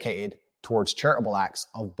be dedicated towards charitable acts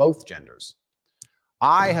of both genders.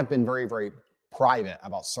 I have been very, very private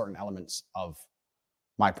about certain elements of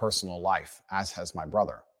my personal life, as has my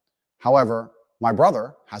brother. However, my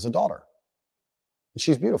brother has a daughter. And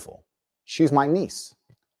she's beautiful. She's my niece.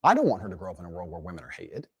 I don't want her to grow up in a world where women are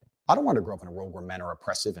hated. I don't want her to grow up in a world where men are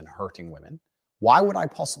oppressive and hurting women. Why would I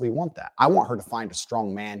possibly want that? I want her to find a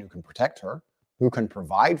strong man who can protect her, who can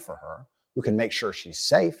provide for her, who can make sure she's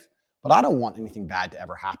safe, but I don't want anything bad to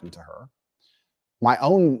ever happen to her. My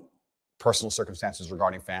own personal circumstances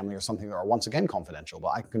regarding family are something that are once again confidential,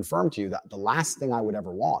 but I can confirm to you that the last thing I would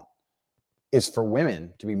ever want is for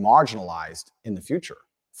women to be marginalized in the future,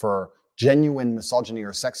 for genuine misogyny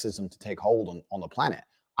or sexism to take hold on the planet.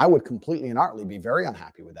 I would completely and utterly be very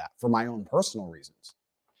unhappy with that for my own personal reasons.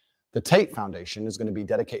 The Tate Foundation is going to be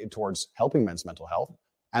dedicated towards helping men's mental health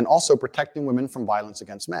and also protecting women from violence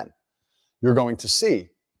against men. You're going to see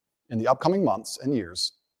in the upcoming months and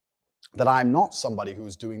years that I'm not somebody who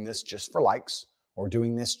is doing this just for likes or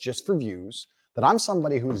doing this just for views, that I'm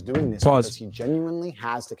somebody who is doing this because he genuinely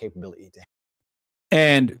has the capability to.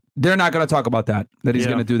 And they're not going to talk about that he's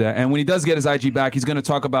going to do that. And when he does get his IG back, he's going to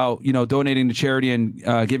talk about, donating to charity and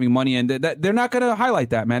giving money. And they're not going to highlight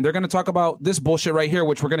that, man. They're going to talk about this bullshit right here,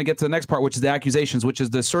 which we're going to get to the next part, which is the accusations, which is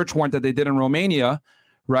the search warrant that they did in Romania,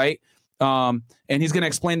 right? And he's going to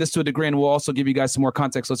explain this to a degree, and we'll also give you guys some more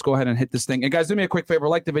context. Let's go ahead and hit this thing. And guys, do me a quick favor.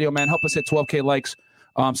 Like the video, man. Help us hit 12K likes.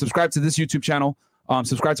 Subscribe to this YouTube channel.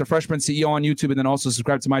 Subscribe to Freshman CEO on YouTube, and then also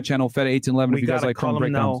subscribe to my channel, Fed 1811, if you guys like call him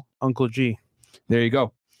now, Uncle G. There you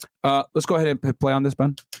go. Let's go ahead and hit play on this,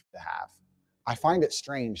 Ben. I find it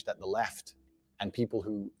strange that the left and people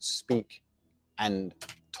who speak and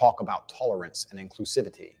talk about tolerance and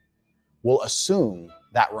inclusivity will assume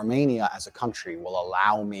that Romania as a country will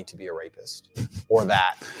allow me to be a rapist, or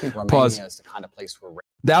that Romania is the kind of place where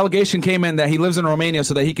the allegation came in that he lives in Romania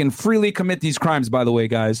so that he can freely commit these crimes, by the way,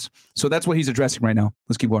 guys. So that's what he's addressing right now.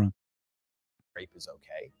 Let's keep going. Rape is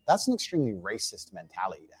okay. That's an extremely racist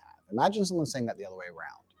mentality to have. Imagine someone saying that the other way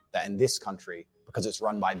around, that in this country, because it's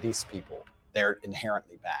run by these people, they're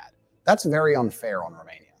inherently bad. That's very unfair on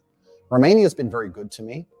Romania. Romania's been very good to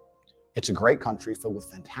me. It's a great country filled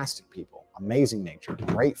with fantastic people, amazing nature,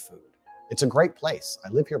 great food. It's a great place. I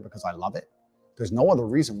live here because I love it. There's no other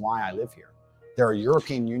reason why I live here. They're a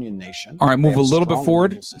European Union nation. All right, move They a have little bit strong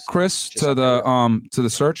forward, legal system, Chris, just to like the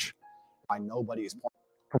search. why nobody is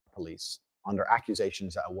police under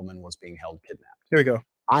accusations that a woman was being held kidnapped. Here we go.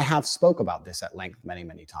 I have spoke about this at length many,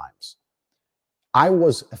 many times. I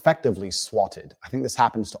was effectively swatted. I think this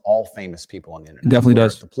happens to all famous people on the internet. Definitely where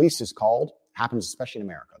does. The police is called, happens especially in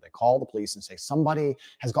America. They call the police and say, somebody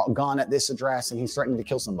has got a gun at this address and he's threatening to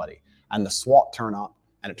kill somebody. And the SWAT turn up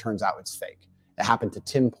and it turns out it's fake. It happened to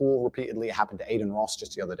Tim Pool repeatedly. It happened to Aiden Ross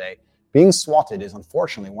just the other day. Being swatted is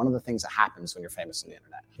unfortunately one of the things that happens when you're famous on the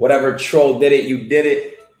internet. Whatever troll did it, you did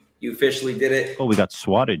it. You officially did it. Oh, we got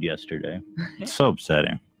swatted yesterday. It's so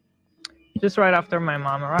upsetting. Just right after my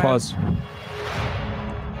mom arrived.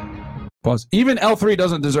 Pause. Even L3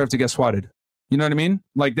 doesn't deserve to get swatted. You know what I mean?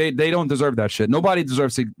 Like they don't deserve that shit. Nobody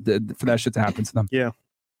deserves for that shit to happen to them. Yeah.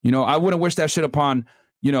 You know, I wouldn't wish that shit upon,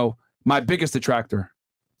 you know, my biggest detractor.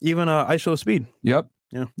 Even I Show Speed. Yep.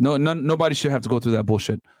 Yeah. Nobody should have to go through that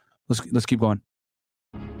bullshit. Let's keep going.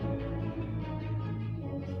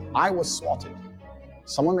 I was swatted.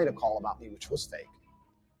 Someone made a call about me, which was fake.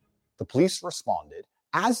 The police responded,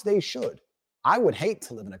 as they should. I would hate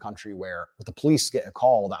to live in a country where the police get a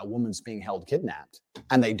call that a woman's being held kidnapped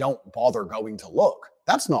and they don't bother going to look.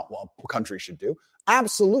 That's not what a country should do.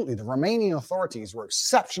 Absolutely. The Romanian authorities were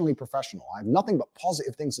exceptionally professional. I have nothing but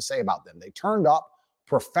positive things to say about them. They turned up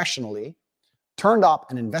professionally, turned up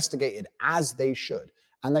and investigated as they should.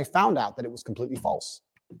 And they found out that it was completely false,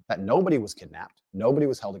 that nobody was kidnapped. Nobody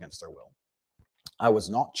was held against their will. I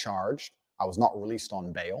was not charged. I was not released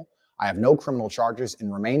on bail. I have no criminal charges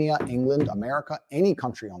in Romania, England, America, any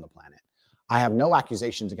country on the planet. I have no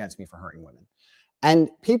accusations against me for hurting women. And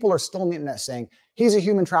people are still on the internet saying, he's a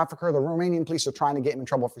human trafficker. The Romanian police are trying to get him in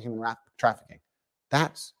trouble for human trafficking.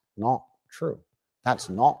 That's not true. That's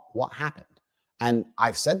not what happened. And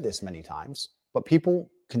I've said this many times, but people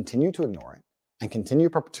continue to ignore it and continue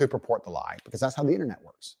to purport the lie because that's how the internet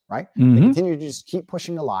works, right? Mm-hmm. They continue to just keep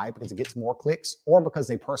pushing the lie because it gets more clicks or because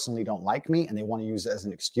they personally don't like me and they want to use it as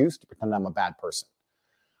an excuse to pretend I'm a bad person.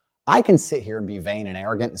 I can sit here and be vain and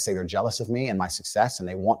arrogant and say they're jealous of me and my success and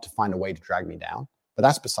they want to find a way to drag me down, but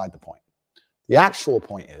that's beside the point. The actual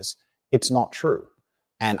point is it's not true.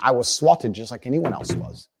 And I was swatted just like anyone else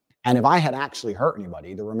was. And if I had actually hurt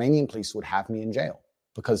anybody, the Romanian police would have me in jail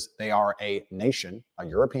because they are a nation, a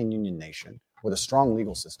European Union nation, with a strong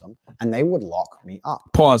legal system, and they would lock me up.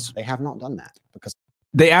 Pause. They have not done that because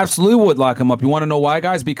they absolutely would lock him up. You want to know why,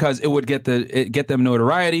 guys? Because it would get them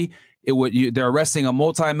notoriety. They're arresting a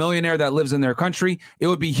multimillionaire that lives in their country. It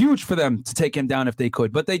would be huge for them to take him down if they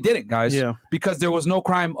could, but they didn't, guys. Yeah. Because there was no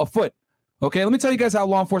crime afoot. Okay, let me tell you guys how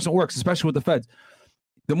law enforcement works, especially with the feds.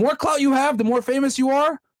 The more clout you have, the more famous you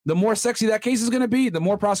are, the more sexy that case is going to be, the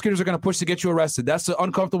more prosecutors are going to push to get you arrested. That's the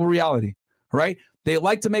uncomfortable reality, right? They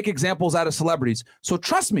like to make examples out of celebrities. So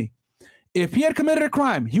trust me, if he had committed a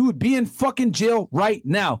crime, he would be in fucking jail right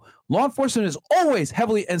now. Law enforcement is always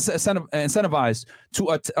heavily incentivized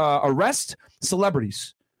to arrest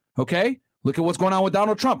celebrities, okay? Look at what's going on with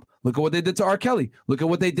Donald Trump. Look at what they did to R. Kelly. Look at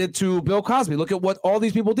what they did to Bill Cosby. Look at what all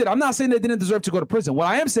these people did. I'm not saying they didn't deserve to go to prison. What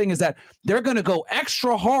I am saying is that they're going to go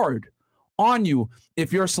extra hard on you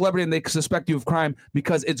if you're a celebrity and they suspect you of crime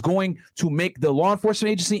because it's going to make the law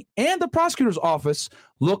enforcement agency and the prosecutor's office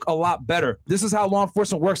look a lot better. This is how law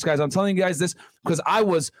enforcement works, guys. I'm telling you guys this because I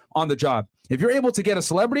was on the job. If you're able to get a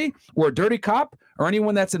celebrity or a dirty cop or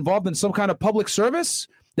anyone that's involved in some kind of public service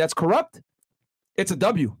that's corrupt, it's a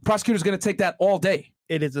W. Prosecutor's going to take that all day.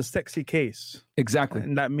 It is a sexy case. Exactly.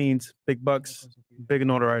 And that means big bucks, big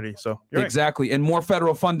notoriety. So you're exactly. Right. And more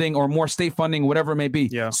federal funding or more state funding, whatever it may be.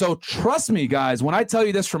 Yeah. So trust me, guys, when I tell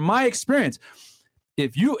you this from my experience,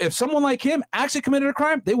 if someone like him actually committed a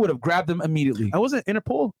crime, they would have grabbed him immediately. I wasn't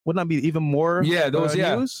Interpol. Wouldn't that be even more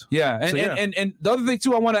news? Yeah. And, so, and the other thing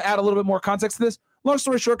too, I want to add a little bit more context to this. Long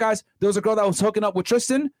story short, guys, there was a girl that was hooking up with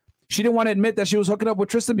Tristan. She didn't want to admit that she was hooking up with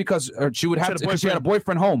Tristan because she would have to, because she had a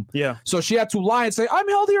boyfriend home. Yeah. So she had to lie and say, I'm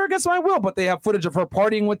held here against my will. But they have footage of her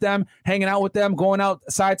partying with them, hanging out with them, going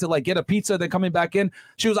outside to like get a pizza, then coming back in.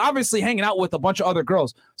 She was obviously hanging out with a bunch of other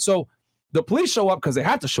girls. So the police show up because they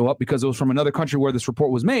had to show up because it was from another country where this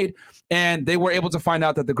report was made. And they were able to find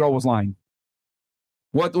out that the girl was lying.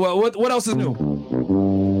 What else is new?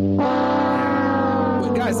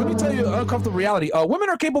 Guys, let me tell you an uncomfortable reality. Women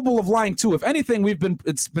are capable of lying too. If anything,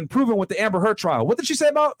 it's been proven with the Amber Heard trial. What did she say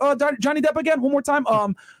about Johnny Depp again? One more time.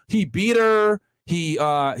 He beat her.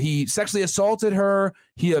 He sexually assaulted her.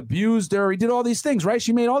 He abused her. He did all these things, right?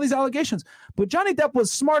 She made all these allegations. But Johnny Depp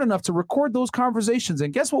was smart enough to record those conversations.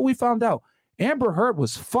 And guess what we found out? Amber Heard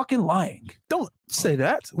was fucking lying. Don't say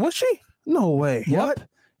that. Was she? No way. Yep. What?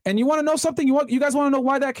 And you want to know something? You guys want to know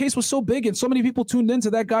why that case was so big and so many people tuned into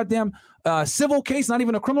that goddamn civil case, not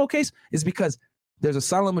even a criminal case, is because there's a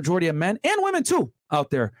silent majority of men and women too out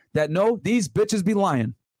there that know these bitches be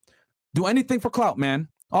lying. Do anything for clout, man.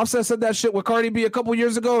 Offset said that shit with Cardi B a couple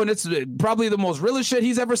years ago, and it's probably the most realest shit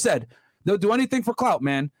he's ever said. They'll do anything for clout,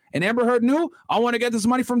 man. And Amber Heard knew, I want to get this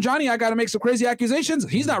money from Johnny. I got to make some crazy accusations.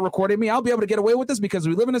 He's not recording me. I'll be able to get away with this because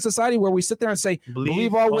we live in a society where we sit there and say,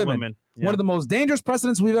 believe all women. Yeah. One of the most dangerous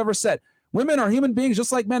precedents we've ever set. Women are human beings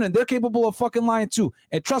just like men, and they're capable of fucking lying too.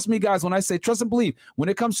 And trust me, guys, when I say trust and believe, when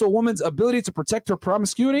it comes to a woman's ability to protect her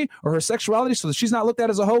promiscuity or her sexuality so that she's not looked at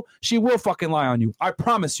as a hoe, she will fucking lie on you. I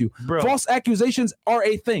promise you. Bro. False accusations are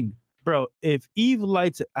a thing. Bro, if Eve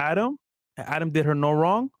lied to Adam and Adam did her no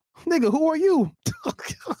wrong, nigga, who are you?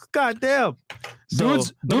 God damn. So,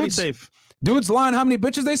 dudes lying how many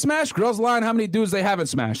bitches they smashed. Girls lying how many dudes they haven't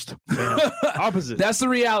smashed. Yeah. Opposite. That's the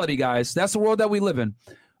reality, guys. That's the world that we live in.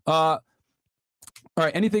 All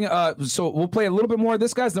right, anything? So we'll play a little bit more of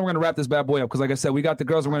this, guys. Then we're gonna wrap this bad boy up because, like I said, we got the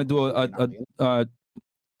girls. We're gonna do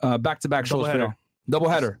a back-to-back shows for you.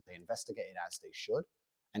 Doubleheader. They investigated as they should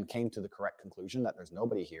and came to the correct conclusion that there's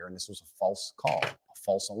nobody here and this was a false call, a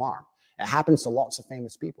false alarm. It happens to lots of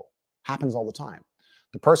famous people. Happens all the time.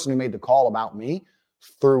 The person who made the call about me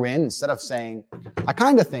threw in, instead of saying, I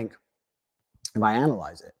kind of think, if I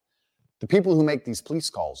analyze it, the people who make these police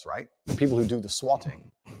calls, right? The people who do the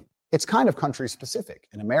swatting, it's kind of country specific.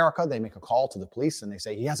 In America, they make a call to the police and they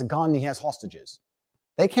say, he has a gun, he has hostages.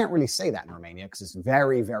 They can't really say that in Romania because it's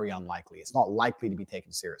very, very unlikely. It's not likely to be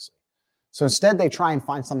taken seriously. So instead, they try and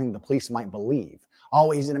find something the police might believe.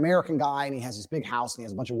 Oh, he's an American guy and he has this big house and he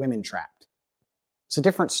has a bunch of women trapped. It's a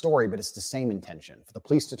different story, but it's the same intention for the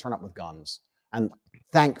police to turn up with guns. And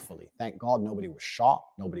thankfully, thank God, nobody was shot.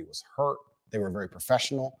 Nobody was hurt. They were very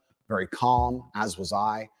professional, very calm, as was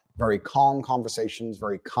I. Very calm conversations,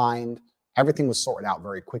 very kind. Everything was sorted out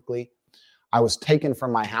very quickly. I was taken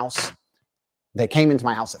from my house. They came into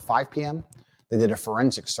my house at 5 p.m. They did a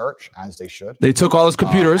forensic search, as they should. They took all his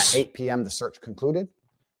computers. At 8 p.m., the search concluded.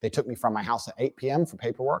 They took me from my house at 8 p.m. for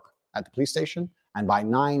paperwork at the police station. And by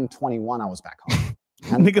 9:21, I was back home.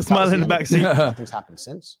 Nigga smiling in the backseat. Nothing's happened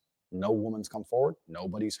since. No woman's come forward.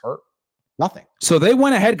 Nobody's hurt. Nothing. So they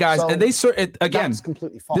went ahead, guys, So and they again. that's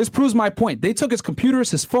completely false. This proves my point. They took his computers,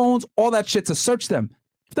 his phones, all that shit to search them.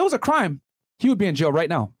 If there was a crime, he would be in jail right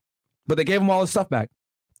now. But they gave him all his stuff back.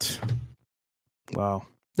 Wow.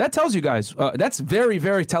 That tells you guys. That's very,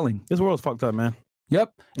 very telling. This world's fucked up, man.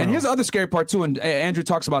 Yep. And here's the other scary part too. And Andrew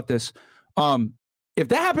talks about this. If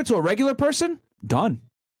that happened to a regular person, done.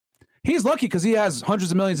 He's lucky because he has hundreds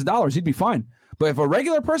of millions of dollars. He'd be fine. But if a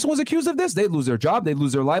regular person was accused of this, they'd lose their job. They'd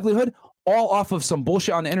lose their livelihood, all off of some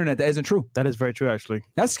bullshit on the internet that isn't true. That is very true, actually.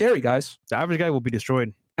 That's scary, guys. The average guy will be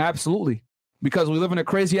destroyed. Absolutely. Because we live in a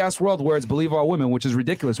crazy-ass world where it's believe all women, which is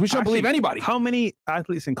ridiculous. We shouldn't believe anybody. How many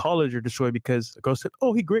athletes in college are destroyed because a girl said,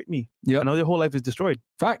 oh, he raped me? Yeah. I know their whole life is destroyed.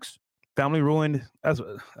 Facts. Family ruined.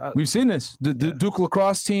 We've seen this. The Duke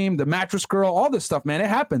lacrosse team, the mattress girl, all this stuff, man. It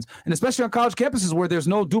happens. And especially on college campuses where there's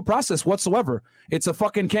no due process whatsoever. It's a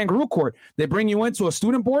fucking kangaroo court. They bring you into a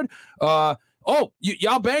student board.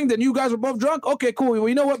 Y'all banged and you guys were both drunk? Okay, cool. Well,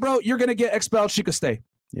 you know what, bro? You're going to get expelled. She could stay.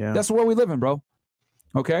 Yeah. That's the world we live in, bro.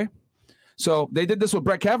 Okay? So they did this with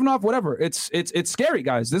Brett Kavanaugh, whatever. It's scary,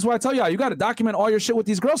 guys. This is why I tell y'all, you got to document all your shit with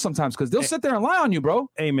these girls sometimes because they'll sit there and lie on you, bro.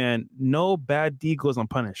 Hey, man, no bad deed goes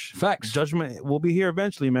unpunished. Facts. Judgment will be here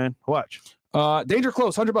eventually, man. Watch. Danger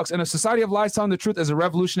Close, $100. In a society of lies, telling the truth is a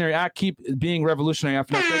revolutionary act. Keep being revolutionary.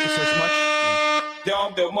 After that, thank you so much.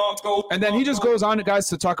 And then he just goes on, guys,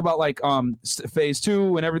 to talk about like phase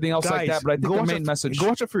 2 and everything else like that. But I think the main message. Go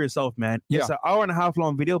watch it for yourself, man. Yeah. It's an hour-and-a-half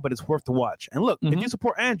long video, but it's worth to watch. And look, if you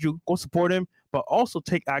support Andrew, go support him, but also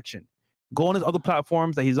take action. Go on his other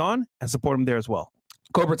platforms that he's on and support him there as well.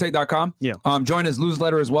 CobraTake.com. Yeah. Join his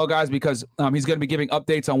newsletter as well, guys, because he's going to be giving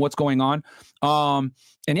updates on what's going on. And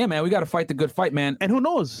yeah, man, we got to fight the good fight, man. And who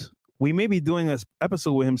knows? We may be doing this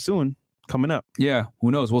episode with him soon. Coming up. Yeah,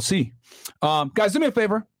 who knows? We'll see. Guys, do me a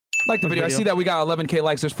favor. Like the video. I see that we got 11K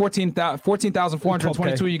likes. There's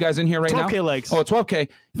 14,422 of you guys in here right now. 12K likes. Oh, 12K.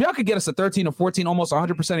 If y'all could get us to 13 or 14, almost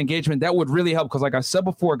 100% engagement, that would really help. Because like I said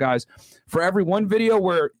before, guys, for every one video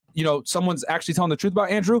where someone's actually telling the truth about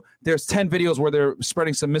Andrew, there's 10 videos where they're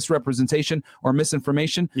spreading some misrepresentation or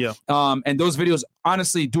misinformation. Yeah. And those videos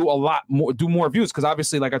honestly do more views because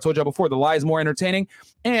obviously, like I told you before, the lie is more entertaining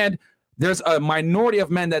and there's a minority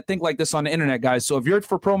of men that think like this on the internet, guys. So if you're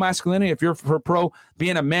for pro masculinity, if you're for pro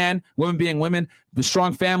being a man, women being women, the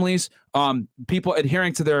strong families, people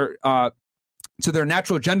adhering to their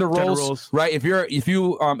natural gender roles, right? If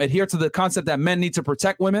you adhere to the concept that men need to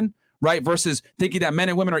protect women, right, versus thinking that men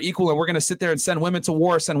and women are equal and we're going to sit there and send women to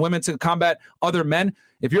war, send women to combat other men.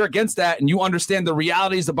 If you're against that and you understand the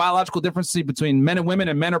realities, the biological differences between men and women,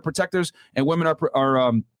 and men are protectors and women are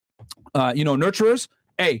nurturers,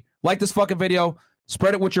 hey, like this fucking video,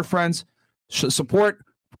 spread it with your friends, support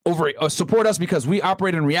us because we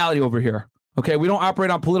operate in reality over here. Okay, we don't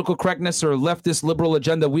operate on political correctness or leftist liberal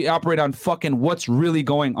agenda. We operate on fucking what's really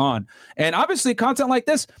going on. And obviously content like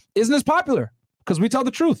this isn't as popular because we tell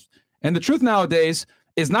the truth. And the truth nowadays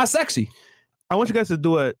is not sexy. I want you guys to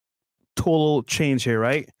do a total change here,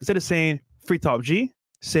 right? Instead of saying free Top G,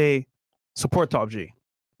 say support Top G.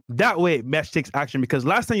 That way, Match takes action, because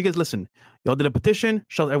last time you guys listened, y'all did a petition,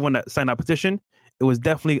 shout out everyone that signed that petition. It was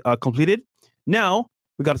definitely completed. Now,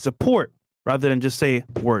 we got to support rather than just say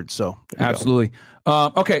words. So absolutely.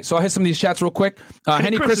 Okay, so I'll hit some of these chats real quick.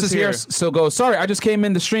 Henny Chris is here. So goes, sorry, I just came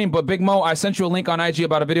in the stream, but Big Mo, I sent you a link on IG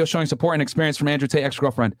about a video showing support and experience from Andrew Tate,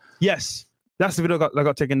 ex-girlfriend. Yes, that's the video that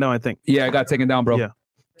got taken down, I think. Yeah, it got taken down, bro.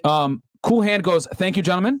 Yeah. Cool Hand goes, thank you,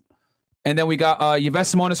 gentlemen. And then we got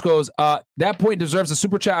Yves Simonis goes, that point deserves a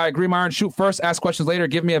super chat. I agree, Myron. Shoot first, ask questions later.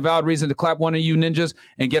 Give me a valid reason to clap one of you ninjas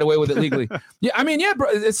and get away with it legally. Yeah, I mean, yeah, bro.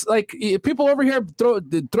 It's like people over here throw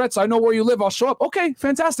the threats. I know where you live. I'll show up. Okay,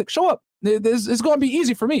 fantastic. Show up. It's going to be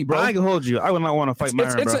easy for me, bro. I can hold you. I would not want to fight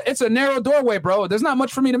Myron, bro. It's a narrow doorway, bro. There's not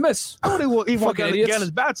much for me to miss. I don't even get on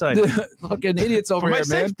his bad side. Fucking idiots over here, man.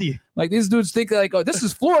 Safety. Like these dudes think like, oh, this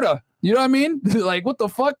is Florida. You know what I mean? Like, what the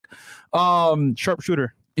fuck?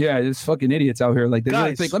 Sharpshooter. Yeah, there's fucking idiots out here. Like they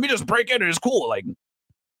really think, let me just break in and it's cool. Like,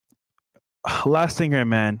 last thing here,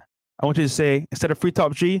 man. I want you to say, instead of free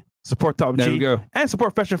Top G, support Top G. There we go. And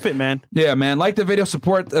support Fresh and Fit, man. Yeah, man. Like the video,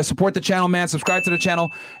 support the channel, man. Subscribe to the channel.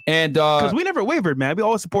 And because we never wavered, man. We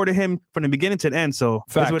always supported him from the beginning to the end. So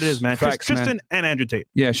that's what it is, man. Facts, Tristan man. and Andrew Tate.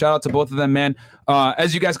 Yeah, shout out to both of them, man.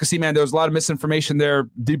 As you guys can see, man, there was a lot of misinformation there,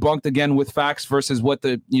 debunked again with facts versus what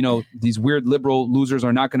these weird liberal losers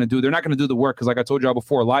are not going to do. They're not going to do the work because, like I told y'all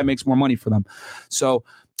before, lie makes more money for them. So,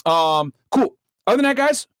 cool. Other than that,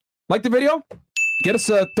 guys, like the video. Get us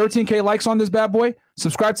 13K likes on this bad boy.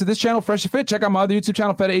 Subscribe to this channel, Fresh and Fit. Check out my other YouTube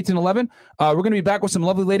channel, Fed1811. We're going to be back with some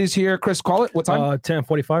lovely ladies here. Chris, call it. What time?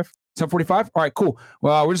 10:45. 10:45. All right, cool.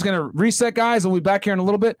 Well, we're just going to reset, guys. We'll be back here in a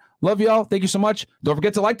little bit. Love y'all. Thank you so much. Don't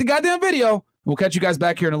forget to like the goddamn video. We'll catch you guys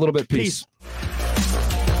back here in a little bit. Peace.